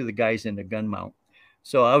to the guys in the gun mount.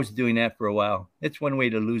 So I was doing that for a while. It's one way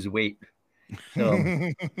to lose weight. So,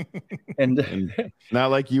 and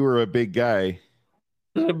not like you were a big guy.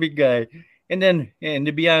 A big guy. And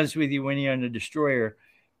to be honest with you, when you're on the destroyer,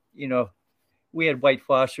 you know, we had white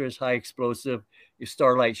phosphorus, high explosive, your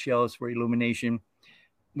starlight shells for illumination.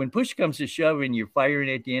 When push comes to shove and you're firing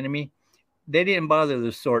at the enemy, they didn't bother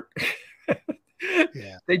to sort.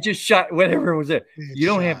 Yeah. They just shot whatever was there. You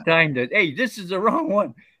don't have time to, hey, this is the wrong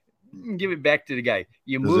one. Give it back to the guy.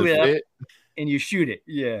 You move it up and you shoot it.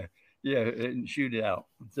 Yeah. Yeah. And shoot it out.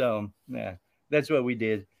 So that's what we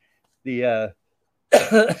did. The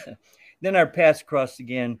then our paths crossed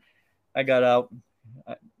again. I got out.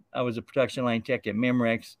 I was a production line tech at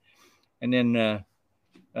Memorex, and then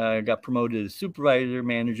I got promoted to supervisor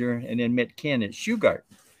manager, and then met Ken at Shugart.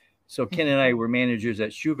 So Ken and I were managers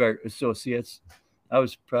at Shugart Associates. I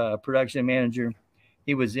was production manager.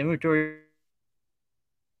 He was inventory.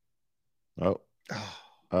 Oh.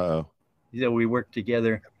 Uh-oh. So we worked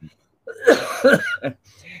together.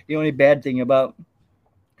 The only bad thing about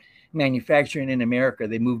manufacturing in America.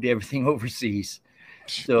 They moved everything overseas.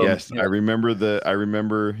 So yes, I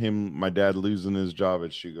remember him, my dad losing his job at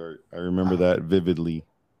Shugart. I remember that vividly.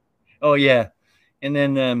 Oh yeah. And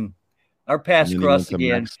then our paths crossed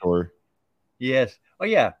again. Mac Store. Yes. Oh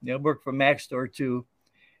yeah. I worked for Mac Store too.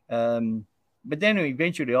 But then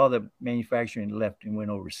eventually all the manufacturing left and went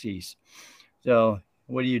overseas. So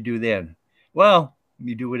what do you do then? Well,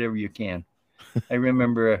 you do whatever you can. I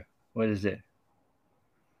remember, what is it?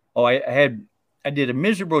 Oh, I did a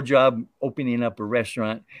miserable job opening up a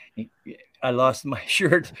restaurant. I lost my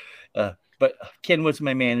shirt, but Ken was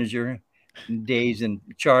my manager in days, and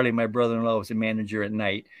Charlie, my brother-in-law, was a manager at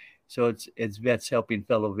night. So it's vets helping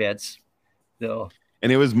fellow vets. So.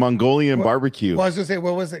 And it was Mongolian barbecue. Well, I was gonna say,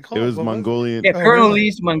 what was it called? It was Mongolian. Yeah, Colonel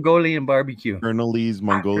Lee's Mongolian barbecue. Colonel Lee's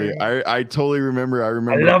Mongolian. I totally remember. I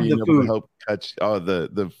remember being able to help cut. Oh,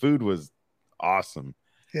 the food was awesome.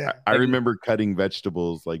 Yeah, I remember cutting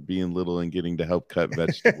vegetables, like being little and getting to help cut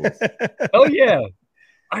vegetables. Oh yeah,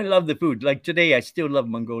 I love the food. Like today, I still love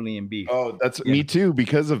Mongolian beef. Oh, that's me too.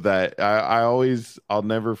 Because of that, I'll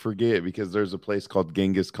never forget, because there's a place called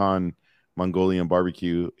Genghis Khan Mongolian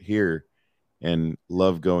barbecue here, and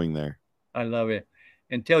love going there. I love it.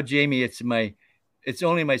 And tell Jamie it's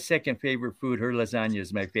only my second favorite food. Her lasagna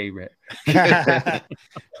is my favorite. Yeah,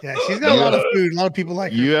 she's got a lot of food. A lot of people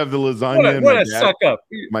like her. You have the lasagna. What a suck up.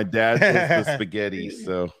 My dad was the spaghetti,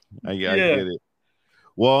 so I get it.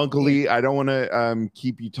 Well, Uncle Lee, I don't want to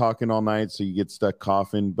keep you talking all night so you get stuck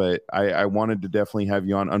coughing, but I wanted to definitely have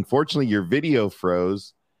you on. Unfortunately, your video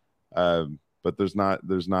froze, but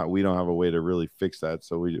we don't have a way to really fix that,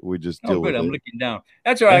 so we just deal with it. I'm looking down.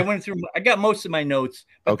 That's all right. I got most of my notes,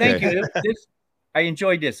 but thank you. I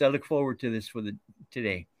enjoyed this. I look forward to this for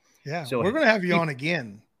today. Yeah, so we're going to have you on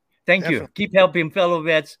again. Thank you. Keep helping fellow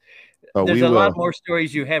vets. There's a lot more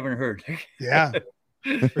stories you haven't heard. Yeah.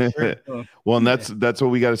 Sure. Well, and that's what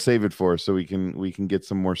we got to save it for, so we can get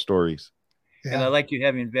some more stories. Yeah. And I like you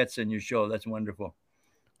having vets on your show. That's wonderful.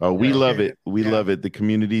 Oh, we love it. We love it. The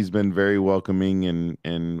community's been very welcoming,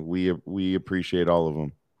 and we appreciate all of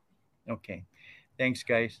them. Okay. Thanks,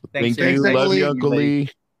 guys. Thank you. Love you, Uncle Lee.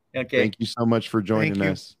 Okay. Thank you so much for joining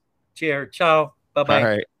us. Cheers. Ciao. Bye-bye. All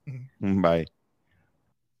right. Bye.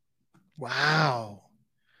 Wow.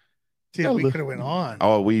 Dude, we could have went on.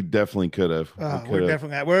 Oh, we definitely could have. We're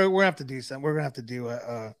definitely we're gonna have to do something. We're gonna have to do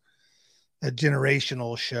a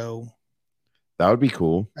generational show. That would be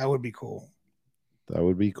cool. That would be cool. That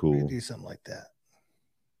would be cool. Do something like that.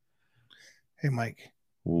 Hey, Mike.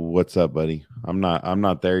 What's up, buddy? I'm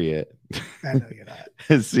not there yet. I know you're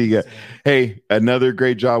not. See ya. Hey, another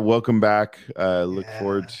great job. Welcome back. Look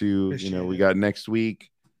forward to we got next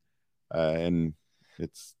week, and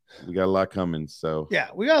we got a lot coming. So yeah,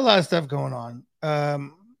 we got a lot of stuff going on.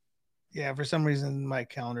 Yeah, for some reason my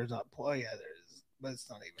calendar's not. Oh yeah, there is, but it's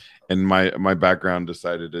not even. And my background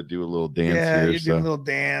decided to do a little dance. Yeah, you're doing a little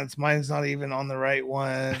dance. Mine's not even on the right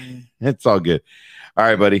one. It's all good. All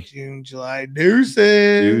right, buddy. June, July,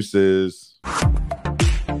 deuces. Deuces.